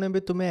एक्चुअली उन्होंने भी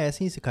तुम्हें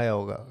ऐसे ही सिखाया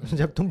होगा,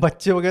 जब तुम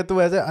बच्चे हो गए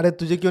तो ऐसे, अरे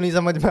तुझे क्यों नहीं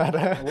समझ में आ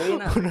रहा है, वही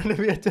ना, उन्होंने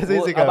भी अच्छे से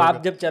ही सिखाया। अब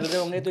आप जब चल रहे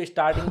होंगे तो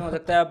स्टार्टिंग में हो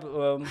सकता है आप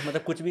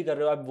मतलब कुछ भी कर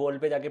रहे हो, आप वॉल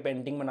पे जाके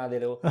पेंटिंग बना दे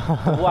रहे हो,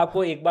 तो वो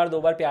आपको एक बार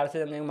दो बार प्यार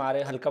से समझे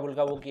मारे, हल्का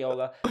फुल्का वो किया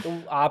होगा, तो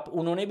आप,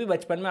 उन्होंने भी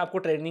बचपन में आपको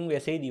ट्रेनिंग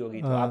वैसे ही दी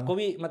होगी, तो आपको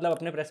भी मतलब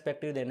अपने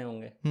पर्सपेक्टिव देने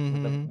होंगे,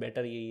 मतलब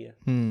बेटर यही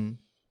है।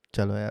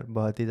 चलो यार,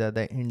 बहुत ही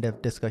ज़्यादा इन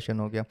डेप्थ डिस्कशन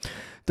हो गया।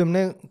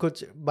 तुमने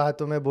कुछ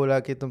बातों में बोला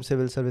कि तुम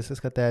सिविल सर्विसेज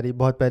का तैयारी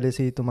बहुत पहले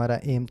से ही तुम्हारा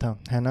एम था,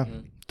 है ना,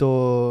 तो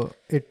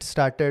इट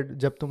स्टार्टेड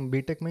जब तुम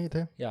बीटेक में ही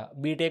थे? या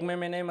बीटेक में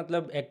मैंने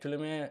मतलब एक्चुअली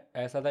में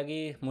ऐसा था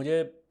कि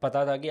मुझे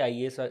पता था कि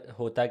आईएएस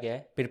होता क्या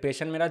है,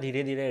 प्रिपरेशन मेरा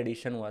धीरे धीरे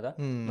एडिशन हुआ था,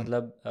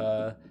 मतलब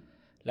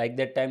लाइक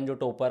दैट टाइम जो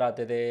टॉपर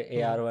आते थे,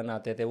 AR1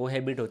 आते थे, वो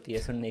हैबिट होती है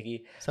सुनने की,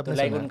 तो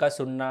लाइक उनका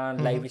सुनना,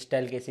 लाइफ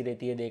स्टाइल कैसी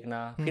रहती है देखना,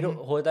 फिर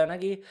होता है ना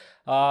कि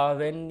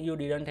when you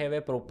didn't have a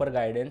proper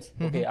guidance,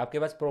 okay, आपके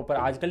पास प्रॉपर,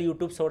 आजकल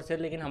यूट्यूब सोर्स है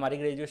लेकिन हमारी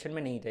ग्रेजुएशन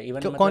में नहीं थे।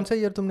 इवन तो कौन सा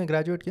ईयर तुमने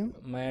ग्रेजुएट किया?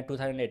 मैं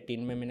 2018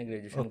 में मैंने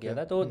ग्रेजुएशन किया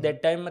था, तो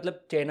दैट टाइम मतलब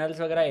चैनल्स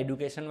वगैरह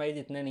एजुकेशन वाइज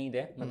इतने नहीं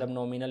थे, मतलब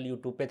नॉमिनल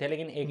यूट्यूब पे थे,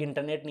 लेकिन एक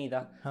इंटरनेट नहीं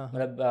था,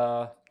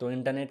 मतलब तो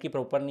इंटरनेट की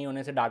प्रॉपर नहीं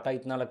होने से डाटा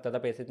इतना लगता था,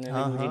 पैसे इतने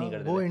यूज ही नहीं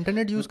करते। वो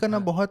इंटरनेट यूज़ करना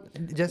बहुत,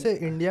 जैसे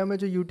इंडिया में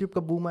जो यूट्यूब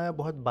का बूम आया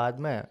बहुत बाद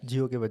में आया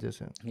जियो की वजह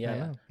से, है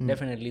ना?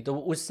 डेफिनेटली। तो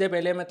उससे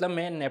पहले मतलब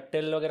मैं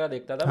नेपटेल वगैरह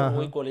देखता था,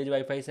 वही कॉलेज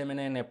वाईफाई से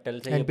मैंने नेपटेल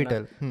से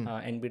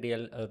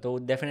एनपीटीएल, तो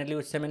डेफिनेटली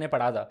उससे मैंने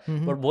पढ़ा था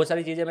और बहुत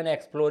सारी चीज़ें मैंने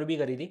एक्सप्लोर भी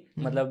करी थी।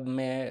 मतलब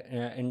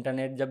मैं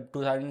इंटरनेट जब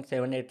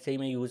 2007-8 से ही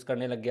मैं यूज़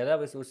करने लग गया था,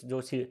 बस उस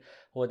जो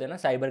होते हैं ना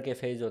साइबर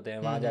कैफेज होते हैं,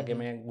 वहाँ जाके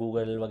मैं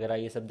गूगल वगैरह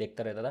ये सब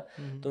देखता रहता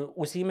था। तो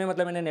उसी में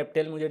मतलब मैंने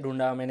नेपटेल मुझे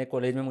ढूंढा, मैंने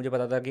कॉलेज में मुझे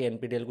पता था कि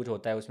एनपीटीएल कुछ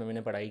होता है, उसमें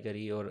मैंने पढ़ाई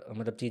करी और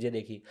मतलब चीज़ें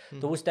देखी।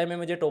 तो उस टाइम में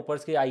मुझे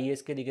टॉपर्स के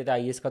आईएएस के दिखे थे,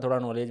 आईएएस का थोड़ा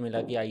नॉलेज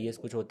मिला कि आईएएस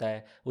कुछ होता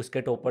है,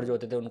 उसके टॉपर जो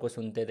होते थे उनको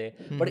सुनते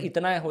थे। बट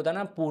इतना होता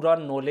ना पूरा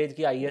नॉलेज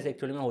कि आईएएस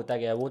एक्चुअली में होता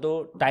क्या है, वो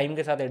तो टाइम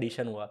के साथ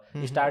एडिशन हुआ।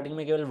 स्टार्टिंग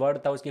में केवल वर्ड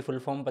था, उसकी फुल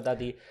फॉर्म पता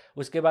थी,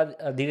 उसके बाद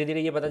धीरे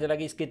धीरे ये पता चला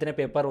कि इसके इतने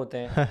पेपर होते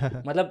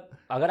हैं। मतलब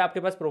अगर आपके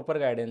पास प्रॉपर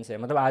गाइडेंस है,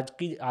 मतलब आज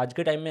के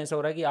टाइम में ऐसा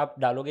हो रहा है कि आप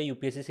डालोगे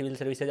UPSC civil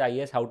services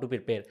IAS how to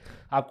prepare,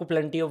 आपको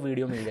प्लेंटी ऑफ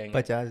वीडियो मिल जाएंगे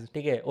 50,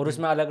 ठीक है, और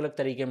उसमें अलग अलग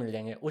तरीके मिल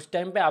जाएंगे। उस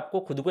टाइम पे आपको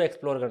खुद को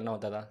एक्सप्लोर करना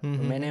होता था।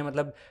 तो मैंने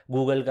मतलब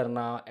गूगल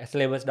करना,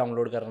 सिलेबस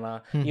डाउनलोड करना,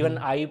 even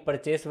I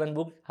purchase one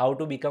book how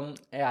to become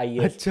a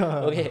IAS.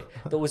 Okay,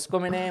 तो उसको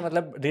मैंने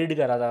मतलब रीड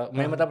करा था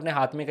मैं, मतलब अपने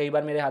हाथ में, कई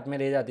बार मेरे हाथ में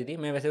रह जाती थी,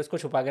 मैं वैसे उसको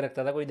छुपा के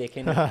रखता था, कोई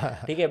देखे नहीं,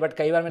 ठीक है, बट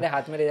कई बार मेरे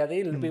हाथ में रह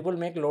जाती थी। People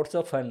make lots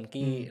of fun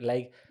कि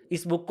लाइक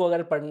इस बुक को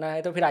अगर पढ़ना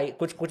है तो फिर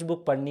कुछ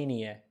बुक पढ़नी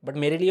नहीं है, बट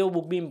मेरे लिए वो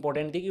बुक भी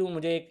इंपॉर्टेंट थी कि वो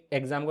मुझे एक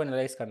एग्जाम को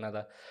एनालाइज करना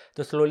था।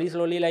 तो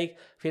स्लोली लाइक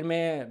फिर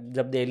मैं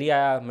जब दिल्ली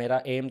आया,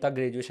 मेरा एम था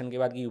ग्रेजुएशन के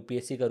बाद कि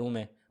यूपीएससी करूँ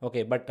मैं।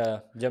 ओके, बट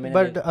जब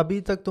मैंने अभी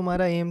तक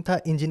तुम्हारा एम था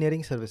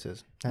इंजीनियरिंग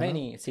सर्विसेज,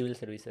 नहीं सिविल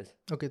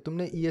सर्विसेज। ओके,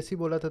 तुमने ईएससी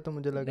बोला था तो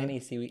मुझे लगा नहीं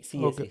सीएससी।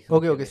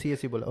 ओके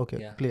सीएससी बोला, ओके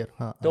क्लियर।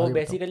 हाँ, तो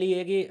बेसिकली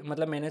ये कि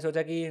मतलब मैंने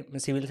सोचा कि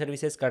सिविल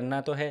सर्विसेज करना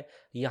तो है।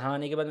 यहाँ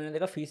आने के बाद मैंने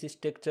देखा फीस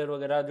स्ट्रक्चर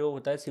वगैरह जो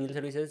होता है सिविल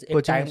सर्विसेज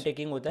एक टाइम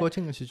टेकिंग होता है,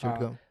 कोचिंग इंस्टीट्यूट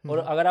का। और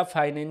अगर आप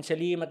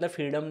फाइनेंशियली मतलब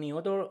फ्रीडम नहीं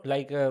हो तो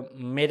लाइक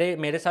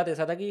मेरे साथ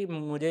ऐसा था कि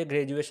मुझे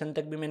ग्रेजुएशन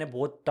तक भी मैंने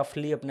बहुत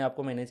टफली अपने आप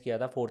को मैनेज किया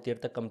था, 4th ईयर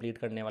तक कंप्लीट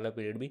करने वाला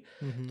पीरियड भी।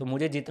 तो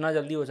मुझे जितना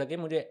जल्दी हो सके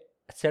मुझे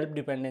सेल्फ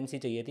डिपेंडेंसी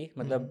चाहिए थी,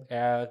 मतलब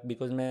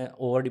बिकॉज मैं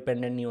ओवर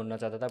डिपेंडेंट नहीं होना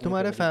चाहता था।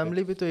 तुम्हारा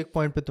फैमिली भी तो एक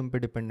पॉइंट पे तुम पे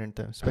डिपेंडेंट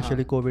था,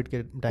 स्पेशली कोविड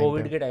के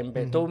टाइम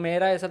पे। तो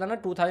मेरा ऐसा था ना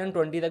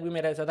 2020 तक भी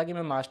मेरा ऐसा था कि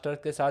मैं मास्टर्स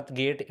के साथ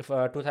गेट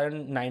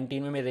 2019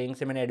 में मैं रैंक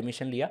से मैंने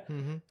एडमिशन लिया,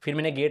 फिर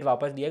मैंने गेट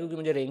वापस दिया क्योंकि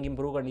मुझे रैंक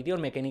इंप्रूव करनी थी और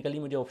मैकेनिकली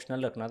मुझे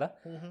ऑप्शनल रखना था।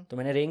 तो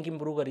मैंने रैंक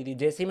इंप्रूव करी थी।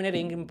 जैसे ही मैंने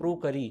रैंक इंप्रूव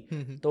करी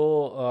तो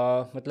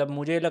मतलब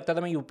मुझे लगता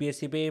था मैं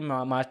यूपीएससी पे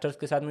मास्टर्स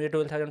के साथ मुझे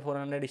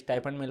 12,400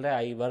 स्टाइपेंड मिल रहा है।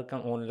 I work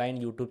online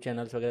YouTube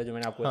channels वगैरह जो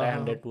मैंने आपको बताया,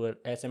 100 टूर,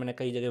 ऐसे मैंने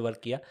कई जगह वर्क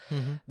किया।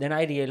 देन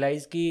आई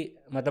रियलाइज कि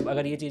मतलब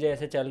अगर ये चीज़ें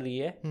ऐसे चल रही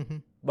है,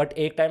 बट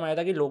एक टाइम आया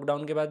था कि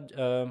लॉकडाउन के बाद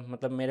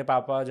मतलब मेरे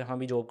पापा जहाँ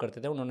भी जॉब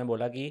करते थे उन्होंने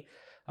बोला कि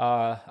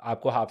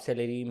आपको हाफ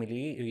सैलरी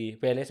मिली,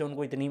 पहले से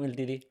उनको इतनी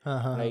मिलती थी।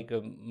 लाइक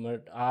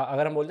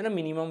अगर हम बोलते हैं ना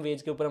मिनिमम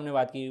वेज के ऊपर हमने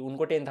बात की,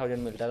 उनको 10,000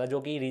 मिलता था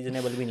जो कि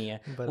रीजनेबल भी नहीं है,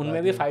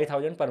 उनमें भी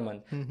 5,000 पर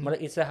मंथ। मतलब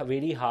इट्स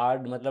वेरी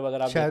हार्ड, मतलब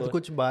अगर आप शायद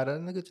कुछ 12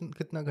 ना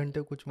कितना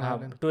घंटे कुछ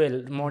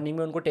 12 मॉर्निंग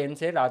में उनको 10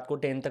 से रात को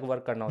 10 तक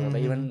वर्क करना होता था।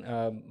 इवन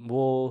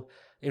वो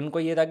इनको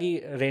ये था कि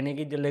रहने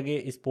की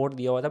जगह स्पोर्ट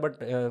दिया हुआ था, बट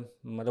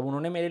मतलब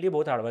उन्होंने मेरे लिए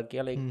बहुत हार्डवर्क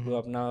किया। लाइक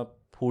अपना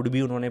फूड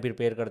भी उन्होंने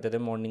प्रिपेयर करते थे,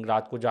 मॉर्निंग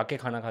रात को जाके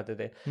खाना खाते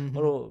थे,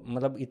 और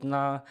मतलब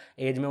इतना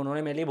एज में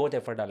उन्होंने मेरे लिए बहुत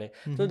एफर्ट डाले।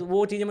 तो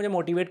वो चीज़ें मुझे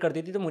मोटिवेट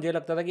करती थी। तो मुझे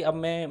लगता था कि अब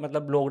मैं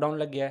मतलब लॉकडाउन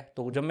लग गया है,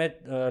 तो जब मैं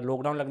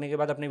लॉकडाउन लगने के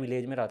बाद अपने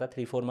विलेज में रहा था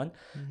 3-4 मंथ,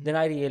 देन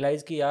आई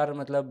रियलाइज़ कि यार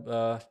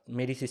मतलब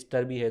मेरी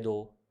सिस्टर भी है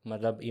 2,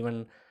 मतलब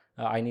even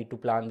I need to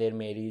plan their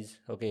marriage.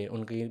 Okay,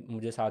 उनकी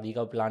मुझे शादी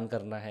का प्लान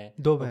करना है।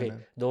 2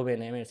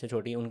 बहनें हैं मेरे से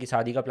छोटी, उनकी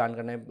शादी का प्लान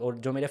करना है, और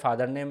जो मेरे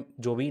फादर ने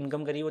जो भी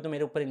इनकम करी वो तो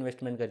मेरे ऊपर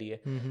इन्वेस्टमेंट करी है।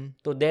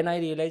 तो देन आई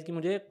रियलाइज कि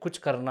मुझे कुछ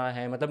करना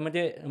है,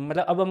 मतलब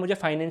अब मुझे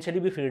फाइनेंशियली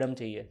भी फ्रीडम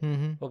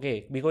चाहिए। ओके,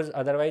 बिकॉज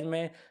अदरवाइज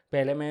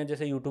मैं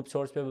जैसे यूट्यूब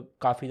सोर्स पे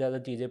काफ़ी ज़्यादा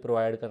चीज़ें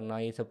प्रोवाइड करना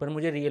ये सब, पर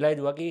मुझे रियलाइज़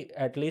हुआ कि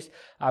एटलीस्ट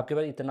आपके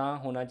पास इतना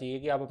होना चाहिए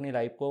कि आप अपनी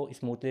लाइफ को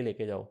स्मूथली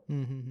लेके जाओ।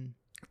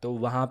 तो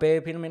वहाँ पे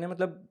फिर मैंने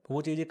मतलब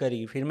वो चीज़ें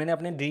करी। फिर मैंने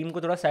अपने ड्रीम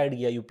को थोड़ा साइड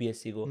किया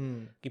यूपीएससी को,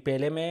 कि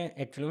पहले मैं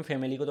एक्चुअली में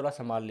फैमिली को थोड़ा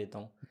संभाल लेता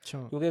हूँ। अच्छा।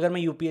 क्योंकि अगर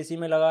मैं यूपीएससी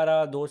में लगा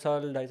रहा 2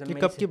 साल 2.5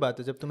 साल। कब की बात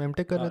है जब तुम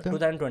एमटेक कर रहे थे?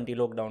 2020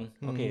 लॉकडाउन।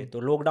 ओके, तो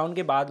लॉकडाउन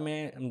के बाद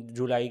में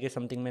जुलाई के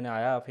समथिंग मैंने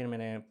आया, फिर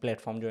मैंने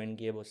प्लेटफॉर्म ज्वाइन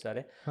किए बहुत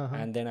सारे,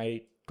 and then I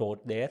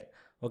taught there.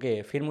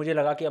 Okay, फिर मुझे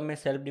लगा कि अब मैं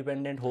सेल्फ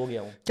डिपेंडेंट हो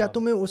गया हूँ। क्या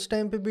तुम्हें उस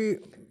टाइम पे भी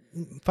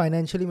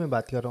फाइनेंशियली मैं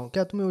बात कर रहा हूँ,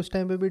 क्या तुम्हें उस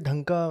टाइम पे भी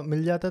ढंग का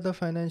मिल जाता था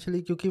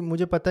फाइनेंशियली? क्योंकि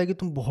मुझे पता है कि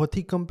तुम बहुत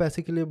ही कम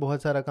पैसे के लिए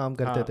बहुत सारा काम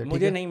करते थे।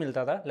 मुझे नहीं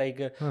मिलता था।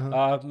 लाइक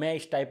मैं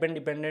स्टाइपेंड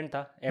डिपेंडेंट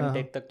था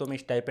एमटेक तक, तो मैं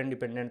स्टाइपेंड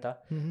डिपेंडेंट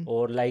था।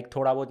 और लाइक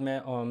थोड़ा बहुत मैं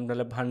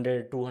मतलब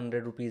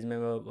 100-200 रुपीज़ में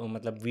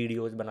मतलब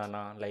वीडियोज़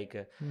बनाना, लाइक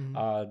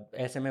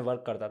ऐसे में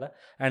वर्क करता था।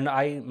 एंड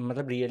आई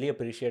मतलब रियली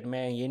अप्रिशिएट,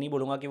 मैं ये नहीं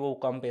बोलूँगा कि वो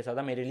कम पैसा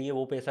था, मेरे लिए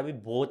वो पैसा भी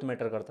बहुत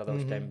मैटर करता था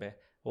उस टाइम पे।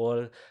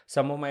 और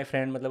सम ऑफ माई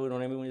फ्रेंड मतलब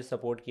उन्होंने भी मुझे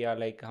सपोर्ट किया।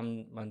 लाइक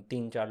हम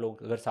 3-4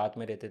 लोग अगर साथ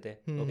में रहते थे,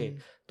 ओके,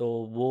 तो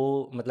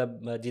वो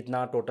मतलब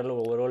जितना टोटल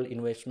ओवरऑल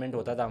इन्वेस्टमेंट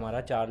होता था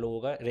हमारा 4 लोगों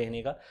का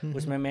रहने का,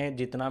 उसमें मैं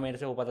जितना मेरे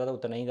से हो पाता था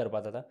उतना ही कर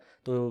पाता था।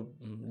 तो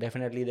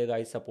definitely they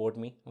guys support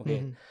me, okay,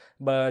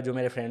 जो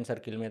मेरे फ्रेंड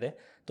सर्किल में थे।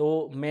 तो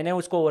मैंने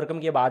उसको ओवरकम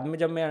किया। बाद में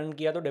जब मैं अर्न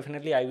किया तो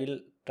definitely I will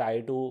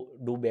try to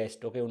do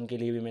best, okay. उनके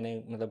लिए भी मैंने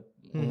मतलब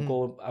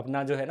उनको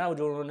अपना जो है ना,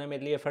 जो उन्होंने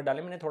मेरे लिए एफर्ट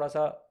डाले, मैंने थोड़ा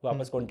सा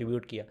वापस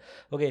कंट्रीब्यूट किया,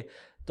 ओके।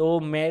 तो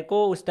मेरे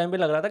को उस टाइम पे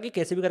लग रहा था कि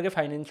कैसे भी करके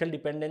फाइनेंशियल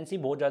डिपेंडेंसी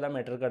बहुत ज़्यादा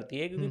मैटर करती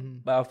है,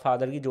 क्योंकि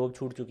फादर की जॉब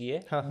छूट चुकी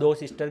है, हाँ, 2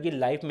 सिस्टर की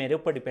लाइफ मेरे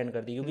ऊपर डिपेंड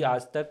करती है, क्योंकि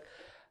आज तक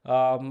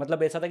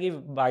मतलब ऐसा था कि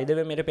बाय द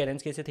वे मेरे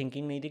पेरेंट्स की ऐसे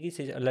थिंकिंग नहीं थी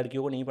कि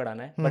लड़कियों को नहीं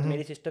पढ़ाना है, बट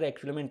मेरी सिस्टर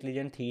एक्चुअली में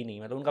इंटेलिजेंट थी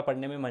नहीं, मतलब उनका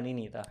पढ़ने में मन ही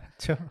नहीं था।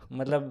 अच्छा,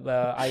 मतलब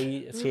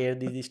I share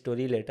this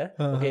story later,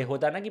 okay.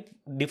 होता है ना कि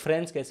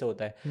डिफरेंस कैसे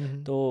होता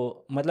है। तो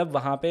मतलब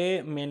वहाँ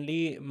पे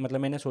मेनली मतलब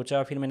मैंने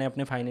सोचा, फिर मैंने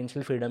अपने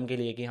फाइनेंशियल फ्रीडम के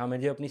लिए कि हाँ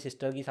मुझे अपनी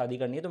सिस्टर की शादी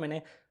करनी है, तो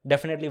मैंने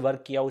डेफिनेटली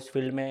वर्क किया उस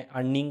फील्ड में,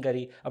 अर्निंग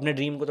करी, अपने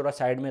ड्रीम को थोड़ा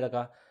साइड में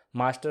रखा।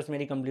 मास्टर्स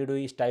मेरी कंप्लीट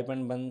हुई,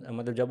 स्टाइपेंड बंद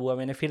मतलब जब हुआ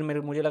मैंने, फिर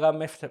मुझे लगा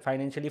मैं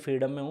फाइनेंशियली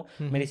फ्रीडम में हूँ,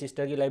 मेरी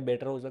सिस्टर की लाइफ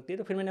बेटर हो सकती है,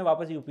 तो फिर मैंने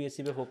वापस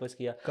यूपीएससी पे फोकस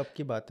किया। कब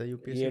की बात है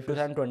यूपीएससी? ये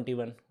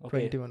 2021, ओके।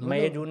 21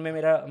 मई जून में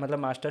मेरा मतलब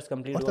मास्टर्स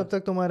कंप्लीट और हुआ। तब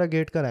तक तुम्हारा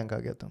गेट का रैंक आ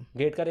गया था?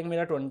 गेट का रैंक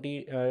मेरा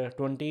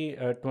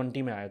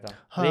 2020 में आया था।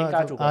 हाँ, रैंक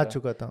आ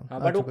चुका था,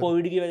 हाँ, बट वो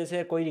कोविड की वजह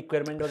से कोई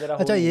रिक्वायरमेंट वगैरह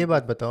अच्छा ये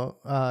बात बताओ,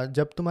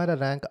 जब तुम्हारा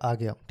रैंक आ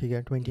गया, ठीक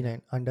है, 29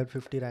 अंडर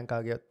 50 रैंक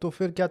आ गया, तो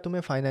फिर क्या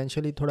तुम्हें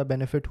फाइनेंशियली थोड़ा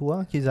बेनिफिट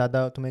हुआ कि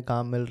ज़्यादा तुम्हें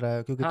काम मिल रहा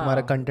है, क्योंकि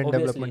तुम्हारा कंटेंट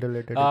डेवलपमेंट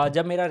रिलेटेड है?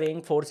 जब मेरा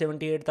रैंक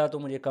 478 था तो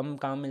मुझे कम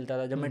काम मिलता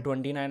था। जब मैं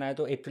 29 आया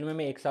तो एक्चुअली में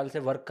मैं 1 साल से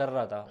वर्क कर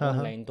रहा था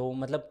ऑनलाइन, तो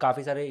मतलब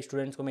काफ़ी सारे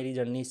स्टूडेंट्स को मेरी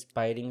जर्नी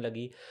इंस्पायरिंग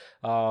लगी,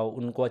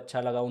 उनको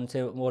अच्छा लगा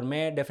उनसे, और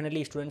मैं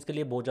डेफिनेटली स्टूडेंट्स के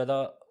लिए बहुत ज़्यादा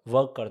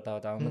वर्क करता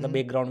था, मतलब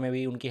बैकग्राउंड में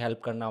भी उनकी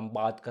हेल्प करना,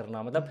 बात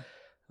करना, मतलब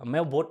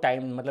मैं बहुत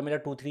टाइम, मतलब मेरा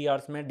 2-3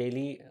 आवर्स में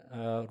डेली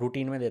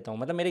रूटीन में देता हूँ।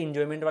 मतलब मेरे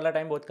इन्जॉयमेंट वाला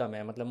टाइम बहुत कम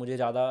है, मतलब मुझे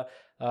ज़्यादा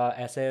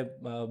ऐसे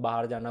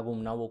बाहर जाना,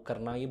 घूमना, वो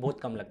करना, ये बहुत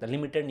कम लगता है,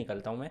 लिमिटेड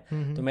निकलता हूँ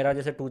मैं। तो मेरा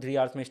जैसे 2-3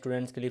 आवर्स में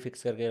स्टूडेंट्स के लिए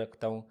फिक्स करके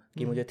रखता हूँ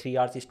कि मुझे 3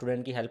 आवर्स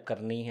स्टूडेंट की हेल्प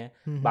करनी है,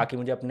 बाकी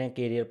मुझे अपने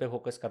करियर पे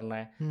फोकस करना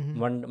है,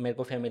 मेरे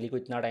को फैमिली को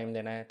इतना टाइम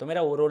देना है। तो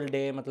मेरा ओवरऑल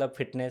डे मतलब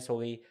फिटनेस हो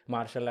गई,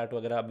 मार्शल आर्ट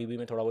वगैरह अभी भी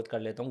मैं थोड़ा बहुत कर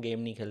लेता हूँ, गेम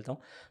नहीं खेलता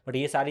हूँ, बट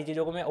ये सारी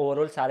चीज़ों को मैं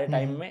ओवरऑल सारे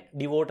टाइम में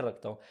डिवोट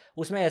रखता हूँ।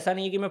 उसमें ऐसा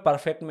नहीं है कि मैं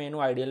परफेक्ट मैन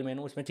हूँ, आइडियल मैन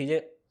हूँ, उसमें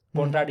चीज़ें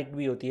कॉन्ट्राडिक्ट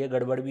भी होती है,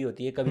 गड़बड़ भी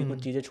होती है, कभी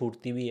कुछ चीज़ें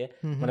छूटती भी है,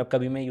 मतलब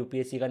कभी मैं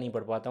यूपीएससी का नहीं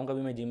पढ़ पाता हूँ,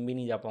 कभी मैं जिम भी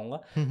नहीं जा पाऊंगा,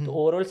 तो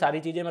ओवरऑल सारी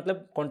चीज़ें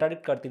मतलब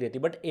कॉन्ट्राडिक्ट करती रहती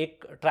है, बट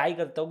एक ट्राई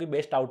करता हूँ कि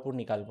बेस्ट आउटपुट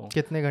निकाल पाऊँ।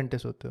 कितने घंटे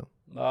सोते हो?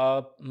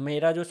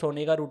 मेरा जो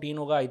सोने का रूटीन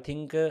होगा, आई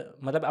थिंक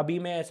मतलब अभी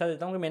मैं ऐसा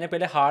देता हूँ कि मैंने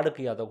पहले हार्ड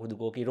किया था खुद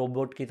को कि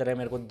रोबोट की तरह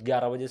मेरे को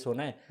 11 बजे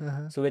सोना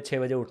है, सुबह 6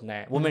 बजे उठना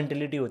है। वो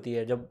मेंटेलिटी होती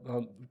है जब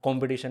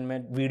कंपटीशन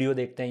में वीडियो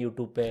देखते हैं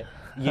यूट्यूब पे,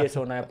 ये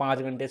सोना है, 5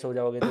 घंटे सो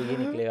जाओगे तो ये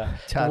निकलेगा,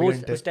 तो वो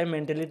उस टाइम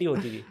मेंटेलिटी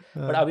होती थी।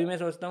 बट अभी मैं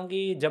सोचता हूँ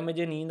कि जब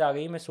मुझे नींद आ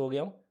गई मैं सो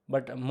गया हूँ,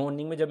 बट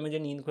मॉर्निंग में जब मुझे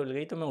नींद खुल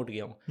गई तो मैं उठ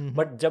गया हूँ।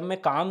 बट जब मैं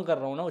काम कर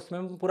रहा हूँ ना, उसमें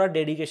मैं पूरा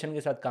डेडिकेशन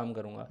के साथ काम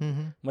करूँगा।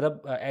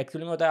 मतलब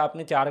एक्चुअली में होता है,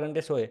 आपने 4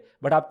 घंटे सोए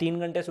बट आप 3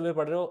 घंटे सुबह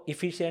पढ़ रहे हो,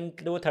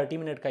 इफिशिएंट वो 30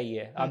 मिनट का ही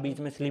है, आप बीच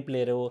में स्लीप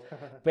ले रहे हो।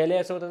 पहले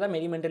ऐसा होता था,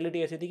 मेरी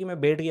मेंटेलिटी ऐसी थी कि मैं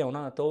बैठ गया हूँ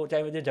ना, तो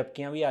चाहे मुझे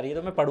झपकियाँ भी आ रही है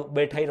तो मैं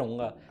बैठा ही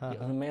रहूँगा,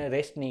 मैं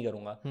रेस्ट नहीं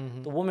करूँगा।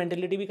 तो वो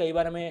मेंटेलिटी भी कई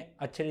बार हमें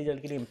अच्छे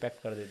रिजल्ट के लिए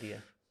इम्पैक्ट कर देती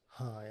है।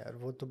 हाँ यार,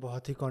 वो तो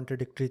बहुत ही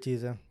कॉन्ट्रडिक्टरी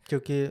चीज़ है,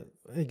 क्योंकि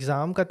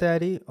एग्ज़ाम का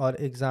तैयारी और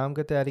एग्ज़ाम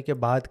के तैयारी के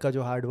बाद का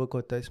जो हार्ड वर्क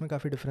होता है, इसमें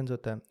काफ़ी डिफरेंस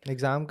होता है।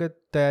 एग्ज़ाम के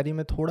तैयारी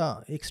में थोड़ा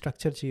एक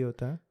स्ट्रक्चर चाहिए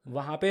होता है,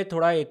 वहाँ पे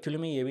थोड़ा एक्चुअली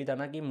में ये भी था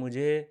ना कि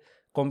मुझे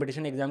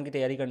कंपटीशन एग्जाम की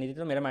तैयारी करनी थी,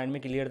 तो मेरे माइंड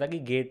में क्लियर था कि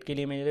गेट के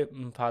लिए मेरे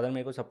फादर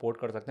मेरे को सपोर्ट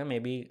कर सकते हैं,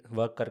 मैं भी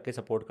वर्क करके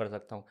सपोर्ट कर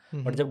सकता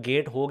हूँ। बट जब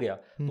गेट हो गया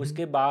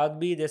उसके बाद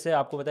भी, जैसे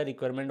आपको पता है,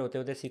 रिक्वायरमेंट होते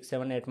होते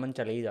 6-7-8 मंथ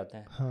चले ही जाते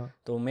हैं। हाँ।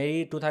 तो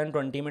मेरी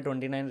 2020 में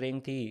 29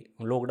 रैंक थी,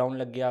 लॉकडाउन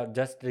लग गया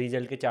जस्ट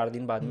रिजल्ट के 4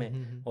 दिन बाद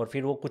में, और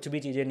फिर वो कुछ भी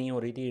चीज़ें नहीं हो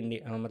रही थी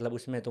इंडिया मतलब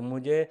उसमें। तो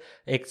मुझे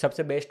एक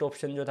सबसे बेस्ट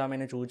ऑप्शन जो था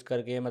मैंने चूज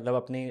करके मतलब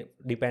अपनी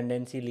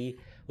डिपेंडेंसी ली।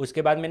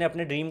 उसके बाद मैंने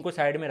अपने ड्रीम को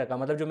साइड में रखा,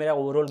 मतलब जो मेरा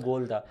ओवरऑल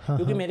गोल था,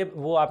 क्योंकि मेरे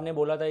वो आपने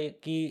बोला था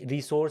कि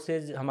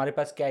रिसोर्सेज हमारे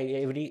पास क्या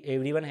है,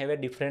 everyone have a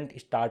different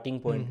starting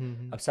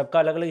point. अब सबका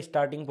अलग अलग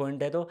स्टार्टिंग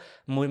पॉइंट है, तो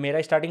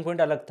मेरा स्टार्टिंग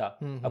पॉइंट अलग था।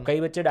 अब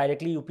कई बच्चे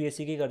डायरेक्टली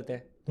यूपीएससी की करते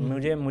हैं,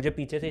 तो मुझे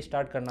पीछे से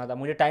स्टार्ट करना था,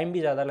 मुझे टाइम भी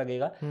ज़्यादा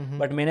लगेगा,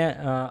 बट मैंने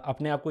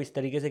अपने आप को इस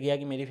तरीके से किया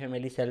कि मेरी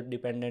फैमिली सेल्फ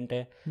डिपेंडेंट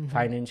है,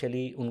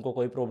 फाइनेंशियली उनको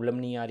कोई प्रॉब्लम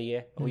नहीं आ रही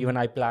है। Even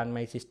I plan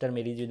my sister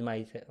marriage with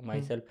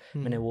my self,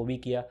 मैंने वो भी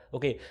किया।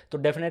 ओके, तो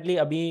डेफिनेटली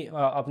अभी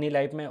अपनी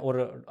लाइफ में और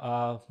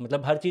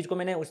मतलब हर चीज़ को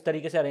मैंने उस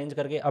तरीके से अरेंज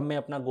करके अब मैं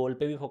अपना गोल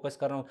पे भी फोकस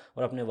कर रहा हूँ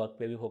और अपने वर्क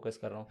पे भी फोकस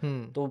कर रहा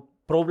हूँ। तो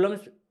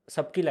प्रॉब्लम्स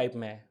सबकी लाइफ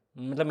में है,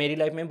 मतलब मेरी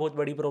लाइफ में बहुत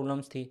बड़ी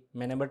प्रॉब्लम्स थी,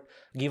 मैंने बट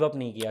गिव अप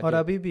नहीं किया। और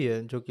अभी भी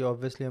है, जो कि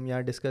ऑब्वियसली हम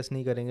यहाँ डिस्कस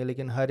नहीं करेंगे,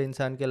 लेकिन हर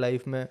इंसान के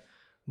लाइफ में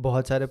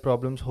बहुत सारे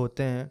प्रॉब्लम्स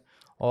होते हैं,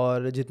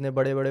 और जितने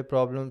बड़े बड़े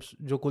प्रॉब्लम्स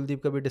जो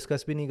कुलदीप कभी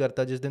डिस्कस भी नहीं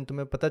करता, जिस दिन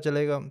तुम्हें पता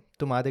चलेगा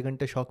तुम आधे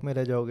घंटे शॉक में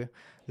रह जाओगे,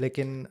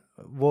 लेकिन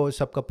वो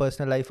सबका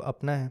पर्सनल लाइफ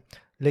अपना है।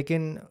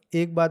 लेकिन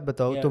एक बात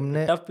बताओ,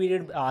 तुमने टफ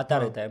पीरियड आता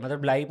रहता है,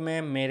 मतलब लाइफ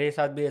में मेरे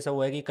साथ भी ऐसा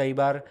हुआ है कि कई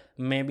बार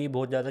मैं भी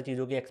बहुत ज़्यादा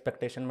चीज़ों की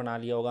एक्सपेक्टेशन बना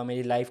लिया होगा,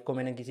 मेरी लाइफ को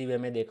मैंने किसी वे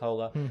में देखा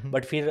होगा,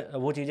 बट फिर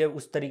वो चीज़ें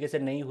उस तरीके से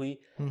नहीं हुई,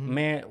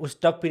 मैं उस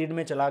टफ पीरियड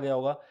में चला गया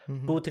होगा,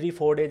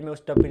 2-3-4 डेज में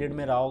उस टफ पीरियड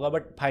में रहा होगा,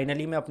 बट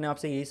फाइनली मैं अपने आप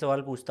से यही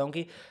सवाल पूछता हूँ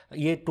कि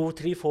ये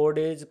 2-3-4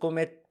 डेज को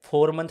मैं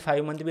 4 मंथ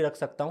 5 मंथ भी रख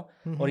सकता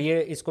हूँ, और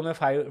ये इसको मैं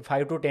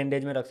 5 to 10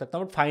 डेज में रख सकता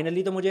हूँ, बट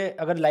फाइनली तो मुझे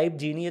अगर लाइफ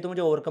जीनी है तो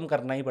मुझे ओवरकम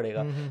करना ही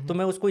पड़ेगा। तो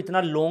मैं उसको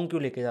इतना लॉन्ग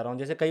क्यों लेके जा रहा हूँ?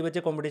 जैसे कई बच्चे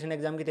कंपटीशन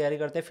एग्जाम की तैयारी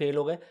करते हैं, फेल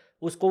हो गए,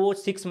 उसको वो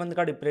 6 मंथ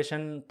का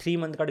डिप्रेशन, 3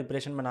 मंथ का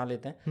डिप्रेशन बना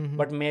लेते हैं,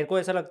 बट मेरे को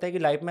ऐसा लगता है कि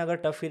लाइफ में अगर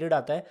टफ पीरियड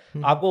आता है,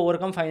 आपको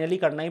ओवरकम फाइनली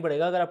करना ही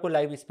पड़ेगा अगर आपको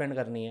लाइफ स्पेंड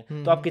करनी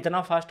है। तो आप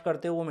कितना फास्ट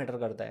करते हो वो मैटर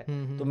करता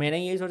है। तो मैंने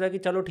यही सोचा कि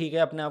चलो ठीक है,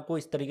 अपने आप को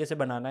इस तरीके से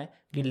बनाना है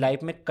कि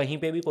लाइफ में कहीं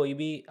पे भी कोई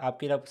भी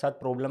आपके साथ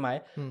प्रॉब्लम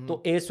आए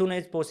तो एज सुन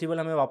एज पॉसिबल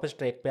हमें वापस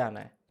ट्रैक पे आना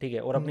है, ठीक है,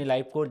 और अपनी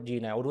लाइफ को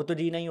जीना है, और वो तो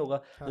जीना ही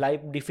होगा।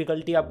 लाइफ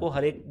डिफिकल्टी आपको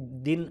हर एक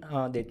दिन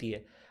देती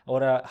है,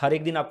 और हर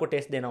एक दिन आपको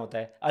टेस्ट देना होता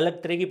है,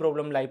 अलग तरह की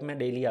प्रॉब्लम लाइफ में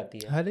डेली आती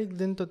है। हर एक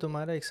दिन तो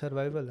तुम्हारा एक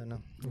सर्वाइवल है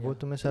ना, वो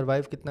तुम्हें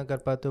सर्वाइव कितना कर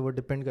पाते हो वो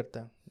डिपेंड करता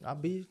है।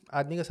 अभी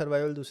आदमी का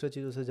सर्वाइवल दूसरे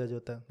चीज़ों से जज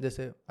होता है।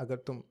 जैसे अगर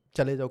तुम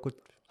चले जाओ कुछ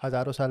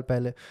हज़ारों साल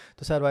पहले,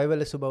 तो सर्वाइवल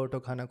है सुबह उठो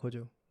खाना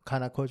खोजो,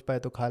 खाना खोज पाए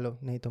तो खा लो,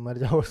 नहीं तो मर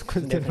जाओ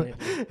कुछ दिन में,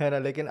 है ना।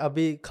 लेकिन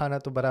अभी खाना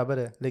तो बराबर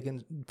है, लेकिन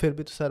फिर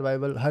भी तो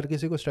सर्वाइवल हर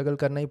किसी को स्ट्रगल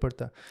करना ही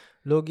पड़ता।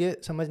 लोग ये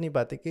समझ नहीं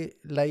पाते कि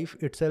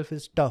लाइफ इटसेल्फ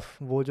इज़ टफ।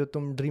 वो जो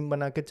तुम ड्रीम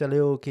बना के चले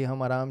हो कि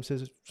हम आराम से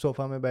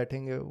सोफा में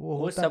बैठेंगे,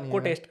 वो सबको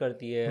टेस्ट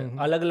करती है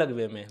अलग अलग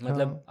वे में।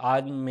 मतलब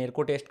आज मेरे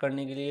को टेस्ट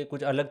करने के लिए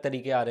कुछ अलग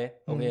तरीके आ रहे हैं,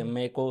 ओके,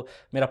 मेरे को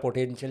मेरा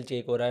पोटेंशियल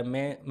चेक हो रहा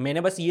है।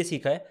 मैंने बस ये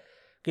सीखा है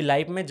कि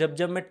लाइफ में जब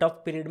जब मैं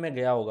टफ पीरियड में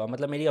गया होगा,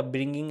 मतलब मेरी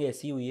अपब्रिंगिंग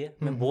ऐसी हुई है,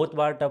 मैं बहुत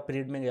बार टफ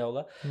पीरियड में गया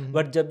होगा,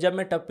 बट जब जब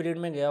मैं टफ पीरियड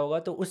में गया होगा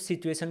तो उस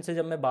सिचुएशन से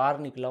जब मैं बाहर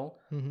निकला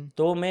हूँ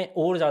तो मैं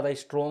और ज़्यादा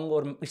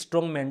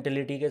स्ट्रॉन्ग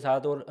मेंटेलिटी के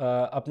साथ, और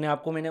अपने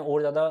आप को मैंने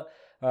और ज़्यादा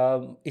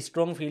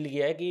स्ट्रॉन्ग फील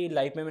किया है कि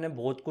लाइफ में मैंने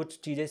बहुत कुछ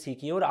चीज़ें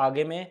सीखी है और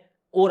आगे मैं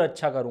और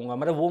अच्छा करूँगा।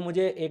 मतलब वो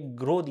मुझे एक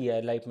ग्रो दिया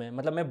है लाइफ में।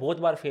 मतलब मैं बहुत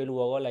बार फेल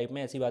हुआ होगा लाइफ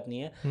में, ऐसी बात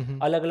नहीं है,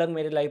 अलग अलग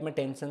मेरे लाइफ में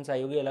टेंशन्स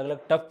आई होगी, अलग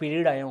अलग टफ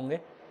पीरियड आए होंगे,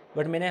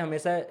 बट मैंने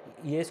हमेशा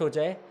ये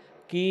सोचा है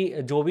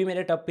कि जो भी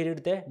मेरे टफ पीरियड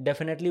थे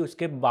डेफिनेटली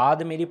उसके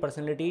बाद मेरी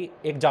पर्सनैलिटी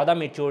एक ज़्यादा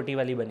मेच्योरिटी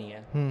वाली बनी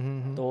है।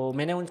 तो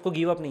मैंने उसको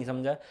गिव अप नहीं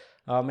समझा।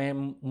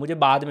 मुझे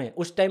बाद में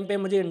उस टाइम पे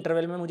मुझे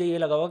इंटरवल में मुझे ये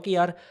लगा होगा कि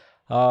यार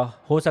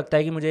हो सकता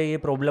है कि मुझे ये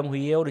प्रॉब्लम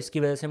हुई है और इसकी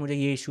वजह से मुझे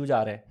ये इश्यूज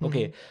आ रहे हैं।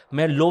 ओके,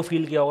 मैं लो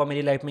फील किया होगा,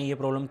 मेरी लाइफ में ये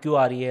प्रॉब्लम क्यों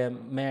आ रही है,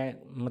 मैं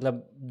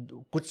मतलब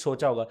कुछ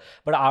सोचा होगा,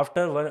 बट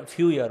आफ्टर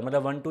फ्यू ईयर,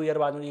 मतलब 1-2 ईयर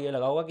बाद मुझे ये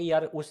लगा होगा कि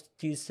यार उस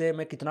चीज़ से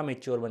मैं कितना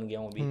मेच्योर बन गया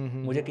हूँ अभी,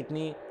 मुझे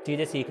कितनी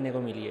चीज़ें सीखने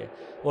को मिली है।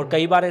 और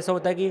कई बार ऐसा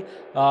होता है कि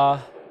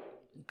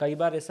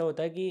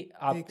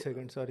आप एक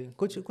सेकंड, सॉरी,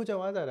 कुछ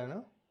आवाज़ आ रहा है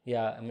ना,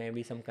 या मे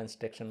बी सम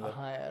कंस्ट्रक्शन।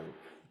 हाँ यार,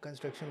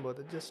 कंस्ट्रक्शन बहुत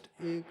है। जस्ट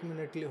 1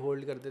 मिनट के लिए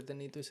होल्ड कर देते,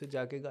 नहीं तो इसे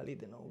जाके गाली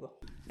देना होगा।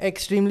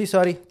 एक्सट्रीमली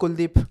सॉरी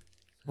कुलदीप,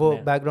 वो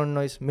बैकग्राउंड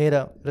नॉइस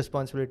मेरा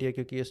रिस्पॉन्सिबिलिटी है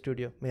क्योंकि ये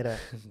स्टूडियो मेरा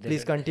है।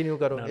 प्लीज़ कंटिन्यू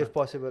करो इफ़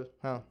पॉसिबल।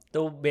 हाँ,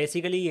 तो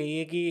बेसिकली यही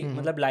है कि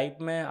मतलब लाइफ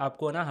में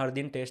आपको ना हर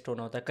दिन टेस्ट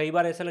होना होता है। कई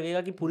बार ऐसा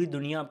लगेगा कि पूरी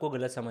दुनिया आपको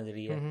गलत समझ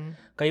रही है,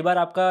 कई बार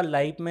आपका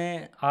लाइफ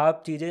में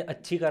आप चीज़ें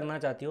अच्छी करना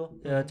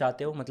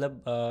चाहते हो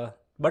मतलब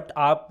बट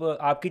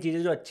आपकी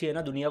चीज़ें जो अच्छी है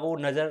ना, दुनिया को वो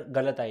नज़र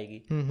गलत आएगी।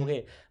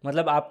 ओके,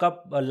 मतलब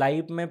आपका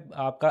लाइफ में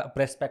आपका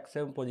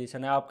पर्सपेक्टिव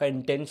पोजीशन है, आपका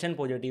इंटेंशन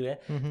पॉजिटिव है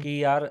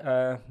कि यार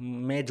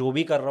मैं जो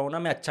भी कर रहा हूँ ना,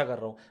 मैं अच्छा कर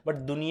रहा हूँ, बट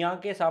दुनिया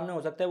के सामने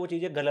हो सकता है वो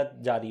चीज़ें गलत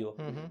जा रही हो,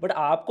 बट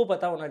आपको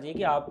पता होना चाहिए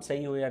कि आप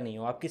सही हो या नहीं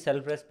हो। आपकी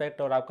सेल्फ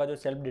रेस्पेक्ट और आपका जो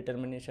सेल्फ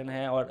डिटर्मिनेशन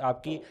है और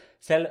आपकी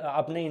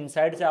अपने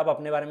इनसाइड से आप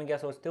अपने बारे में क्या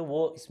सोचते हो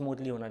वो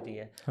स्मूथली होना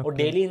चाहिए। और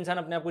डेली इंसान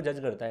अपने आप को जज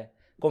करता है।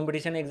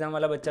 कंपटीशन एग्जाम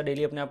वाला बच्चा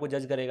डेली अपने आप को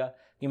जज करेगा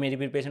कि मेरी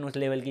प्रिपरेशन उस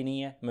लेवल की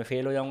नहीं है, मैं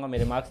फेल हो जाऊंगा,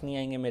 मेरे मार्क्स नहीं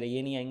आएंगे, मेरे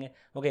ये नहीं आएंगे।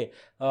 ओके,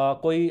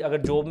 कोई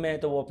अगर जॉब में है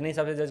तो वो अपने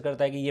हिसाब से जज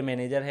करता है कि ये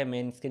मैनेजर है,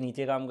 मैं इसके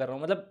नीचे काम कर रहा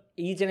हूँ। मतलब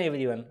ईच एंड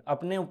एवरीवन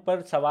अपने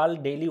ऊपर सवाल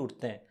डेली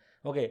उठते हैं।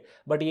 ओके,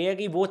 बट ये है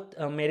कि वो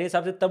मेरे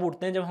हिसाब से तब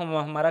उठते हैं जब हम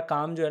हमारा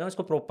काम जो है ना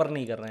उसको प्रॉपर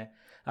नहीं कर रहे हैं।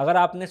 अगर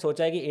आपने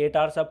सोचा है कि 8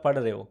 आवर्स आप पढ़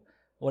रहे हो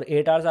और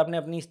 8 आवर्स आपने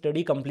अपनी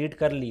स्टडी कंप्लीट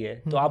कर ली है,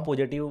 तो आप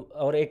पॉजिटिव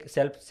और एक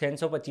सेल्फ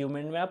सेंस ऑफ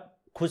अचीवमेंट में आप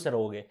खुश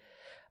रहोगे।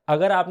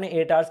 अगर आपने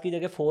 8 आवर्स की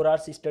जगह 4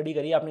 आवर्स स्टडी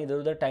करी, आपने इधर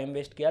उधर टाइम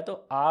वेस्ट किया, तो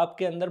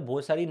आपके अंदर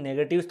बहुत सारी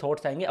नेगेटिव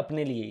थॉट्स आएंगे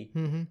अपने लिए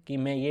ही कि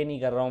मैं ये नहीं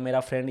कर रहा हूँ, मेरा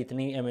फ्रेंड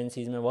इतनी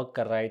MNCs में वर्क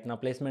कर रहा है, इतना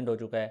प्लेसमेंट हो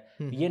चुका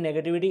है। ये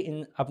नेगेटिविटी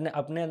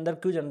अपने अंदर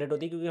क्यों जनरेट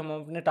होती है? क्योंकि हम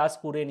अपने टास्क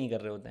पूरे नहीं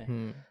कर रहे होते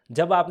हैं।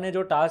 जब आपने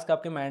जो टास्क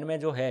आपके माइंड में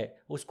जो है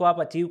उसको आप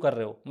अचीव कर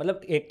रहे हो,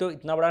 मतलब एक तो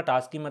इतना बड़ा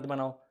टास्क ही मत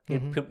बनाओ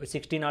कि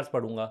 16 आवर्स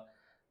पढ़ूंगा,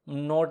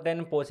 नॉट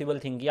एन पॉसिबल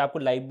थिंग कि आपको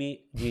लाइफ भी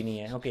जीनी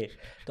है। ओके,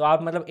 तो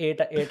आप मतलब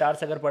 8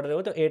 आवर्स अगर पढ़ रहे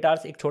हो तो 8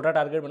 आवर्स एक छोटा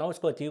टारगेट बनाओ,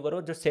 उसको अचीव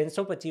करो। जो सेंस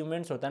ऑफ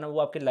अचीवमेंट्स होता है ना, वो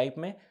आपके लाइफ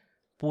में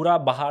पूरा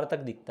बाहर तक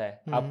दिखता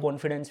है। आप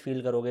कॉन्फिडेंस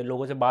फील करोगे,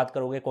 लोगों से बात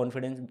करोगे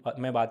कॉन्फिडेंस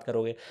में बात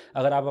करोगे,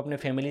 अगर आप अपने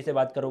फैमिली से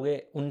बात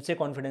करोगे उनसे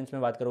कॉन्फिडेंस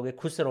में बात करोगे,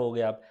 खुश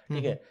रहोगे आप,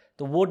 ठीक है।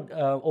 तो वो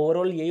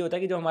ओवरऑल यही होता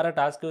है कि जो हमारा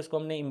टास्क है उसको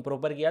हमने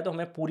इम्प्रॉपर किया तो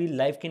हमें पूरी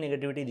लाइफ की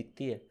नेगेटिविटी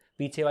दिखती है,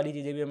 पीछे वाली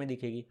चीज़ें भी हमें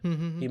दिखेगी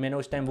कि मैंने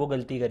उस टाइम वो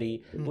गलती करी,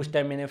 उस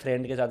टाइम मैंने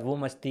फ्रेंड के साथ वो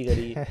मस्ती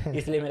करी,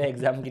 इसलिए मेरा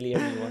एग्ज़ाम क्लियर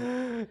नहीं हुआ।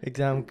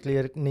 एग्ज़ाम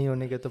क्लियर नहीं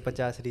होने के तो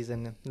 50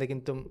 रीज़न है, लेकिन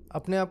तुम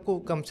अपने आप को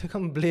कम से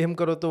कम ब्लेम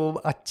करो तो वो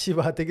अच्छी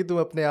बात है कि तुम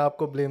अपने आप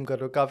को ब्लेम कर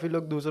रहे हो। काफ़ी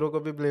लोग दूसरों को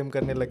भी ब्लेम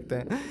करने लगते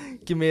हैं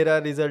कि मेरा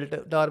रिज़ल्ट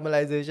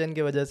नॉर्मलाइजेशन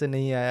की वजह से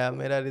नहीं आया,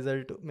 मेरा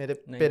रिज़ल्ट मेरे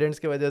पेरेंट्स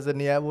की वजह से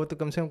नहीं आया। वो तो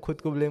कम से कम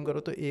खुद को ब्लेम करो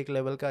तो एक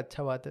लेवल का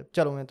अच्छा बात है।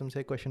 चलो मैं तुमसे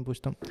एक क्वेश्चन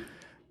पूछता हूँ।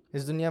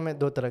 इस दुनिया में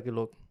 2 तरह के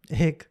लोग,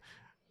 एक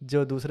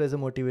जो दूसरे से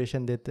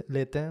मोटिवेशन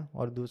लेते हैं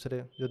और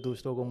दूसरे जो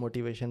दूसरों को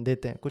मोटिवेशन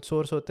देते हैं। कुछ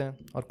सोर्स होते हैं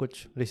और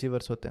कुछ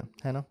रिसीवर्स होते हैं,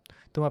 है ना।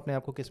 तुम अपने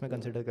आप को किस में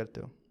कंसिडर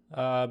करते हो?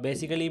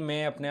 बेसिकली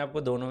मैं अपने आप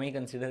को दोनों में ही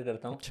कंसिडर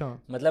करता हूँ। अच्छा।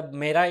 मतलब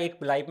मेरा एक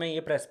लाइफ में ये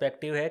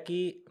पर्सपेक्टिव है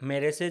कि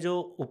मेरे से जो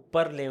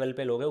ऊपर लेवल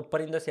पे लोग हैं,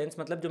 ऊपर इन द सेंस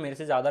मतलब जो मेरे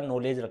से ज़्यादा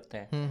नॉलेज रखते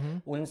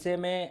हैं, उनसे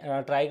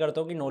मैं ट्राई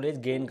करता हूँ कि नॉलेज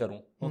गेन करूँ,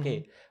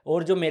 ओके।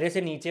 और जो मेरे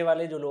से नीचे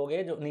वाले जो लोग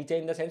हैं, जो नीचे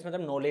इन द सेंस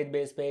मतलब नॉलेज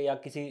बेस पे या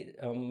किसी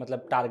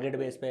मतलब टारगेट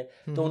बेस पे,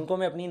 तो उनको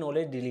मैं अपनी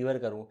नॉलेज डिलीवर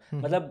करूँ।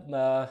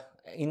 मतलब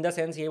इन द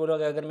सेंस ये बोलो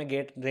अगर मैं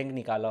गेट रैंक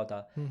निकाला होता,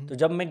 तो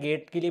जब मैं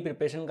गेट के लिए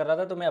प्रिपरेशन कर रहा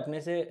था तो मैं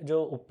अपने से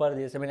जो ऊपर,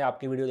 जैसे मैंने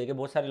आपकी वीडियो देखे,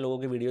 बहुत सारे लोगों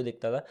की वीडियो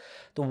देखता था,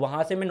 तो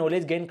वहाँ से मैं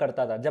नॉलेज गेन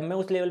करता था। जब मैं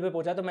उस लेवल पे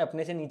पहुंचा तो मैं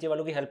अपने से नीचे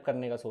वालों की हेल्प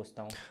करने का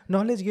सोचता हूँ।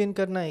 नॉलेज गेन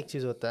करना एक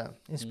चीज़ होता है,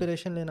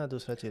 इंस्पिरेशन लेना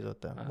दूसरा चीज़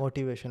होता है,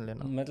 मोटिवेशन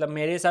लेना। मतलब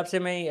मेरे हिसाब से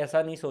मैं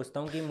ऐसा नहीं सोचता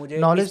हूँ कि मुझे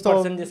इस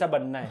पर्सन जैसा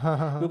बनना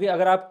है। क्योंकि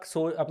अगर आप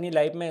अपनी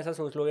लाइफ में ऐसा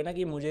सोच लोगे ना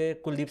कि मुझे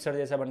कुलदीप सर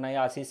जैसा बनना है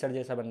या आशीष सर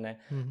जैसा बनना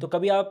है, तो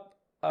कभी आप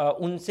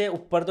उनसे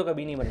ऊपर तो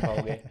कभी नहीं बन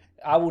पाओगे,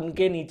 आप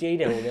उनके नीचे ही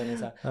रहोगे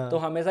हमेशा। तो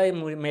हमेशा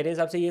मेरे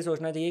हिसाब से ये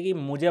सोचना चाहिए कि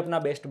मुझे अपना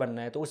बेस्ट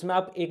बनना है, तो उसमें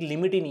आप एक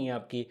लिमिट ही नहीं है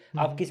आपकी,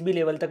 आप किस भी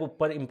लेवल तक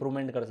ऊपर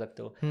इंप्रूवमेंट कर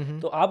सकते हो।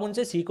 तो आप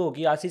उनसे सीखो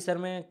कि आशीष सर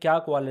में क्या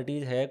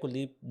क्वालिटीज़ है,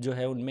 कुलदीप जो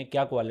है उनमें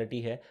क्या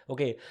क्वालिटी है,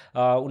 ओके।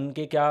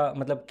 उनके क्या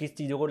मतलब किस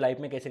चीज़ों को लाइफ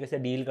में कैसे कैसे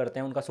डील करते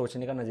हैं, उनका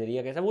सोचने का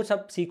नज़रिया कैसा, वो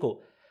सब सीखो,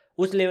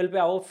 उस लेवल पे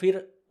आओ,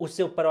 फिर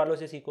उससे ऊपर वालों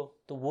से सीखो।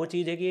 तो वो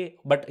चीज़ है कि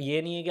बट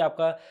ये नहीं है कि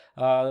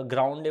आपका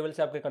ग्राउंड लेवल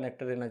से आपके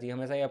कनेक्टेड रहना चाहिए,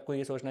 हमेशा ही आपको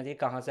ये सोचना चाहिए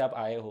कहाँ से आप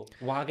आए हो,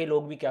 वहाँ के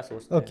लोग भी क्या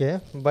सोचते हैं।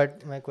 ओके,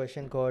 बट मैं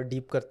क्वेश्चन को और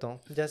डीप करता हूँ।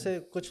 जैसे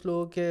कुछ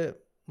लोगों के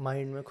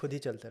माइंड में खुद ही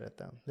चलते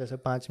रहता है, जैसे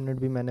 5 मिनट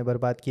भी मैंने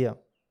बर्बाद किया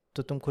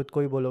तो तुम खुद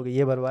को ही बोलोगे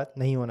ये बर्बाद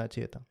नहीं होना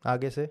चाहिए था,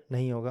 आगे से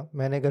नहीं होगा,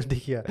 मैंने गलती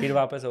किया, फिर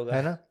वापस होगा,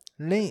 है ना।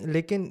 नहीं,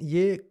 लेकिन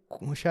ये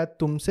शायद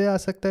तुमसे आ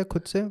सकता है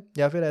खुद से,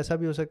 या फिर ऐसा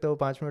भी हो सकता है वो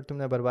 5 मिनट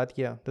तुमने बर्बाद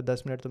किया तो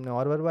 10 मिनट तुमने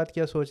और बर्बाद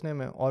किया सोचने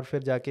में, और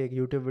फिर जाके एक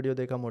यूट्यूब वीडियो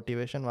देखा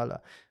मोटिवेशन वाला,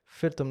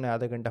 फिर तुमने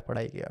आधा घंटा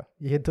पढ़ाई किया।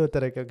 ये 2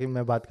 तरह का कि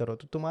मैं बात करूँ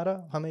तो तुम्हारा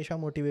हमेशा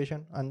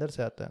मोटिवेशन अंदर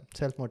से आता है,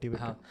 सेल्फ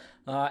मोटिवेशन।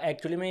 हाँ,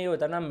 एक्चुअली में ये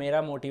होता है ना,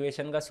 मेरा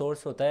मोटिवेशन का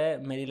सोर्स होता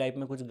है मेरी लाइफ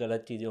में कुछ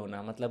गलत चीज़ें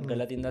होना। मतलब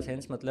गलत इन द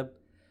सेंस मतलब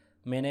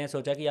मैंने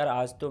सोचा कि यार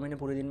आज तो मैंने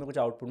पूरे दिन में कुछ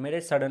आउटपुट, मेरे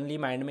सडनली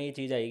माइंड में ये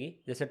चीज़ आएगी,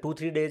 जैसे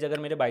 2-3 डेज अगर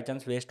मेरे बाई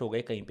चांस वेस्ट हो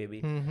गए कहीं पे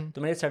भी,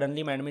 तो मेरे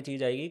सडनली माइंड में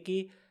चीज़ आएगी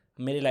कि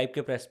मेरी लाइफ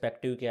के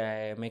पर्सपेक्टिव क्या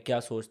है, मैं क्या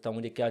सोचता हूँ,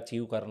 मुझे क्या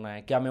अचीव करना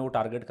है, क्या मैं वो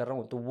टारगेट कर रहा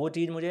हूँ। तो वो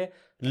चीज़ मुझे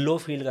लो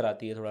फील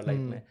कराती है थोड़ा लाइफ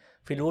में।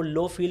 फिर वो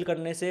लो फील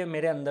करने से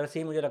मेरे अंदर से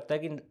ही मुझे लगता है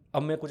कि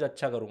अब मैं कुछ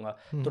अच्छा करूँगा,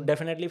 तो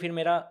डेफिनेटली फिर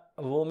मेरा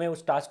वो मैं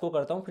उस टास्क को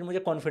करता हूँ, फिर मुझे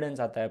कॉन्फिडेंस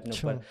आता है अपने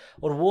ऊपर।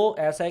 और वो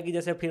ऐसा है कि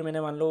जैसे फिर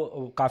मैंने मान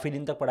लो काफ़ी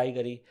दिन तक पढ़ाई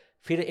करी,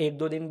 फिर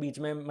 1-2 दिन बीच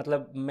में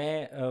मतलब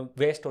मैं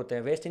वेस्ट होते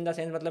हैं, वेस्ट इन द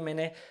सेंस मतलब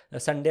मैंने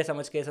संडे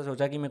समझ के ऐसा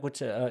सोचा कि मैं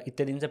कुछ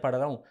इतने दिन से पढ़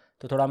रहा हूँ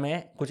तो थोड़ा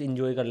मैं कुछ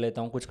इन्जॉय कर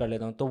लेता हूँ, कुछ कर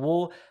लेता हूँ, तो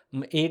वो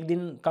 1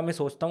 दिन का मैं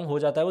सोचता हूँ हो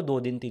जाता है वो 2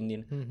 दिन 3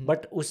 दिन,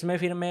 बट उसमें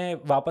फिर मैं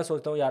वापस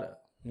सोचता हूँ यार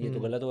ये तो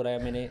गलत हो रहा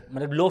है, मैंने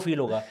मतलब लो फील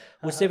होगा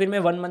उससे, फिर मैं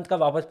 1 मंथ का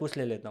वापस पुश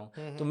ले लेता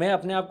हूँ। तो मैं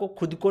अपने आप को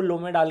खुद को लो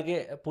में डाल के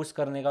पुश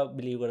करने का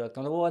बिलीव कर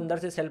सकता हूँ, तो वो अंदर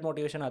से सेल्फ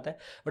मोटिवेशन आता है।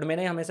 बट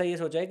मैंने हमेशा ये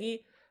सोचा है कि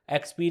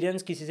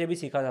एक्सपीरियंस किसी से भी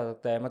सीखा जा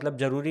सकता है, मतलब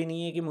ज़रूरी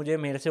नहीं है कि मुझे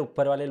मेरे से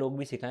ऊपर वाले लोग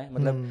भी सिखाएं।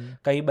 मतलब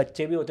कई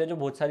बच्चे भी होते हैं जो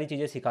बहुत सारी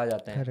चीज़ें सिखा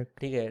जाते हैं,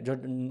 ठीक है, जो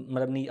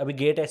मतलब अभी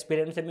गेट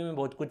एक्सपीरियंस से भी मैं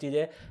बहुत कुछ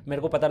चीज़ें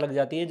मेरे को पता लग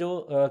जाती है जो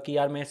कि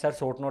यार मैं सर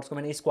शॉर्ट नोट्स को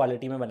मैंने इस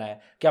क्वालिटी में बनाया,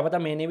 क्या पता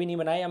मैंने भी नहीं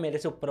बनाया या मेरे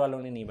से ऊपर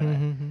वालों ने नहीं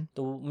बनाया,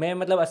 तो मैं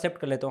मतलब एक्सेप्ट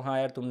कर लेता हूँ, हाँ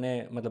यार तुमने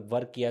मतलब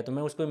वर्क किया है, तो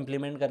मैं उसको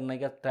इम्प्लीमेंट करने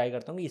का ट्राई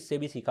करता हूँ कि इससे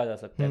भी सीखा जा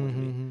सकता है कुछ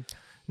भी।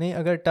 नहीं,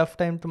 अगर टफ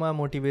टाइम तुम्हारा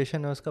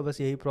मोटिवेशन है उसका बस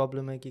यही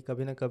प्रॉब्लम है कि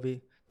कभी ना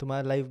कभी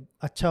तुम्हारा लाइफ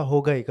अच्छा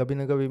होगा ही, कभी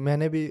ना कभी।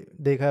 मैंने भी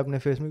देखा है अपने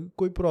फेस में,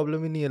 कोई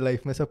प्रॉब्लम ही नहीं है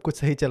लाइफ में, सब कुछ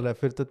सही चल रहा है,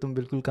 फिर तो तुम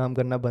बिल्कुल काम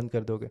करना बंद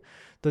कर दोगे।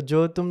 तो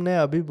जो तुमने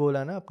अभी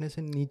बोला ना अपने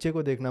से नीचे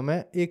को देखना,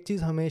 मैं एक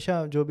चीज़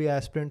हमेशा जो भी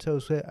एस्पिरेंट्स है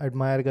उससे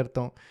एडमायर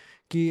करता हूँ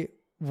कि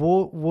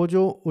वो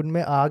जो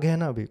उनमें आग है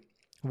ना अभी,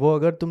 वो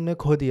अगर तुमने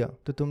खो दिया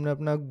तो तुमने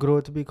अपना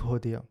ग्रोथ भी खो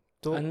दिया।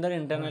 तो अंदर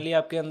इंटरनली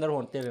आपके अंदर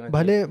होते रहना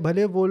चाहिए।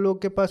 भले वो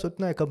लोग के पास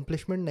उतना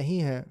अकम्पलिशमेंट नहीं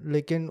है,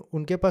 लेकिन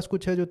उनके पास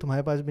कुछ है जो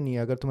तुम्हारे पास भी नहीं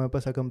है। अगर तुम्हारे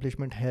पास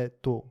अकम्पलिशमेंट है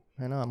तो,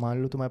 है ना,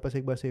 मान लो तुम्हारे पास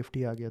एक बार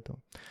सेफ्टी आ गया तो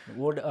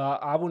वो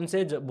आप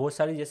उनसे बहुत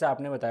सारी, जैसे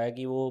आपने बताया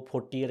कि वो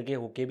 40 ईयर के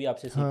होके भी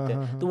आपसे सीखते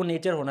हैं, तो वो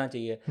नेचर होना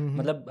चाहिए।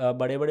 मतलब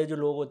बड़े बड़े जो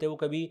लोग होते हैं वो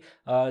कभी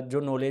जो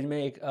नॉलेज में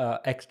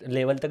एक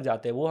लेवल तक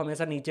जाते हैं, वो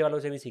हमेशा नीचे वालों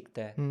से भी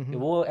सीखते हैं।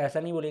 वो ऐसा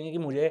नहीं बोलेंगे कि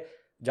मुझे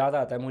ज़्यादा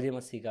आता है, मुझे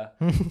मत सीखा।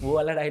 वो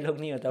वाला डायलॉग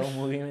नहीं होता वो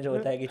मूवी में जो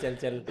होता है कि चल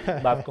चल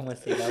बाप को मत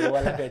सीखा, वो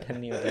वाला पैटर्न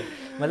नहीं होता है।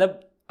 मतलब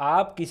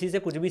आप किसी से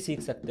कुछ भी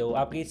सीख सकते हो,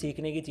 आपकी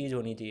सीखने की चीज़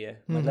होनी चाहिए।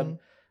 मतलब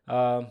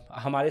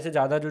हमारे से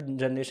ज़्यादा जो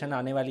जनरेशन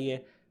आने वाली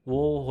है, वो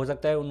हो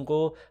सकता है उनको,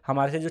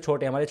 हमारे से जो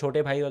छोटे, हमारे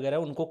छोटे भाई वगैरह,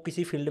 उनको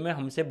किसी फील्ड में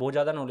हमसे बहुत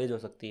ज़्यादा नॉलेज हो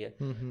सकती है।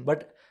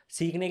 बट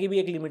सीखने की भी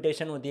एक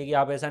लिमिटेशन होती है कि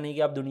आप ऐसा नहीं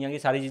कि आप दुनिया की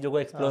सारी चीज़ों को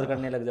एक्सप्लोर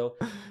करने लग जाओ।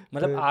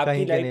 मतलब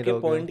आपकी लाइफ के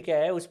पॉइंट क्या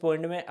है, उस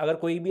पॉइंट में अगर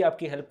कोई भी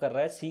आपकी हेल्प कर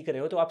रहा है, सीख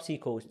रहे हो, तो आप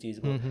सीखो उस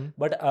चीज़ को।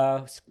 बट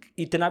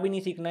इतना भी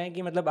नहीं सीखना है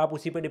कि मतलब आप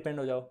उसी पे डिपेंड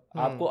हो जाओ।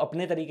 आपको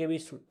अपने तरीके भी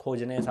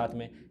खोजने हैं साथ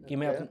में कि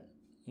मैं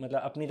मतलब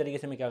अपनी तरीके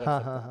से मैं क्या कर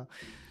सकता हूँ।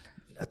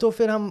 तो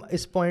फिर हम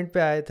इस पॉइंट पे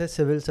आए थे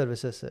सिविल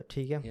सर्विसेज से,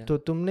 ठीक है। तो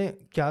तुमने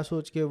क्या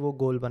सोच के वो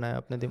गोल बनाया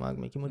अपने दिमाग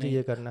में कि मुझे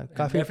ये करना है?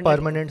 काफ़ी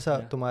परमानेंट सा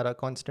तुम्हारा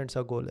कांस्टेंट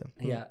सा गोल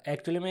है। या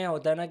एक्चुअली में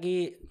होता है ना कि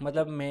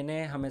मतलब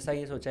मैंने हमेशा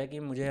ये सोचा है कि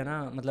मुझे है ना,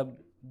 मतलब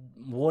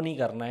वो नहीं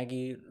करना है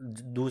कि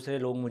दूसरे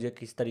लोग मुझे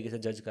किस तरीके से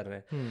जज कर रहे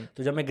हैं।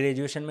 तो जब मैं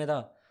ग्रेजुएशन में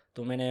था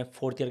तो मैंने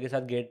 4th ईयर के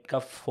साथ गेट का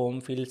फॉर्म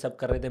फिल सब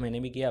कर रहे थे, मैंने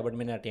भी किया, बट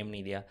मैंने अटेम्प्ट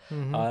नहीं दिया।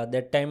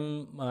 दैट टाइम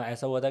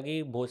ऐसा हुआ था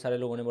कि बहुत सारे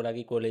लोगों ने बोला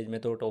कि कॉलेज में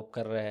तो टॉप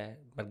कर रहे हैं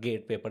पर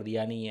गेट पेपर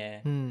दिया नहीं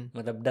है,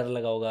 मतलब डर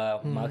लगा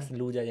होगा, मार्क्स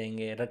लूज आ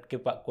जाएंगे, रट के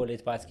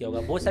कॉलेज पास किया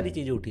होगा, बहुत सारी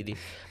चीज़ें उठी थी।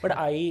 बट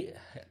आई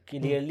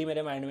क्लियरली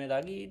मेरे माइंड में था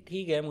कि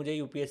ठीक है, मुझे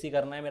यूपीएससी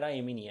करना है, मेरा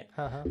एम ही नहीं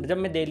है। जब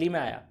मैं दिल्ली में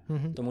आया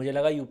तो मुझे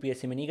लगा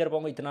यूपीएससी में नहीं कर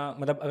पाऊंगा इतना,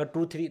 मतलब अगर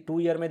 2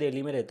 ईयर में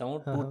दिल्ली में रहता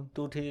हूँ,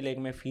 2-3 लाख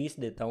में फीस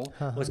देता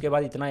हूँ, उसके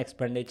बाद इतना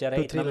एक्सपेंडिचर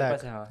है, इतना मेरे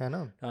पास,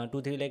 हाँ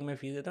 2-3 लाख में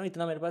फीस देता हूँ,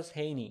 इतना मेरे पास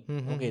है ही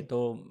नहीं। ओके, तो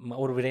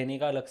और रहने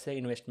का अलग से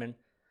इन्वेस्टमेंट।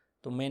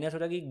 तो मैंने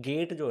सोचा कि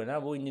गेट जो है ना,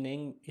 वो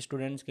इंजीनियरिंग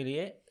स्टूडेंट्स के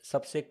लिए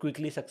सबसे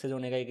क्विकली सक्सेस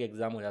होने का एक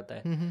एग्जाम हो जाता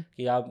है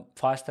कि आप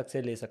फास्ट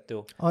सक्सेस ले सकते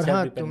हो। और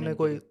हाँ, तुमने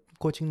कोई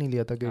कोचिंग नहीं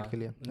लिया था गेट के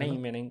लिए? नहीं,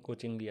 मैंने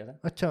कोचिंग लिया था।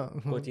 अच्छा,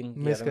 कोचिंग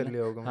मिस कर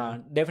लिया होगा।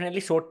 हाँ,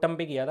 डेफिनेटली शॉर्ट टर्म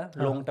पे किया था,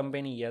 लॉन्ग टर्म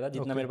पे नहीं किया था।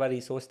 जितना मेरे पास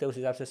रिसोर्स थे उस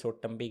हिसाब से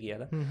शॉर्ट टर्म पे किया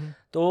था।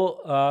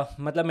 तो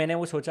मतलब मैंने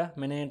वो सोचा,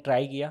 मैंने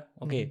ट्राई किया।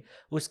 ओके,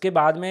 उसके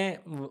बाद में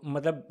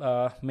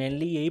मतलब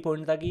मेनली यही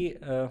पॉइंट था कि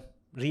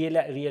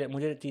रियल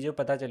मुझे चीज़ें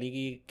पता चली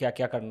कि क्या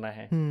क्या करना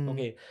है।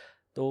 ओके,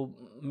 तो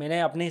मैंने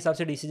अपने हिसाब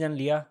से डिसीजन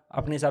लिया,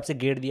 अपने हिसाब से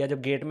गेट दिया।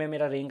 जब गेट में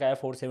मेरा रैंक आया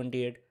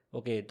 478,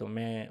 ओके, तो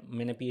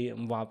मैंने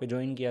वहाँ पे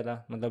ज्वाइन किया था,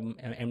 मतलब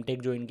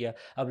एमटेक ज्वाइन किया।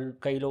 अब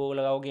कई लोगों को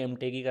लगा हो कि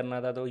एमटेक ही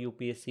करना था तो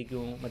यूपीएससी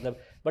क्यों, मतलब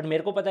बट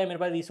मेरे को पता है मेरे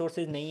पास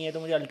रिसोर्सेज नहीं है, तो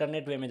मुझे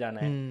अल्टरनेट वे में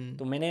जाना है।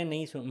 तो मैंने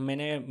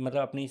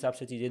मतलब अपने हिसाब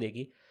से चीज़ें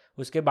देखी।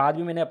 उसके बाद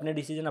भी मैंने अपने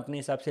डिसीजन अपने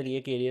हिसाब से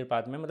लिए कैरियर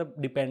पाथ में, मतलब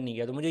डिपेंड नहीं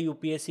किया। तो मुझे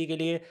यूपीएससी के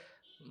लिए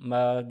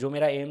जो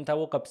मेरा एम था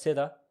वो कब से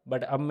था,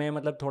 बट अब मैं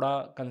मतलब थोड़ा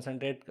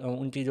कंसंट्रेट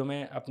उन चीज़ों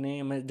में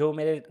अपने जो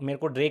मेरे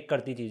को ड्रैग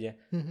करती चीज़ें,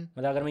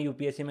 मतलब अगर मैं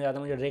यूपीएससी में जाता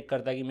मुझे ड्रैग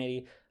करता है कि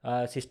मेरी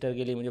सिस्टर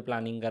के लिए मुझे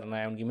प्लानिंग करना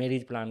है, उनकी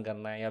मैरिज प्लान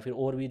करना है, या फिर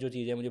और भी जो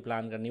चीज़ें मुझे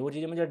प्लान करनी है, वो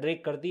चीज़ें मुझे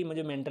ड्रैग करती,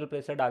 मुझे मेंटल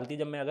प्रेशर डालती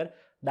जब मैं अगर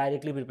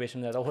डायरेक्टली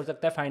प्रिपरेशन जाता हूँ। हो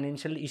सकता है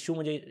फाइनेंशियल इशू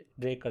मुझे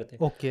ड्रैग करते।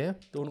 ओके,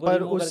 तो उनको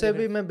पर उससे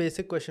भी मैं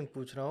बेसिक क्वेश्चन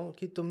पूछ रहा हूँ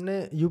कि तुमने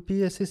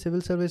यूपीएससी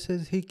सिविल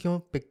सर्विसेज ही क्यों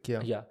पिक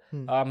किया?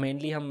 या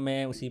मेनली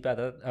मैं उसी पे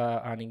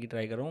आने की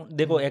ट्राई कर रहा हूँ।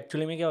 देखो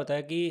एक्चुअली में क्या होता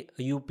है कि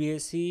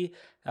यूपीएससी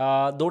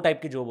 2 टाइप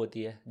की जॉब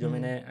होती है जो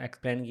मैंने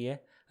एक्सप्लेन की है।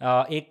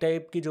 एक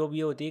टाइप की जॉब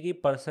ये होती है कि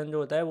पर्सन जो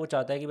होता है वो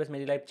चाहता है कि बस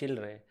मेरी लाइफ चिल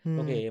रहे।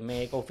 ओके, मैं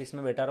एक ऑफिस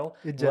में बैठा रहूँ,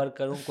 वर्क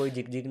करूँ, कोई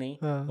झिक नहीं।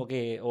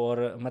 ओके,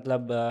 और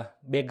मतलब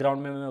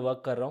बैकग्राउंड में मैं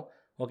वर्क कर रहा हूँ।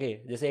 ओके,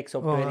 जैसे एक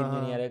सॉफ्टवेयर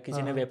इंजीनियर है,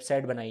 किसी ने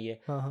वेबसाइट बनाई है,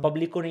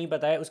 पब्लिक को नहीं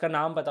पता है, उसका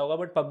नाम पता होगा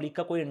बट पब्लिक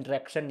का कोई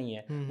इंटरेक्शन नहीं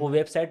है। वो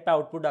वेबसाइट पे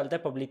आउटपुट डालता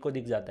है, पब्लिक को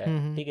दिख जाता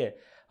है। ठीक है,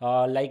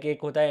 लाइक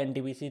एक होता है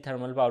एनटीपीसी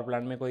थर्मल पावर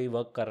प्लांट में कोई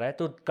वर्क कर रहा है,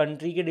 तो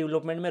कंट्री के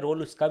डेवलपमेंट में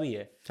रोल उसका भी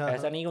है,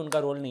 ऐसा नहीं कि उनका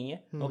रोल नहीं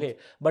है। ओके,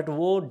 बट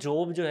वो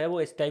जॉब जो है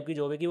वो इस टाइप की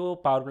जॉब है कि वो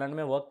पावर प्लांट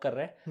में वर्क कर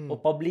रहा है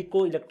और पब्लिक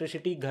को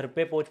इलेक्ट्रिसिटी घर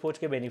पे पहुंच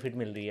के बेनिफिट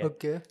मिल रही है।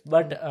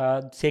 बट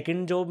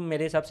सेकंड जॉब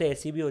मेरे हिसाब से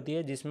ऐसी भी होती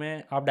है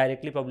जिसमें आप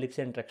डायरेक्टली पब्लिक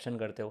से इंटरेक्शन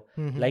करते हो।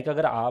 लाइक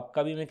अगर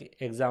आपका भी मैं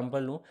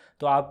एग्जाम्पल लूँ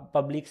तो आप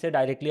पब्लिक से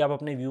डायरेक्टली आप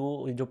अपने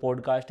व्यू, जो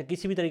पॉडकास्ट है,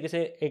 किसी भी तरीके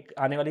से एक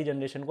आने वाली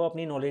जनरेशन को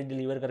अपनी नॉलेज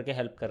डिलीवर करके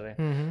हेल्प कर रहे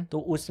हैं। तो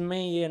उसमें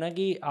ये है ना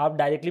कि आप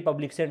डायरेक्टली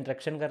पब्लिक से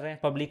इंटरेक्शन कर रहे हैं,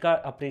 पब्लिक का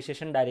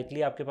अप्रिसिएशन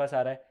डायरेक्टली आपके पास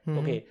आ रहा है।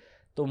 ओके,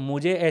 तो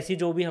मुझे ऐसी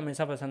जो भी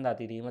हमेशा पसंद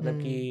आती थी, मतलब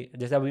कि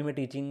जैसे अभी मैं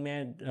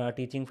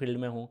टीचिंग फील्ड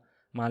में हूँ,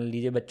 मान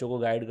लीजिए बच्चों को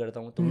गाइड करता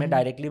हूँ, तो मैं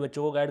डायरेक्टली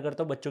बच्चों को गाइड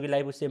करता हूँ, बच्चों की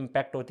लाइफ उससे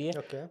इम्पैक्ट होती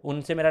है,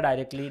 उनसे मेरा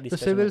डायरेक्टली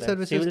डिस्कशन होता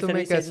है। सिविल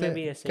सर्विसेज में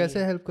भी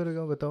कैसे हेल्प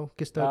करेगा, बताओ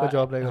किस तरह का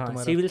जॉब रहेगा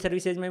तुम्हारा? सिविल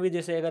सर्विसेज में भी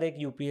जैसे अगर एक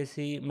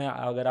यूपीएससी में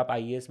अगर आप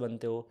आईएएस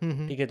बनते हो,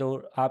 ठीक है,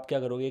 तो आप क्या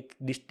करोगे, एक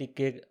डिस्ट्रिक्ट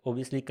के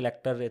ऑब्वियसली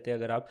कलेक्टर रहते हैं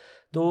अगर आप,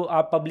 तो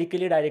आप पब्लिक के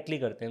लिए डायरेक्टली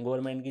करते हैं।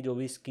 गवर्नमेंट की जो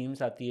भी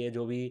स्कीम्स आती है,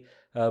 जो भी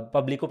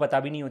पब्लिक को पता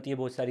भी नहीं होती है,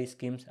 बहुत सारी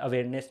स्कीम्स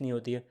अवेयरनेस नहीं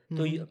होती है,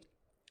 तो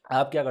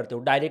आप क्या करते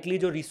हो डायरेक्टली,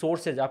 जो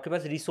रिसोर्सेज आपके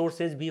पास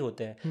रिसोर्सेज भी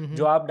होते हैं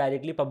जो आप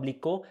डायरेक्टली पब्लिक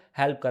को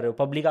हेल्प कर रहे हो,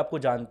 पब्लिक आपको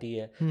जानती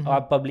है,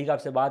 आप पब्लिक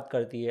आपसे बात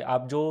करती है,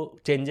 आप जो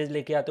चेंजेस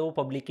लेके आते हो वो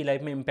पब्लिक की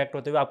लाइफ में इम्पैक्ट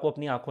होते हुए आपको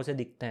अपनी आंखों से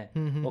दिखते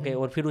हैं। ओके,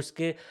 और फिर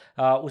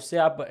उससे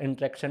आप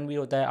इंटरेक्शन भी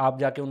होता है, आप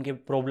जाके उनके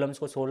प्रॉब्लम्स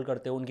को सोल्व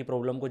करते हो, उनकी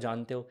प्रॉब्लम को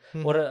जानते हो,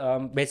 और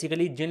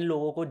बेसिकली जिन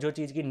लोगों को जो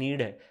चीज़ की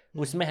नीड है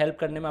उसमें हेल्प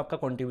करने में आपका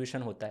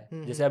कंट्रीब्यूशन होता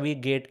है। जैसे अभी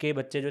गेट के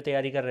बच्चे जो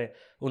तैयारी कर रहे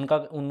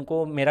हैं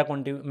उनको मेरा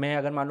मैं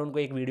अगर मान लो उनको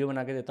एक वीडियो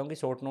बना के देता हूँ कि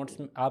शॉर्ट नोट्स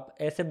आप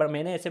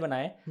मैंने ऐसे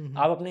बनाए,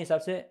 आप अपने हिसाब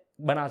से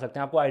बना सकते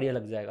हैं, आपको आइडिया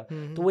लग जाएगा।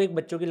 तो वो एक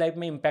बच्चों की लाइफ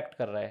में इम्पैक्ट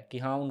कर रहा है कि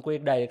हाँ उनको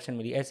एक डायरेक्शन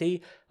मिली। ऐसे ही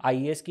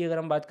आईएएस की अगर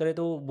हम बात करें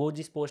तो वो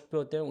जिस पोस्ट पे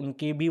होते हैं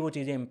उनकी भी वो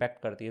चीज़ें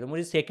इम्पैक्ट करती है। तो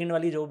मुझे सेकंड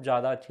वाली जॉब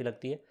ज़्यादा अच्छी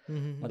लगती है,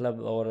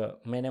 मतलब,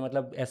 और मैंने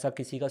मतलब ऐसा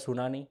किसी का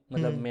सुना नहीं,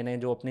 मतलब मैंने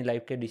जो अपनी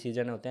लाइफ के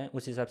डिसीजन होते हैं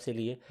उस हिसाब से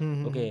लिए।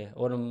 ओके,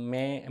 और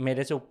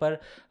मेरे से ऊपर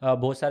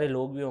बहुत सारे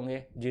लोग भी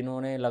होंगे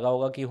जिन्होंने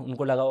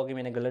उनको लगा होगा कि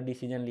मैंने गलत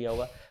डिसीजन लिया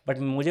होगा, बट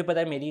मुझे पता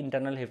है मेरी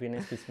इंटरनल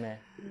हैप्पीनेस किस में है।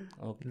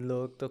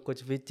 लोग तो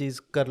कुछ भी चीज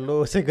कर लो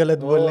उसे गलत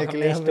बोलने के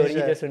लिए स्टोरी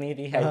जो सुनी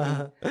थी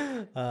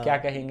क्या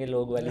कहेंगे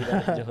लोग वाली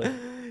बात जो है।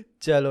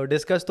 चलो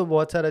डिस्कस तो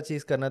बहुत सारा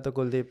चीज़ करना, तो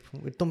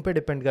कुलदीप तुम पे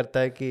डिपेंड करता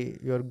है कि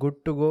you are good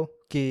to go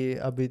कि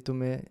अभी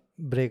तुम्हें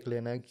ब्रेक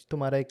लेना है।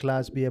 तुम्हारा एक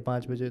क्लास भी है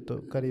 5 बजे, तो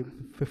करीब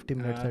 50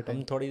 मिनट्स है टाइम,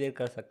 हम थोड़ी देर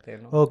कर सकते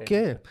हैं।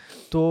 ओके,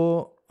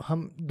 तो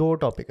हम 2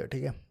 टॉपिक है,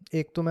 ठीक है।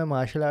 एक तो मैं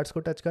मार्शल आर्ट्स को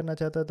टच करना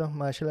चाहता था,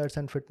 martial arts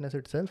and fitness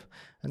itself,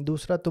 and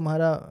दूसरा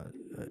तुम्हारा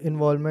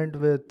इन्वॉल्वमेंट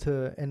विथ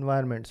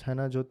एनवायरनमेंट्स है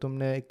ना, जो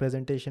तुमने एक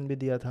प्रेजेंटेशन भी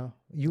दिया था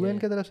यूएन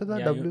की तरफ से था,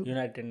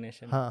 यूनाइटेड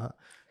नेशन। हाँ,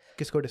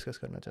 किसको डिस्कस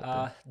करना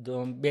चाहते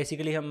हैं?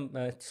 बेसिकली हम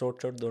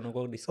शॉर्ट दोनों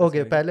को डिस्कस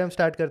ओके, पहले हम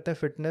स्टार्ट करते हैं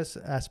फिटनेस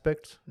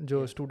एस्पेक्ट्स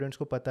जो स्टूडेंट्स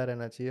को पता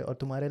रहना चाहिए, और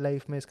तुम्हारे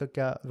लाइफ में इसका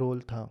क्या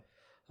रोल था?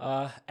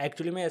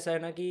 एक्चुअली में ऐसा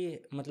है ना कि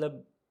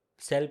मतलब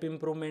सेल्फ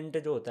इम्प्रूवमेंट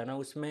जो होता है ना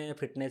उसमें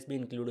फिटनेस भी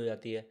इंक्लूड हो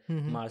जाती है,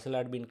 मार्शल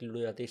आर्ट भी इंक्लूड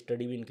हो जाती है,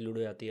 स्टडी भी इंक्लूड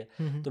हो जाती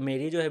है। तो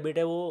मेरी जो हैबिट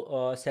है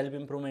वो सेल्फ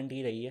इम्प्रूवमेंट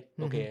ही रही है।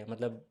 ओके,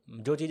 मतलब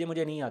जो चीज़ें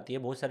मुझे नहीं आती है,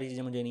 बहुत सारी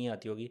चीज़ें मुझे नहीं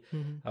आती होगी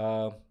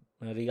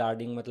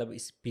रिगार्डिंग, मतलब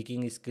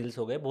स्पीकिंग स्किल्स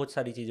हो गए, बहुत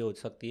सारी चीज़ें हो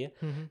सकती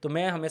है। तो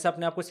मैं हमेशा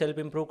अपने आप को सेल्फ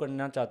इम्प्रूव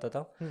करना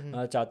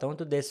चाहता हूँ।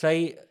 तो दैट्स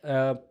व्हाई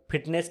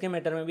फिटनेस के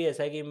मैटर में भी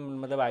ऐसा है कि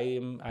मतलब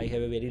आई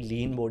have a very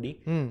lean body.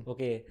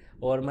 Okay,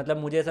 और मतलब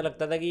मुझे ऐसा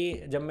लगता था कि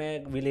जब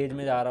मैं विलेज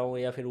में जा रहा हूँ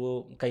या फिर वो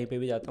कहीं पे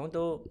भी जाता हूँ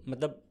तो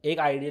मतलब एक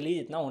आइडियली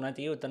जितना होना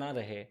चाहिए उतना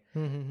रहे।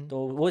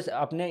 तो वो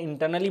अपने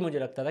इंटरनली मुझे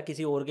लगता था,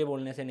 किसी और के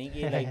बोलने से नहीं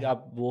कि लाइक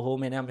आप वो हो,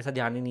 मैंने हमेशा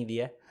ध्यान ही नहीं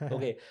दिया है।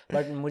 ओके,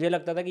 बट मुझे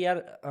लगता था कि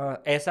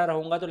यार ऐसा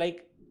रहूँगा तो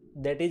like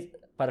that is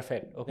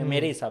perfect. Okay,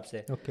 मेरे हिसाब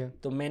से।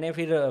 तो मैंने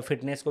फिर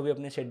फिटनेस को भी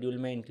अपने शेड्यूल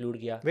में इंक्लूड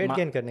किया, वेट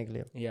गेन करने के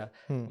लिए, या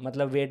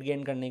मतलब वेट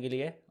गेन करने के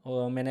लिए,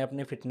 और मैंने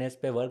अपने फिटनेस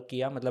पे वर्क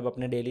किया, मतलब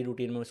अपने डेली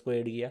रूटीन में उसको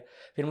ऐड किया।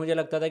 फिर मुझे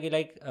लगता था कि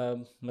लाइक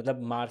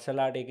मतलब मार्शल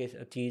आर्ट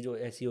एक चीज़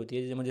ऐसी होती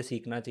है जिसे मुझे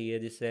सीखना चाहिए,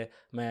 जिससे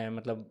मैं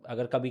मतलब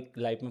अगर कभी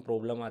लाइफ में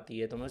प्रॉब्लम आती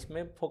है तो मैं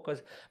उसमें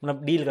फोकस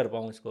मतलब डील कर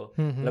पाऊँ उसको।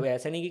 मतलब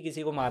ऐसे नहीं कि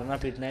किसी को मारना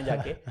पीटना है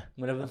जाके,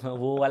 मतलब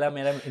वो वाला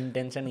मेरा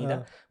इंटेंशन नहीं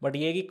था, बट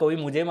ये कि कोई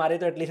मुझे मारे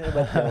तो एटलीस्ट मैं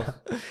बच जाऊँ।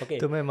 ओके,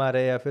 तुम्हें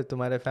मारे या फिर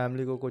तुम्हारे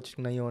फैमिली को कुछ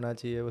नहीं होना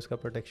चाहिए, उसका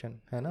प्रोटेक्शन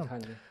है ना। हाँ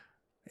जी।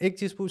 एक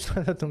चीज़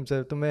पूछना था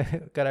तुमसे,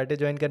 तुम्हें कराटे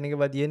ज्वाइन करने के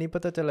बाद ये नहीं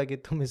पता चला कि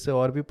तुम इससे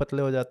और भी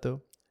पतले हो जाते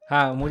हो?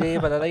 हाँ, मुझे ये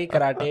पता था कि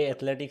कराटे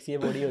एथलेटिक्स ये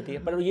बॉडी होती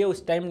है, पर ये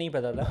उस टाइम नहीं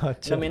पता था। अच्छा।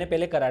 मतलब मैंने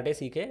पहले कराटे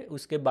सीखे,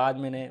 उसके बाद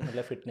मैंने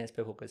मतलब फिटनेस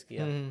पे फोकस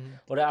किया।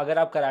 और अगर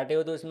आप कराटे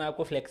हो तो उसमें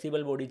आपको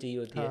फ्लेक्सिबल बॉडी चाहिए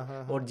होती है,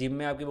 और जिम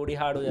में आपकी बॉडी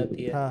हार्ड हो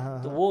जाती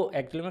है। तो वो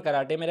एक्चुअली में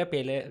कराटे मेरा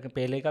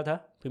पहले का था,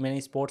 फिर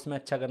मैंने स्पोर्ट्स में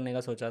अच्छा करने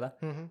का सोचा था।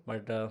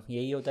 बट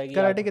यही होता है कि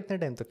कराटे कितने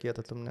टाइम तक किया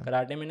था तुमने?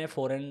 कराटे मैंने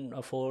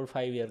 4-5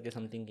 ईयर के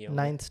समथिंग किया,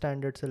 9th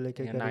स्टैंडर्ड से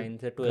लेकर 9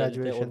 से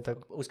 12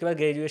 तक। उसके बाद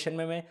ग्रेजुएशन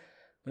में मैं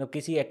मतलब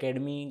किसी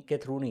एकेडमी के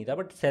थ्रू नहीं था,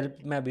 बट सेल्फ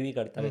मैं अभी भी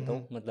करता रहता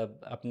हूँ,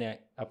 मतलब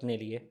अपने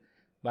लिए।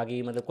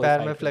 बाकी मतलब कोई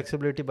पैर में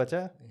फ्लेक्सिबिलिटी बचा?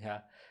 हाँ,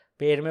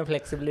 पैर में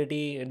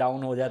फ्लेक्सिबिलिटी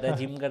डाउन हो जाता है,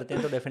 जिम करते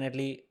हैं तो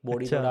डेफिनेटली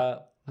बॉडी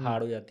थोड़ा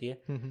हार्ड हो जाती है।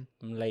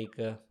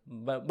 लाइक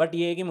बट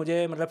ये है कि मुझे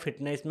मतलब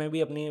फिटनेस में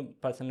भी अपनी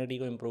पर्सनैलिटी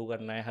को इम्प्रूव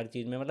करना है, हर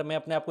चीज़ में मतलब मैं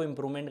अपने आप को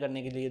इम्प्रूवमेंट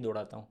करने के लिए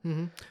दौड़ाता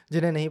हूँ।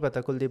 जिन्हें नहीं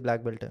पता, कुलदीप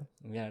ब्लैक बेल्ट है।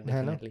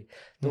 डेफिनेटली।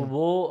 तो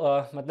वो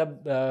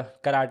मतलब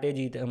कराटे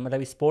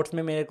मतलब स्पोर्ट्स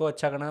में मेरे को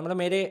अच्छा करना,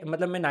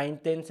 मतलब मैं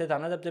 9th-10th से था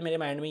ना, तब से मेरे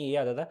माइंड में ये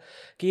आता था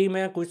कि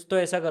मैं कुछ तो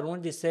ऐसा करूँ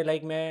जिससे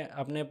लाइक मैं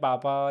अपने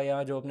पापा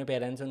या जो अपने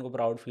पेरेंट्स हैं उनको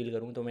प्राउड फील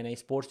करूँ। तो मैंने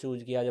स्पोर्ट्स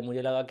चूज़ किया जब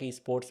मुझे लगा कि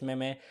स्पोर्ट्स में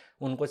मैं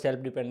उनको सेल्फ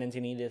डिपेंडेंसी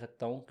नहीं दे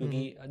सकता हूँ,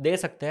 क्योंकि दे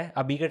सकते हैं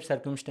अभी के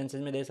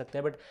सर्कमस्टेंसेज में दे सकते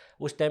हैं, बट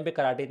उस टाइम पे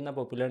कराटे इतना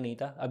पॉपुलर नहीं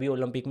था। अभी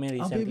ओलंपिक में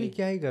रिसेंटली, अभी भी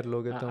क्या ही कर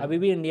लोगे तुम, अभी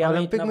भी इंडिया में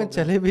ओलंपिक में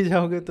चले भी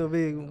जाओगे तो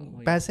भी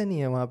पैसे नहीं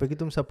है वहाँ पे कि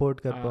तुम सपोर्ट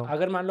कर पाओ।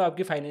 अगर मान लो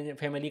आपकी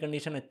फैमिली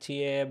कंडीशन अच्छी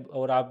है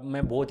और आप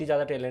में बहुत ही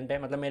ज़्यादा टैलेंट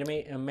है, मतलब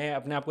मैं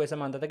अपने आप को ऐसा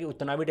मानता था कि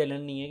उतना भी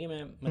टैलेंट नहीं है कि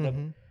मैं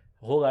मतलब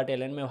होगा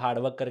टैलेंट, मैं हार्ड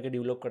वर्क करके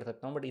डेवलप कर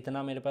सकता हूँ, बट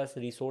इतना मेरे पास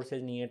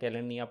रिसोर्सेज नहीं है,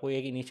 टैलेंट नहीं है। आपको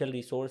एक इनिशियल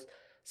रिसोर्स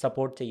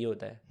सपोर्ट चाहिए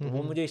होता है, तो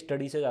वो मुझे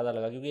स्टडी से ज़्यादा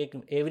लगा, क्योंकि एक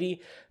एवरी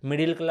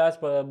मिडिल क्लास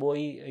बॉय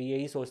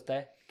यही सोचता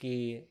है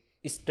कि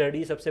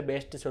स्टडी सबसे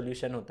बेस्ट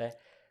सोल्यूशन होता है।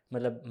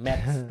 मतलब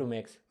मैक्स टू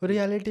मैक्स।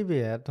 रियलिटी भी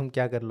है यार, तुम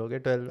क्या कर लोगे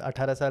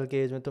 18 साल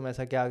के एज में, तुम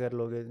ऐसा क्या कर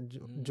लोगे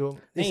जो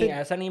नहीं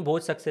ऐसा नहीं,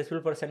 बहुत सक्सेसफुल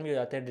पर्सन भी हो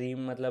जाते हैं,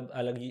 ड्रीम मतलब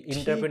अलग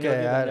इंटरप्रेन्योर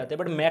भी बन जाते हैं,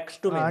 but max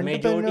to max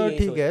majority यही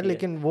ठीक है,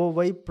 लेकिन वो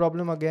वही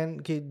प्रॉब्लम अगेन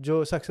कि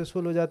जो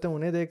सक्सेसफुल हो जाते हैं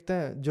उन्हें देखते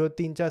हैं, जो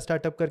 3-4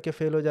 स्टार्टअप करके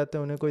फेल हो जाते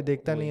हैं उन्हें कोई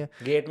देखता नहीं है।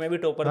 गेट में भी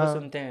टॉपर को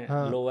सुनते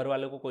हैं, लोअर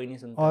वालों को कोई नहीं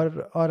सुनता।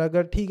 और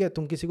अगर ठीक है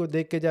तुम किसी को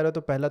देख के जा रहे हो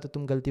तो पहला तो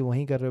तुम गलती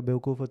वहीं कर रहे हो,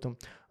 बेवकूफ़ हो तुम।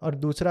 और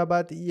दूसरा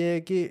बात ये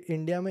है कि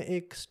इंडिया में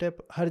एक स्टेप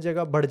हर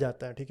जगह बढ़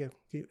जाता है, ठीक है,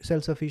 कि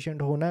सेल्फ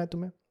सफिशिएंट होना है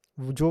तुम्हें,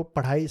 जो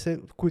पढ़ाई से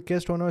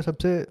क्विकेस्ट होना है,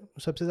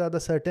 सबसे ज़्यादा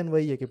सर्टेन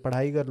वही है कि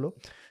पढ़ाई कर लो,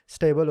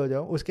 स्टेबल हो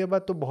जाओ, उसके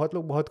बाद तो बहुत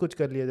लोग बहुत कुछ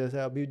कर लिया, जैसे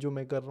अभी जो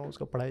मैं कर रहा हूँ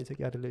उसका पढ़ाई से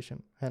क्या रिलेशन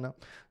है ना।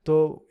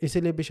 तो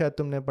इसीलिए भी शायद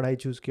तुमने पढ़ाई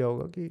चूज़ किया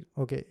होगा कि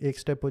ओके एक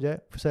स्टेप हो जाए,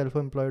 सेल्फ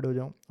एम्प्लॉयड हो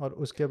जाऊँ, और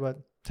उसके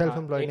बाद सेल्फ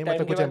एम्प्लॉयड नहीं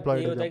मतलब कुछ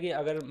एम्प्लॉयड हो जाए। कि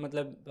अगर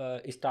मतलब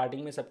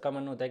स्टार्टिंग में सबका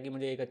मन होता है कि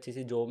मुझे एक अच्छी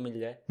सी जॉब मिल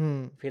जाए,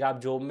 फिर आप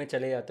जॉब में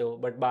चले जाते हो,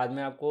 बट बाद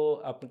में आपको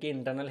आपकी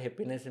इंटरनल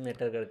हैप्पीनेस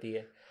मैटर करती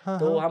है।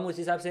 तो हम उस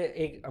हिसाब से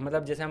एक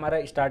मतलब जैसे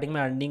हमारा स्टार्टिंग में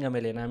अर्निंग हमें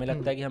लेना है, हमें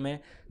लगता है कि हमें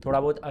थोड़ा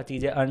बहुत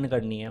चीज़ें अर्न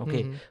करनी है,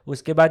 ओके।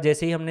 उसके बाद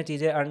जैसे ही हमने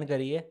चीज़ें अर्न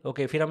करी है,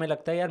 ओके, फिर हमें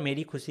लगता है यार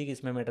मेरी खुशी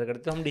किस में मैटर करती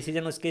है, तो हम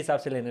डिसीजन उसके हिसाब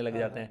से लेने लग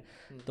जाते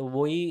हैं। तो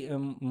वही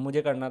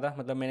मुझे करना था,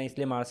 मतलब मैंने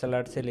इसलिए मार्शल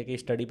आर्ट से लेके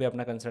स्टडी पे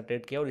अपना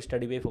कंसंट्रेट किया और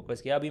स्टडी पे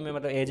फोकस किया। अभी मैं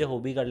मतलब एज ए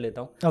हॉबी कर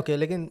लेता हूँ। ओके,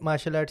 लेकिन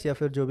मार्शल आर्ट्स या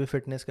फिर जो भी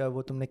फिटनेस का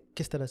वो तुमने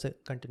किस तरह से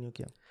कंटिन्यू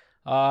किया?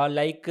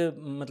 लाइक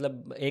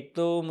मतलब एक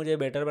तो मुझे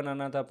बेटर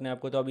बनाना था अपने आप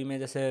को, तो अभी मैं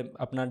जैसे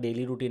अपना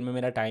डेली रूटीन में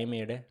मेरा टाइम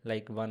एड है,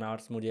 लाइक 1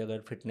 आवर्स मुझे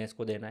अगर फिटनेस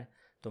को देना है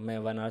तो मैं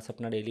 1 आवर्स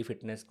अपना डेली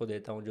फिटनेस को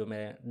देता हूँ। जो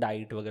मैं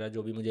डाइट वगैरह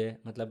जो भी मुझे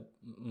मतलब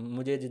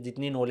मुझे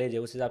जितनी नॉलेज है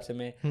उस हिसाब से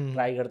मैं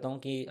ट्राई करता हूँ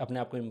कि अपने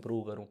आप को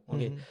इम्प्रूव करूँ,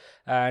 ओके।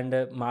 एंड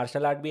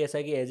मार्शल आर्ट भी ऐसा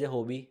है कि एज ए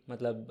हॉबी,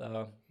 मतलब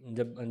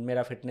जब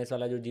मेरा फिटनेस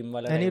वाला जो जिम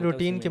वाला यानी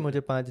रूटीन के मुझे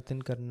 5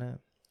 दिन करना है,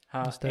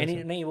 हाँ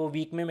नहीं वो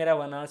वीक में मेरा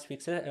 1 आवर्स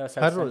फिक्स है,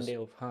 संडे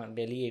ऑफ, हाँ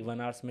डेली 1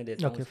 आवर्स में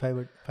देता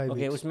हूँ।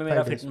 ओके, उसमें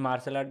मेरा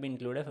मार्शल आर्ट भी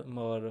इंक्लूड है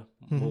और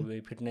वो भी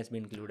फिटनेस भी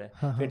इंक्लूड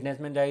है। फिटनेस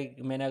में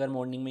मैंने अगर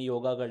मॉर्निंग में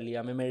योगा कर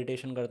लिया, मैं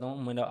मेडिटेशन करता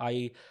हूँ,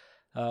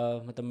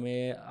 मतलब मतलब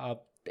मैं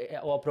आप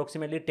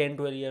अप्रोक्सीमेटली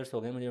 10-12 ईयर्स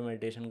हो गए मुझे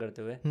मेडिटेशन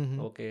करते हुए,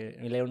 ओके।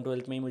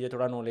 11-12 में ही मुझे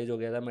थोड़ा नॉलेज हो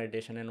गया था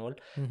मेडिटेशन एंड ऑल,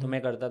 तो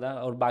मैं करता था।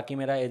 और बाकी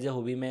मेरा एज ए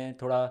हॉबी में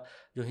थोड़ा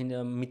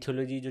जो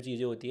मिथोलॉजी जो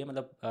चीज़ें होती है,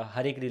 मतलब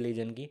हर एक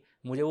रिलीजन की,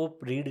 मुझे वो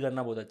रीड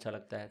करना बहुत अच्छा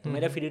लगता है, तो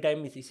मेरा फ्री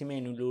टाइम इसी में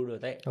इंक्लूड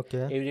होता है।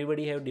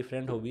 एवरीबडी हैव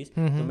डिफरेंट हॉबीज़,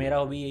 तो मेरा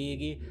हॉबी यही है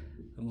कि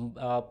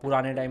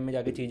पुराने टाइम में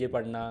जाके चीज़ें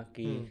पढ़ना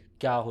कि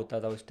क्या होता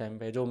था उस टाइम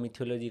पे, जो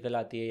मिथोलॉजिकल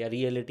आती है या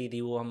रियलिटी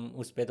थी, वो हम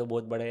उस पर तो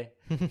बहुत बड़े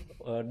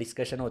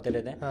डिस्कशन होते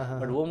रहते हैं,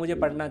 बट वो मुझे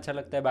पढ़ना अच्छा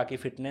लगता है। बाकी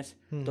फिटनेस,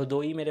 तो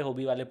 2 ही मेरे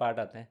हॉबी वाले पार्ट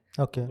आते हैं,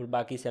 ओके। और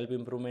बाकी सेल्फ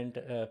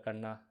इम्प्रूवमेंट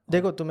करना।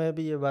 देखो तुम्हें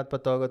भी ये बात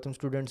पता होगा, तुम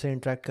स्टूडेंट से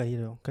इंटरेक्ट कर ही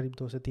रहे हो, करीब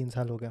 2 से 3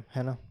 साल हो गए,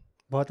 है ना।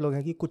 बहुत लोग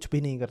हैं कि कुछ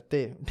भी नहीं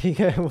करते, ठीक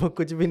है, वो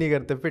कुछ भी नहीं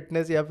करते,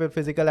 फिटनेस या फिर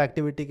फिजिकल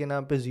एक्टिविटी के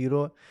नाम पे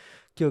ज़ीरो,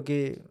 क्योंकि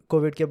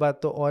कोविड के बाद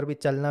तो और भी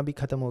चलना भी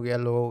ख़त्म हो गया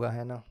लोगों का,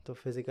 है ना। तो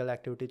फिजिकल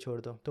एक्टिविटी छोड़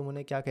दो, तुम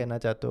उन्हें क्या कहना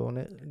चाहते हो?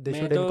 उन्हें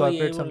मैं तो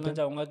यही बोलना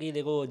चाहूँगा कि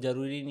देखो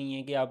ज़रूरी नहीं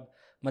है कि आप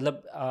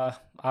मतलब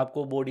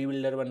आपको बॉडी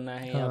बिल्डर बनना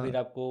है, या फिर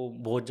आपको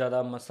बहुत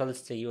ज़्यादा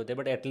मसल्स चाहिए होते हैं,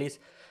 बट एटलीस्ट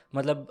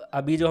मतलब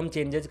अभी जो हम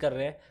चेंजेस कर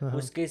रहे हैं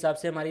उसके हिसाब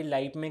से हमारी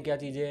लाइफ में क्या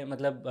चीज़ें,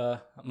 मतलब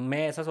मैं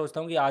ऐसा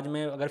सोचता हूँ कि आज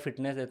मैं अगर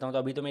फिटनेस देता हूँ तो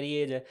अभी तो मेरी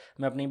एज है,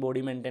 मैं अपनी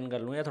बॉडी मेंटेन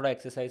कर लूँ या थोड़ा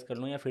एक्सरसाइज कर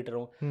लूँ या फिट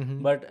रहूँ,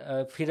 बट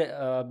फिर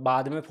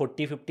बाद में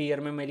 40-50 ईयर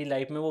में मेरी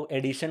लाइफ में वो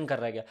एडिशन कर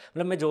रहा है क्या,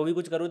 मतलब मैं जो भी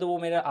कुछ करूँ तो वो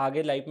मेरा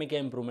आगे लाइफ में क्या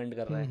इंप्रूवमेंट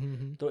कर रहा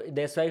है। तो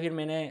दैट्स वाई फिर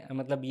मैंने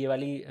मतलब ये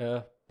वाली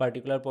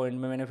पर्टिकुलर पॉइंट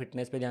में मैंने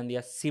फिटनेस पे ध्यान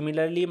दिया।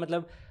 सिमिलरली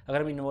मतलब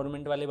अगर हम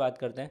इन्वायरमेंट वाली बात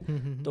करते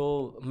हैं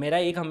तो मेरा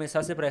एक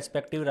हमेशा से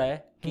पर्सपेक्टिव रहा है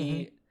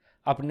कि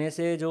अपने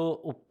से जो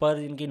ऊपर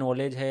जिनकी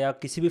नॉलेज है या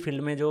किसी भी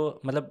फील्ड में,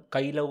 जो मतलब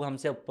कई लोग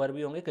हमसे ऊपर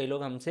भी होंगे, कई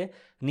लोग हमसे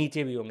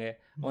नीचे भी होंगे,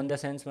 ऑन द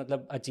सेंस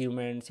मतलब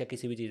अचीवमेंट्स या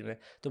किसी भी चीज़ में,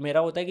 तो मेरा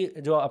होता है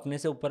कि जो अपने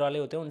से ऊपर वाले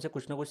होते हैं उनसे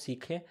कुछ ना कुछ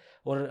सीखें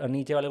और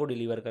नीचे वाले को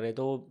डिलीवर करें।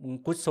 तो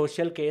कुछ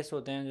सोशल केस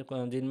होते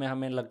हैं जिनमें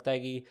हमें लगता है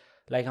कि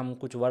लाइक हम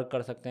कुछ वर्क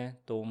कर सकते हैं।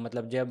 तो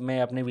मतलब जब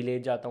मैं अपने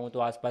विलेज जाता हूँ तो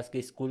आसपास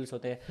के स्कूल्स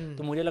होते हैं,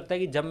 तो मुझे लगता है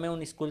कि जब मैं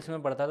उन स्कूल्स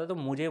में पढ़ता था तो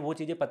मुझे वो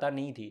चीज़ें पता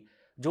नहीं थी,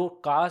 जो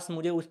काश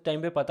मुझे उस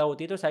टाइम पे पता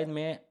होती तो शायद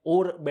मैं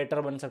और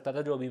बेटर बन सकता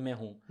था जो अभी मैं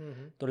हूँ।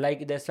 तो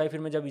लाइक दैट्स वाई फिर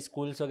मैं जब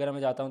स्कूल्स वगैरह में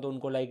जाता हूँ तो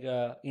उनको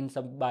लाइक इन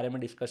सब बारे में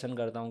डिस्कशन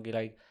करता हूँ कि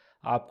लाइक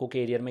आपको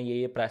करियर में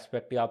ये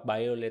पर्सपेक्टिव, आप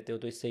बायो लेते हो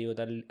तो इससे ये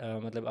होता है,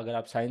 मतलब अगर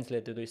आप साइंस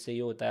लेते हो तो इससे ये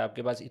होता है,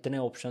 आपके पास इतने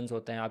ऑप्शंस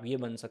होते हैं, आप ये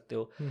बन सकते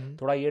हो,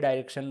 थोड़ा ये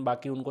डायरेक्शन।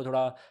 बाकी उनको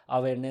थोड़ा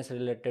awareness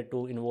related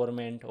to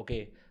environment,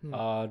 okay,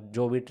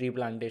 जो भी ट्री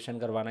प्लांटेशन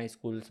करवाना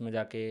स्कूल्स में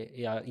जाके,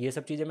 या ये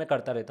सब चीज़ें मैं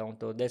करता रहता हूँ।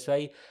 तो दैट्स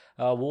वाई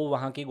वो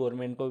वहाँ की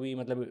गवर्नमेंट को भी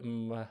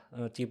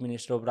मतलब चीफ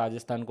मिनिस्टर ऑफ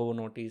राजस्थान को वो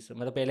नोटिस,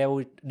 मतलब पहले वो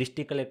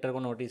डिस्ट्रिक्ट कलेक्टर को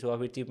नोटिस हुआ,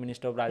 फिर चीफ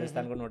मिनिस्टर ऑफ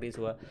राजस्थान को नोटिस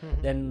हुआ,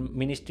 then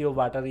ministry of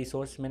water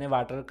resource, मैंने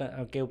वाटर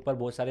के ऊपर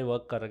बहुत सारे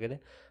वर्क कर रखे थे,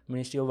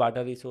 मिनिस्ट्री ऑफ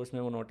वाटर रिसोर्स में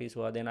वो नोटिस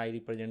हुआ, देन आई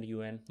रिप्रेजेंट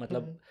यूएन,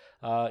 मतलब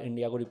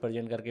इंडिया को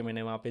रिप्रेजेंट करके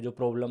मैंने वहाँ पे जो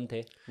प्रॉब्लम थे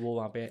वो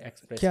वहाँ पे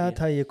एक्सप्रेस क्या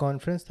था, ये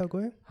कॉन्फ्रेंस था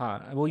कोई?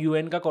 हाँ, वो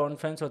यूएन का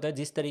कॉन्फ्रेंस होता है।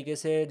 जिस तरीके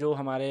से जो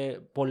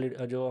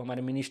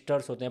हमारे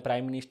मिनिस्टर्स होते हैं,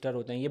 प्राइम मिनिस्टर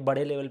होते हैं, ये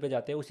बड़े लेवल पे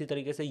जाते हैं, उसी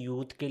तरीके से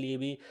यूथ के लिए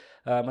भी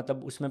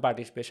मतलब उसमें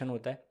पार्टिसिपेशन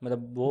होता है।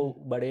 मतलब वो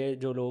बड़े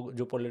जो लोग,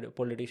 जो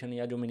पॉलिटिशियन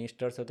या जो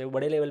मिनिस्टर्स होते हैं, वो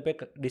बड़े लेवल पे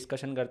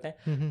डिस्कशन करते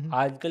हैं।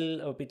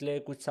 आजकल पिछले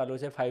कुछ सालों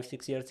से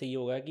 5-6 ईयर से ये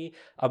होगा कि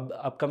अब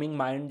अपकमिंग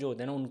माइंड जो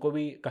होते हैं ना, उनको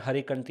भी हर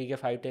एक कंट्री के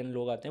 5-10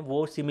 लोग आते हैं,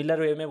 वो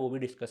सिमिलर वे में वो भी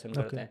डिस्कशन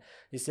करते हैं,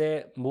 जिससे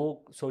वो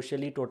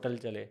सोशली टोटल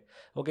चले।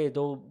 ओके,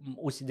 तो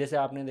उस जैसे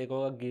आपने देखा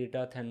होगा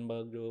ग्रेटा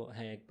थनबर्ग जो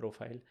है एक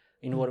प्रोफाइल,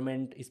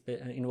 इन्वायरमेंट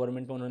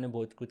पे उन्होंने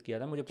बहुत कुछ किया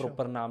था, मुझे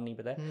प्रॉपर नाम नहीं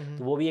पता है,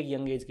 तो वो भी एक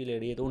यंग एज की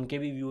लेडी है, तो उनके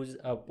भी व्यूज़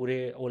पूरे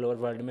ऑल ओवर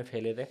वर्ल्ड में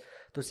फैले थे,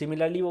 तो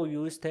सिमिलरली वो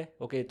व्यूज़ थे।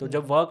 ओके, तो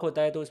जब वर्क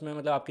होता है तो उसमें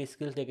मतलब आपकी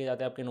स्किल्स देखे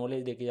जाते हैं, आपकी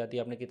नॉलेज देखी जाती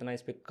है, आपने कितना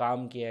इस पर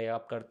काम किया है,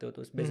 आप करते हो,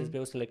 तो उस बेसिस पे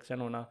वो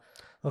सिलेक्शन होना।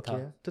 ओके,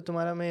 तो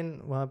तुम्हारा मेन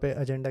वहाँ पे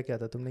एजेंडा क्या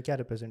था, तुमने क्या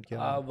रिप्रेजेंट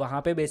किया?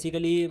 वहाँ पे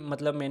बेसिकली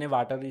मतलब मैंने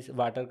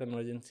वाटर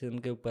कन्वर्जेंशन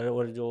के ऊपर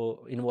और जो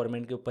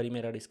इन्वायरमेंट के ऊपर ही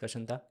मेरा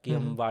डिस्कशन था कि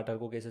हम वाटर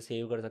को कैसे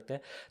सेव कर सकते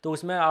हैं। तो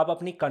उसमें आप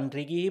अपनी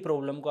कंट्री की ही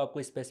प्रॉब्लम को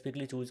आपको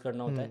स्पेसिफिकली चूज़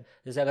करना होता है।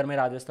 जैसे अगर मैं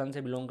राजस्थान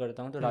से बिलोंग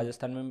करता हूँ, तो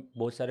राजस्थान में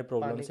बहुत सारे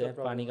प्रॉब्लम्स है,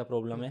 पानी का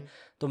प्रॉब्लम है,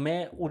 तो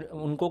मैं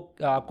उनको,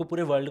 आपको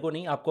पूरे वर्ल्ड को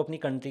नहीं, आपको अपनी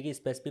कंट्री की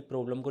स्पेसिफिक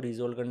प्रॉब्लम को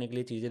रिजोल्व करने के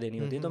लिए चीज़ें देनी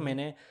होती है। तो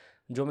मैंने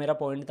जो मेरा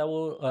पॉइंट था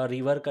वो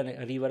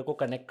रिवर को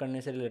कनेक्ट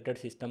करने से रिलेटेड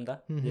सिस्टम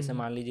था। जैसे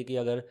मान लीजिए कि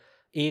अगर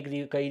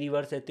कई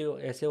रिवर्स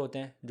ऐसे होते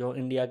हैं, जो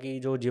इंडिया की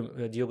जो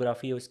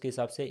जियोग्राफी है उसके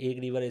हिसाब से एक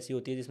रिवर ऐसी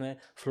होती है जिसमें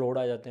फ्लोड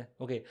आ जाते हैं।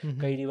 ओके,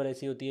 कई रिवर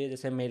ऐसी होती है,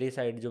 जैसे मेरे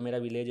साइड जो मेरा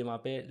विलेज है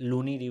वहाँ पे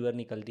लूनी रिवर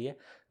निकलती है,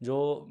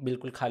 जो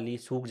बिल्कुल खाली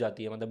सूख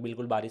जाती है, मतलब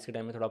बिल्कुल बारिश के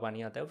टाइम में थोड़ा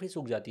पानी आता है फिर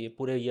सूख जाती है,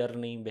 पूरे ईयर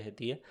नहीं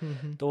बहती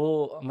है।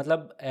 तो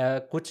मतलब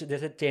कुछ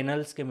जैसे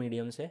चैनल्स के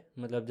मीडियम से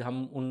मतलब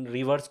हम उन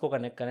रिवर्स को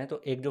कनेक्ट करें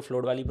तो एक जो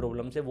फ्लोड वाली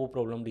प्रॉब्लम से वो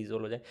प्रॉब्लम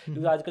रिजोल्व हो जाए,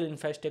 क्योंकि आजकल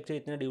इंफ्रास्ट्रक्चर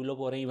इतने डेवलप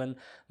हो रहे हैं, इवन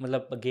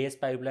मतलब गैस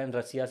पाइपलाइन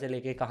रसिया से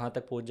लेके कहाँ तक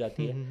पहुँच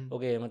जाती है।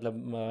 ओके,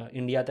 मतलब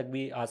इंडिया तक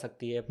भी आ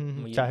सकती है,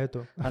 चाहे तो,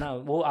 है ना,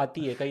 वो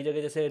आती है कई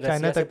जगह, जैसे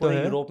रसिया से पूरे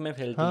यूरोप में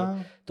फैलती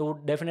है, तो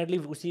डेफिनेटली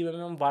उसी वे में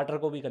हम वाटर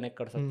को भी कनेक्ट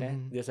कर सकते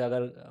हैं। जैसे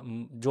अगर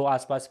जो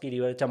आसपास की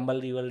रिवर,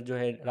 चंबल रिवर जो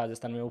है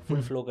राजस्थान में, वो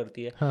फुल फ्लो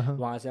करती है,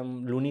 वहाँ से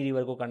हम लूनी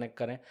रिवर को कनेक्ट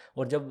करें,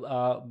 और जब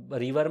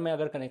रिवर में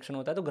अगर कनेक्शन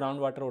होता है तो ग्राउंड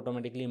वाटर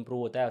ऑटोमेटिकली इंप्रूव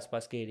होता है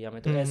आसपास के एरिया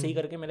में। तो ऐसे ही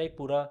करके मेरा एक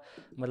पूरा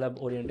मतलब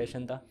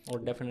ओरिएंटेशन था,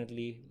 और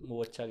डेफिनेटली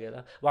वो अच्छा गया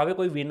था। वहाँ पे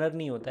कोई विनर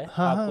नहीं होता है,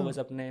 आपको बस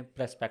अपने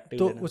पर्सपेक्टिव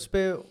तो उस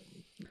पे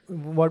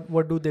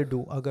what do they do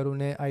अगर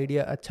उन्हें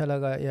आइडिया अच्छा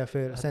लगा या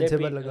फिर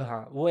सेंसेबल लगा?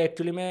 हाँ, वो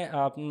एक्चुअली में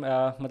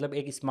मतलब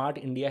एक स्मार्ट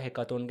इंडिया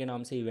हैकाथॉन के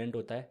नाम से इवेंट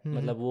होता है,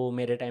 मतलब वो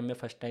मेरे टाइम में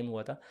फर्स्ट टाइम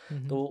हुआ था।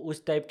 तो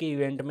उस टाइप के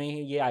इवेंट में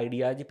ये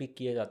आइडियाज़ ही पिक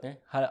किए जाते हैं,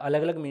 हर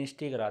अलग अलग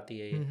मिनिस्ट्री कराती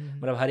है ये,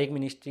 मतलब हर एक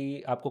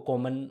मिनिस्ट्री आपको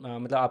कॉमन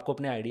मतलब आपको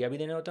अपने आइडिया भी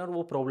देने होते हैं, और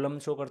वो प्रॉब्लम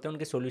शो करते हैं,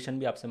 उनके सोल्यूशन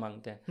भी आपसे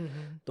मांगते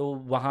हैं। तो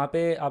वहाँ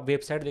पे आप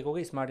वेबसाइट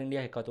देखोगे स्मार्ट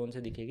इंडिया हैकाथॉन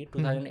से दिखेगी,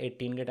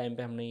 2018 के टाइम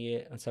पे हमने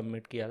ये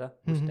सबमिट किया था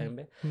उस टाइम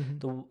पे।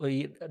 तो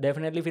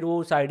डेफिनेटली फिर वो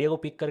उस आइडिया को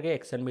पिक करके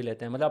एक्शन भी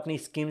लेते हैं, मतलब अपनी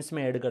स्कीम्स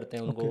में ऐड करते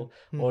हैं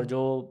उनको। और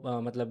जो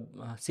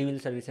मतलब सिविल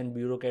सर्विस एंड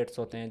ब्यूरोक्रेट्स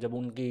होते हैं, जब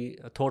उनकी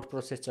थॉट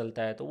प्रोसेस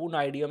चलता है तो उन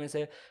आइडिया में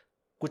से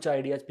कुछ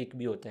आइडियाज़ पिक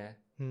भी होते हैं।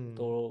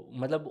 तो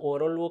मतलब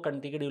ओवरऑल वो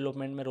कंट्री के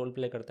डेवलपमेंट में रोल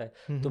प्ले करता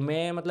है। तो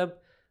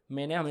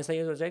मैंने हमेशा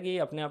ये सोचा कि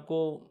अपने आप को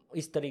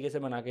इस तरीके से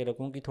बना के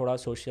रखूँ कि थोड़ा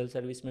सोशल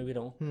सर्विस में भी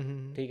रहूँ,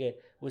 ठीक है।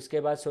 उसके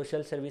बाद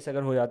सोशल सर्विस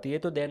अगर हो जाती है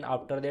तो देन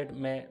आफ्टर देट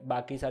मैं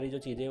बाकी सारी जो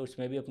चीज़ें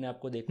उसमें भी अपने आप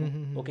को देखूँ।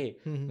 ओके,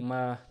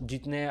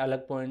 जितने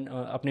अलग पॉइंट,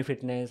 अपनी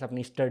फिटनेस,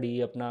 अपनी स्टडी,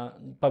 अपना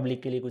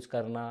पब्लिक के लिए कुछ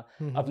करना,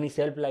 अपनी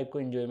सेल्फ लाइफ को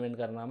एंजॉयमेंट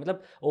करना,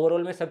 मतलब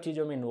ओवरऑल मैं सब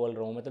चीज़ों में इन्वॉल्व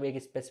रहूँ, मतलब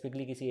एक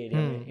स्पेसिफिकली किसी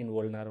एरिया में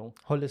इन्वॉल्व ना रहूँ।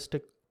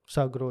 होलिस्टिक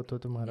सा ग्रोथ हो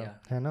तुम्हारा,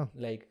 है ना,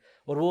 लाइक।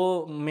 और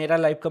वो मेरा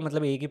लाइफ का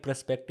मतलब एक ही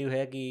पर्सपेक्टिव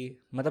है कि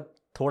मतलब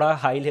थोड़ा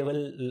हाई लेवल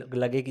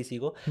लगे किसी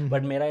को,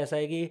 बट मेरा ऐसा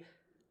है कि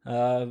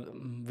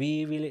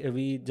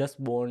we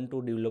just born to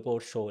develop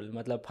our soul.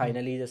 मतलब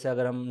फाइनली जैसे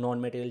अगर हम नॉन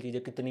मटेरियल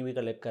चीज़ें कितनी भी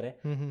कलेक्ट करें,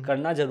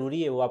 करना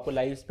ज़रूरी है, वो आपको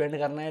लाइफ स्पेंड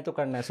करना है तो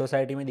करना है,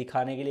 सोसाइटी में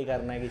दिखाने के लिए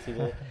करना है,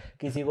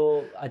 किसी को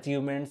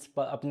अचीवमेंट्स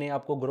अपने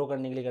आप को ग्रो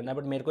करने के लिए करना है।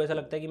 बट मेरे को ऐसा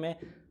लगता है कि मैं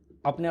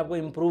अपने आप को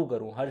इम्प्रूव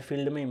करूँ, हर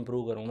फील्ड में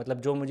इम्प्रूव करूँ,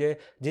 मतलब जो मुझे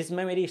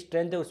जिसमें मेरी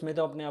स्ट्रेंथ है उसमें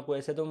तो अपने आप को,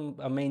 ऐसे तो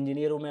मैं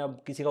इंजीनियर हूँ, मैं अब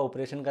किसी का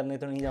ऑपरेशन करने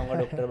तो नहीं जाऊँगा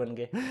डॉक्टर बन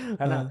के,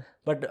 है ना,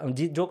 बट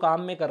जो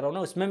काम मैं कर रहा हूँ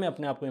ना उसमें मैं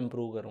अपने आप को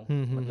इम्प्रूव करूँ।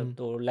 मतलब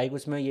तो लाइक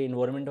उसमें ये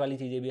इन्वायरमेंट वाली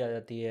चीज़ें भी आ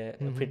जाती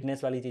है,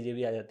 फिटनेस वाली चीज़ें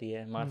भी आ जाती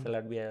है, मार्शल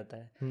आर्ट भी आ जाता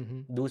है,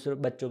 दूसरे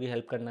बच्चों की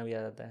हेल्प करना भी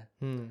आ जाता है।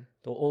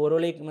 तो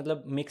ओवरऑल एक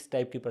मतलब मिक्स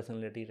टाइप की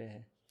पर्सनैलिटी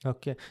रहे।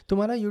 ओके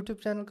तुम्हारा यूट्यूब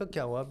चैनल का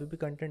क्या हुआ, अभी भी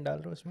कंटेंट डाल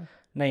रहे हो उसमें?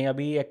 नहीं,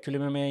 अभी एक्चुअली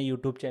में मैं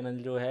यूट्यूब चैनल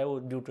जो है वो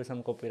ड्यू टू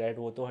सम कॉपीराइट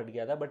वो तो हट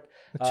गया था, but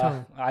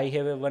I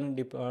have a one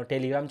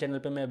Telegram channel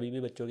पे मैं अभी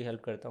भी बच्चों की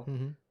हेल्प करता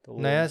हूँ। तो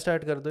नया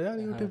स्टार्ट कर दो यार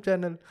YouTube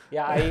channel.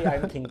 Yeah I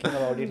am thinking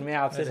about it. मैं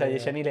आपसे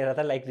सजेशन ही ले रहा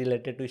था like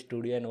related to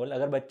studio and all.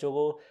 अगर बच्चों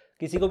को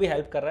किसी को भी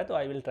हेल्प कर रहा है तो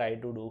I will try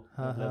to do.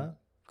 हाँ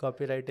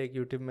कॉपीराइट एक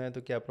यूट्यूब में है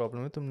तो क्या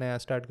प्रॉब्लम है, तुम नया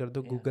स्टार्ट कर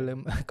दो, गूगल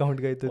अकाउंट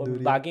गई तो दूर।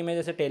 बाकी मैं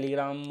जैसे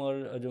टेलीग्राम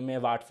और जो मैं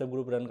व्हाट्सएप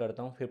ग्रुप रन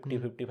करता हूँ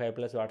 55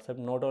 plus WhatsApp,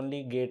 not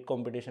only GATE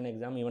competition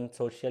exam, even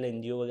social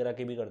NGO वगैरह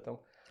के भी करता हूँ।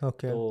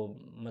 ओके तो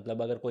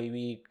मतलब अगर कोई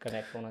भी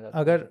कनेक्ट होना चाहता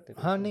अगर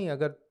हाँ नहीं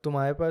अगर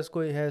तुम्हारे पास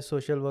कोई है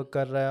सोशल वर्क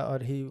कर रहा है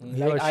और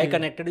ही I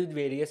connected with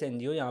various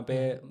NGO यहाँ पे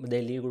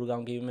दिल्ली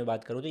गुड़गांव की भी मैं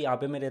बात करूँ तो यहाँ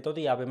पे मैं रहता हूँ,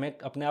 तो यहाँ पे मैं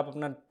अपने आप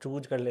अपना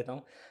चूज कर लेता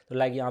हूँ। तो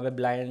लाइक यहाँ पे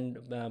ब्लाइंड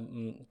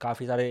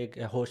काफ़ी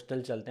सारे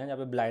हॉस्टल चलते हैं जहाँ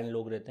पे ब्लाइंड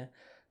लोग रहते हैं,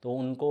 तो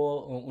उनको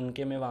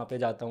उनके मैं वहाँ पे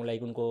जाता हूँ।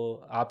 लाइक उनको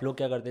आप लोग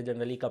क्या करते हैं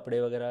जनरली,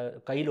 कपड़े वगैरह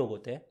कई लोग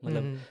होते हैं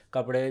मतलब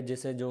कपड़े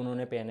जैसे जो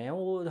उन्होंने पहने हैं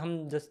वो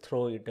हम जस्ट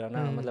थ्रो इट है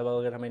ना, मतलब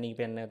अगर हमें नहीं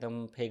पहनना है तो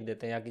हम फेंक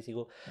देते हैं या किसी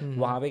को।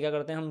 वहाँ पे क्या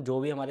करते हैं हम, जो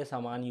भी हमारे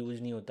सामान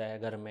यूज़ नहीं होता है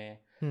घर में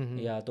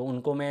या तो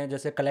उनको मैं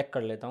जैसे कलेक्ट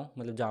कर लेता हूँ।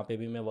 मतलब जहाँ पे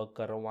भी मैं वर्क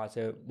कर रहा हूँ वहाँ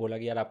से बोला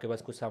कि यार आपके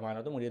पास कुछ सामान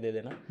हो तो मुझे दे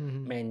देना,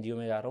 मैं एनजीओ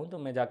में जा रहा हूँ तो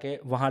मैं जाके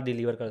वहाँ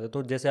डिलीवर कर देता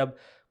हूँ। तो जैसे अब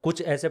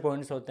कुछ ऐसे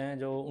पॉइंट्स होते हैं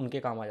जो उनके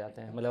काम आ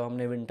जाते हैं। मतलब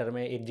हमने विंटर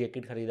में एक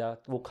जैकेट खरीदा,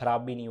 वो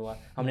ख़राब भी नहीं हुआ,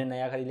 हमने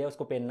नया खरीद लिया,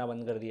 उसको पहनना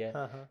बंद कर दिया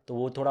है, तो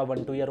वो थोड़ा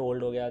 1-2 ईयर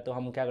ओल्ड हो गया, तो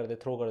हम क्या करते,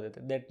 थ्रो कर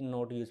देते। दैट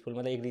नॉट यूजफुल,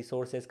 मतलब एक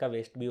रिसोर्सेज का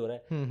वेस्ट भी हो रहा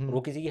है और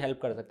वो किसी की हेल्प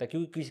कर सकता है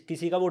क्योंकि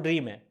किसी का वो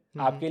ड्रीम है,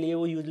 आपके लिए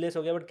वो यूजलेस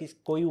हो गया बट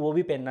कोई वो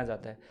भी पहनना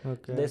चाहता है।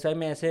 जैसा ही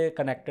मैं ऐसे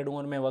कनेक्टेड हूँ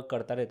और मैं वर्क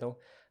करता रहता हूँ।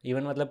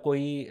 इवन मतलब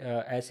कोई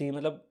ऐसी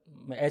मतलब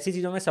ऐसी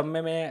चीज़ों में सब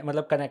में मैं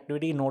मतलब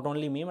कनेक्टिविटी नॉट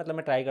ओनली मी, मतलब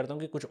मैं ट्राई करता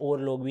हूँ कि कुछ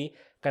और लोग भी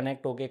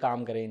कनेक्ट होके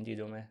काम करें इन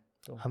चीज़ों में।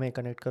 तो हमें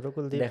कनेक्ट करो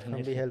कुलदीप, हम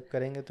भी हेल्प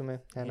करेंगे तुम्हें,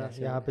 है ना।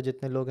 यहाँ पे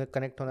जितने लोग हैं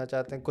कनेक्ट होना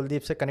चाहते हैं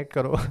कुलदीप से कनेक्ट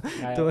करो।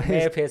 तो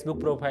मैं फेसबुक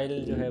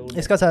प्रोफाइल जो है वो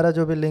इसका सारा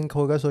जो भी लिंक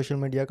होगा सोशल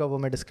मीडिया का वो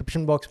मैं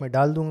डिस्क्रिप्शन बॉक्स में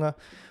डाल दूंगा।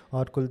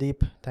 और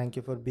Kuldeep thank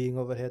you for being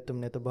over here,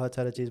 तुमने तो बहुत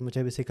सारा चीज़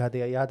मुझे भी सिखा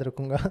दिया, याद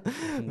रखूँगा।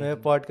 मैं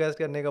पॉडकास्ट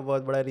करने का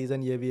बहुत बड़ा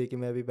रीज़न ये भी है कि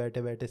मैं भी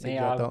बैठे बैठे सीख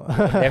जाता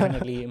हूँ।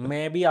 डेफिनेटली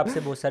मैं भी आपसे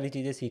बहुत सारी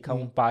चीज़ें सीखा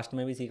हूँ, पास्ट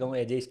में भी सीखा हूँ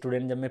एज ए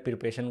स्टूडेंट जब मैं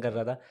प्रिपरेशन कर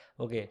रहा था।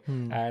 ओके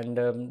एंड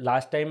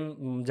लास्ट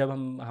टाइम जब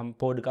हम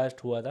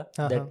पॉडकास्ट हुआ था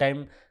दैट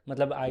टाइम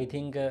मतलब आई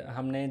थिंक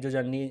हमने जो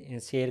जर्नी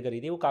शेयर करी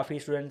थी वो काफ़ी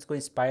स्टूडेंट्स को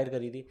इंस्पायर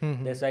करी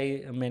थी। जैसा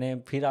ही मैंने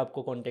फिर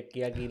आपको कांटेक्ट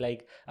किया कि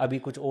लाइक अभी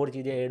कुछ और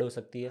चीज़ें ऐड हो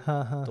सकती है,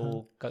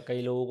 तो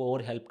कई लोगों को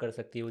और हेल्प कर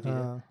सकती है वो चीज़ें।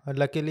 और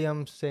लकीली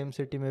हम सेम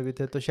सिटी में भी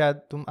थे, तो शायद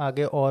तुम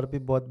आगे और भी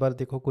बहुत बार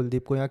देखो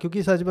कुलदीप को यहाँ,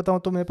 क्योंकि सच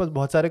बताऊँ तो मेरे पास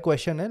बहुत सारे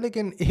क्वेश्चन है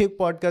लेकिन एक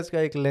पॉडकास्ट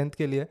का एक लेंथ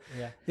के लिए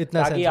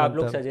इतना ताकि आप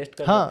लोग सजेस्ट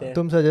कर सकते हैं।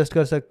 तुम सजेस्ट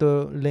कर सकते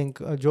हो,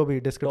 लिंक जो भी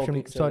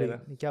डिस्क्रिप्शन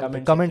क्या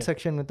कमेंट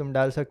सेक्शन में तुम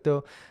डाल सकते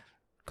हो।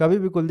 कभी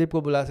भी कुलदीप को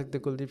बुला सकते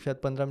हैं, कुलदीप शायद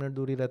 15 मिनट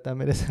दूर ही रहता है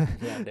मेरे से।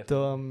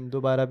 तो हम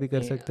दोबारा भी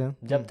कर सकते हैं।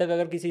 जब तक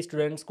अगर किसी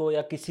स्टूडेंट्स को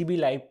या किसी भी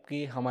लाइफ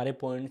की हमारे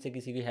पॉइंट से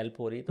किसी की हेल्प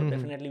हो रही तो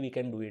definitely we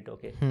can do it.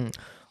 Okay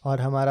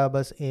और हमारा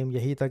बस एम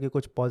यही था कि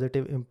कुछ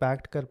पॉजिटिव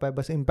इम्पैक्ट कर पाए,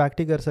 बस इम्पैक्ट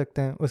ही कर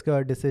सकते हैं, उसके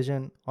बाद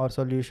डिसीजन और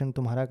सॉल्यूशन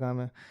तुम्हारा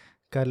काम है,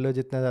 कर लो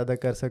जितना ज़्यादा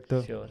कर सकते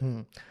हो।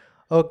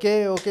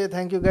 Okay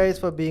thank you guys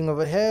for being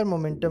over here.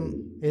 Momentum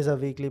is a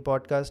weekly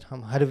podcast,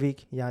 हम हर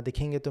वीक यहाँ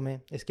दिखेंगे तुम्हें।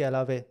 इसके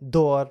अलावा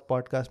 2 और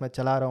पॉडकास्ट मैं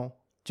चला रहा हूँ,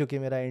 चूँकि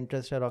मेरा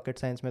इंटरेस्ट है रॉकेट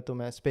साइंस में, तो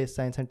मैं स्पेस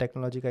साइंस एंड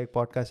टेक्नोलॉजी का एक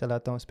पॉडकास्ट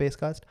चलाता हूँ स्पेस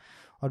कास्ट,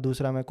 और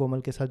दूसरा मैं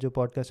कोमल के साथ जो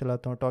पॉडकास्ट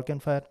चलाता हूँ टॉक एंड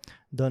फायर।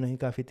 दोनों ही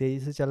काफ़ी तेज़ी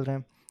से चल रहे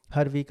हैं,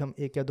 हर वीक हम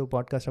 1 या 2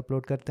 पॉडकास्ट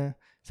अपलोड करते हैं।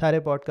 सारे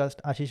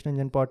पॉडकास्ट आशीष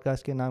रंजन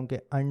पॉडकास्ट के नाम के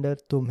अंडर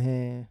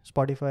तुम्हें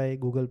Spotify,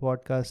 Google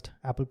podcast,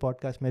 Apple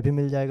podcast में भी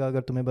मिल जाएगा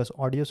अगर तुम्हें बस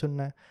ऑडियो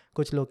सुनना है।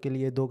 कुछ लोग के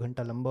लिए 2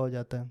 घंटा लंबा हो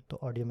जाता है तो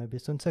ऑडियो में भी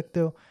सुन सकते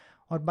हो।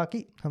 और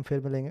बाकी हम फिर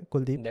मिलेंगे।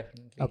 कुलदीप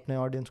अपने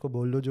ऑडियंस को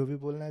बोल लो जो भी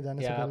बोलना है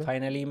जाने से पहले।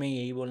 फाइनली मैं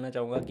यही बोलना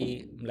चाहूँगा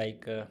कि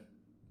लाइक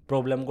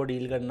प्रॉब्लम को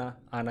डील करना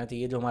आना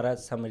चाहिए, जो हमारा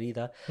समरी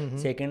था।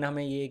 सेकंड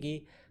हमें ये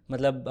कि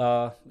मतलब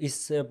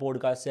इस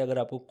पॉडकास्ट से अगर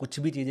आपको कुछ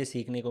भी चीज़ें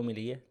सीखने को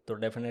मिली है तो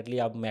डेफिनेटली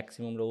आप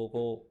मैक्सिमम लोगों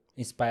को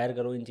इंस्पायर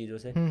करो इन चीज़ों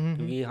से,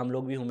 क्योंकि हम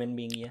लोग भी ह्यूमन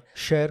बीइंग ही है।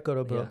 शेयर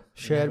करो ब्रो,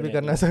 शेयर भी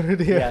करना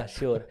ज़रूरी है। या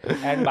श्योर।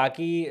 एंड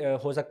बाकी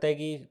हो सकता है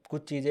कि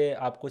कुछ चीज़ें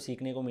आपको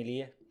सीखने को मिली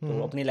है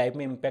तो अपनी लाइफ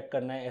में इम्पैक्ट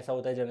करना है। ऐसा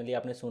होता है जनरली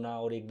आपने सुना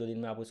और 1-2 दिन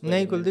में आप उसको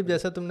नहीं। कुलदीप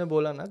जैसा तुमने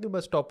बोला ना कि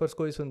बस टॉपर्स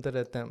को ही सुनते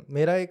रहते हैं,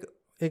 मेरा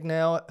एक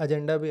नया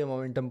एजेंडा भी है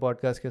मोमेंटम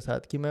पॉडकास्ट के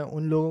साथ कि मैं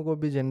उन लोगों को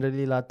भी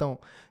जनरली लाता हूँ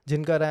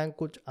जिनका रैंक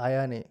कुछ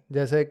आया नहीं।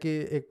 जैसे कि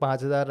एक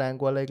 5000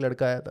 रैंक वाला एक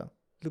लड़का आया था,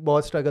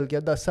 बहुत स्ट्रगल किया,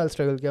 10 साल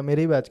स्ट्रगल किया,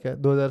 मेरे ही बैच का है,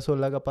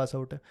 2016 का पास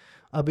आउट है।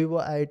 अभी वो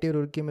IIT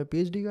रुड़की में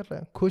PhD कर रहा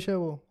है, खुश है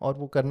वो, और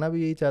वो करना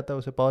भी यही चाहता है,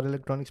 उसे पावर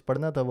इलेक्ट्रॉनिक्स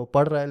पढ़ना था, वो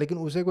पढ़ रहा है, लेकिन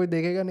उसे कोई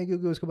देखेगा नहीं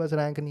क्योंकि उसके पास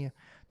रैंक नहीं है।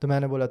 तो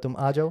मैंने बोला तुम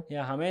आ जाओ,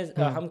 या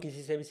हम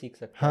किसी से भी सीख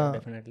सकते हैं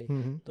डेफिनेटली।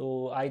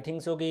 तो आई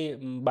थिंक सो कि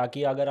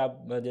बाकी अगर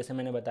आप जैसे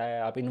मैंने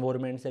बताया आप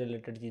इन्वायरमेंट से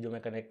रिलेटेड चीज़ों में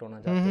कनेक्ट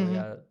होना चाहते हो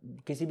या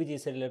किसी भी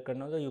चीज़ से रिलेट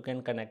करना हो तो you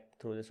can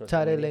connect through this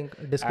सारे लिंक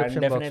डिस्क्रिप्शन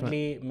बॉक्स में।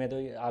 डेफिनेटली मैं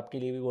तो आपके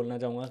लिए भी बोलना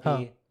चाहूँगा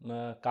कि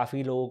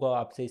काफ़ी लोगों को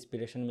आपसे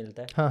इंस्पिरेशन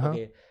मिलता है।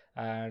 Okay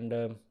and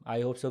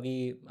I hope so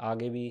कि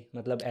आगे भी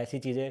मतलब ऐसी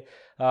चीज़ें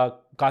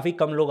काफ़ी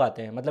कम लोग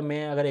आते हैं। मतलब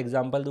मैं अगर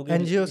एग्जांपल दूँ कि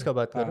एनजीओस का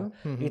बात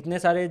करो। इतने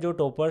सारे जो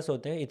टॉपर्स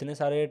होते हैं, इतने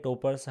सारे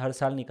टॉपर्स हर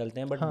साल निकलते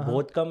हैं, बट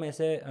बहुत कम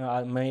ऐसे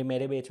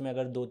मेरे बैच में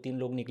अगर 2-3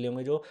 लोग निकले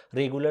होंगे जो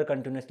रेगुलर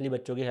कंटिन्यूसली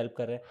बच्चों की हेल्प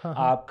कर रहे हैं।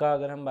 आपका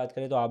अगर हम बात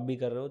करें तो आप भी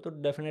कर रहे हो, तो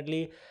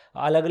डेफिनेटली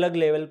अलग अलग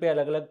लेवल पे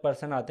अलग अलग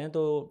पर्सन आते हैं।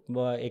 तो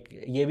एक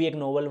ये भी एक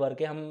नोबल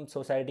वर्क है, हम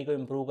सोसाइटी को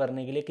इम्प्रूव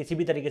करने के लिए किसी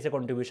भी तरीके से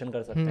कंट्रीब्यूशन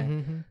कर सकते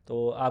हैं।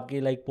 तो आपकी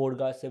लाइक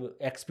पॉडकास्ट से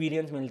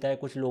एक्सपीरियंस मिलता है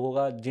कुछ लोगों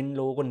का, जिन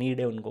लोगों को नीड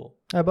है उनको।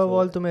 अबव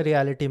ऑल तुम्हें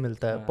रियलिटी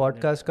मिलता है।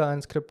 पॉडकास्ट का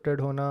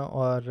अनस्क्रिप्टेड होना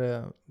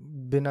और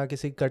बिना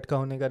किसी कट का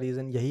होने का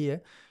रीज़न यही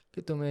है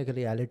कि तुम्हें एक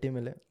रियलिटी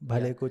मिले,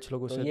 भले कुछ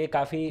लोग तो उसे। ये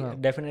काफ़ी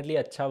डेफिनेटली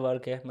अच्छा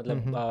वर्क है।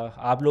 मतलब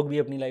आप लोग भी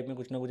अपनी लाइफ में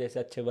कुछ ना कुछ ऐसे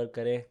अच्छे वर्क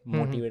करें,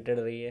 मोटिवेटेड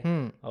रहिए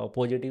और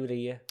पॉजिटिव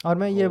रहिए। और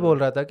मैं ये बोल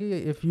रहा था कि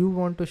if you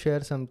want to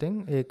share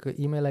something, एक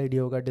ईमेल आईडी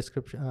होगा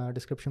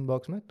डिस्क्रिप्शन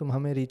बॉक्स में, तुम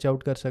हमें रीच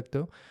आउट कर सकते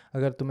हो।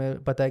 अगर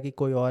तुम्हें पता है कि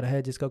कोई और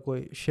है जिसका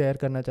कोई शेयर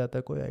करना चाहता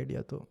है कोई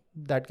आइडिया, तो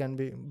that can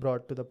be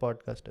brought to the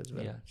podcast as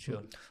well.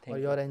 Sure. और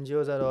your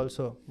NGOs are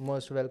also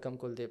most welcome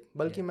Kuldeep.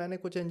 बल्कि मैंने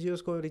कुछ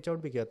एनजीओज को रीच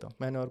आउट भी किया था,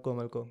 मैंने और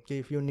कोमल को, कि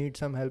if you need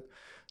some help,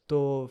 तो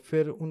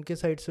फिर उनके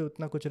साइड से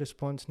उतना कुछ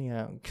रिस्पॉन्स नहीं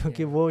आया,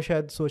 क्योंकि वो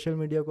शायद सोशल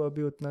मीडिया को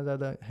अभी उतना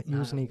ज़्यादा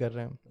यूज़ नहीं कर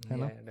रहे हैं, है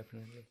ना।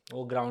 डेफिनेटली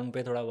वो ग्राउंड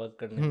पे थोड़ा वर्क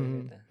करने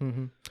में रहता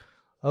है।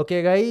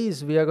 Okay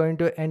guys, we are going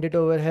to end it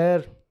over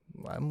here.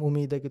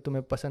 उम्मीद है कि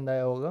तुम्हें पसंद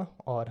आया होगा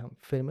और हम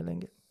फिर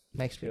मिलेंगे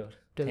next week.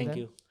 Thank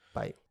you,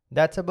 bye.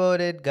 That's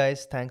about it,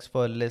 guys. Thanks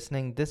for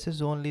listening. This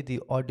is only the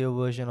audio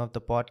version of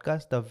the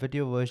podcast. The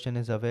video version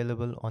is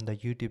available on the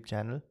YouTube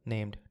channel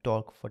named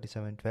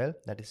Talk4712.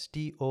 That is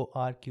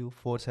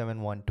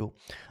TORQ4712.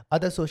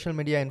 Other social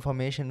media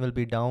information will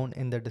be down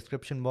in the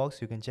description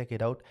box. You can check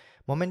it out.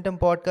 Momentum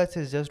Podcast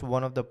is just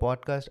one of the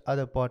podcasts.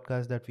 Other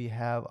podcasts that we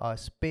have are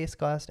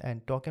Spacecast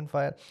and Talk and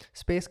Fire.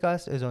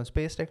 Spacecast is on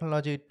space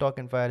technology.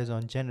 Talk and Fire is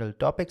on general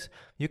topics.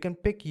 You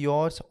can pick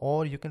yours or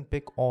you can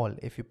pick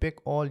all. If you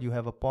pick all, you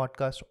have a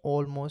podcast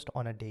almost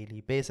on a daily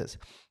basis.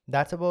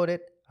 That's about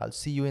it. I'll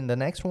see you in the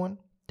next one.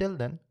 Till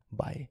then,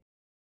 bye.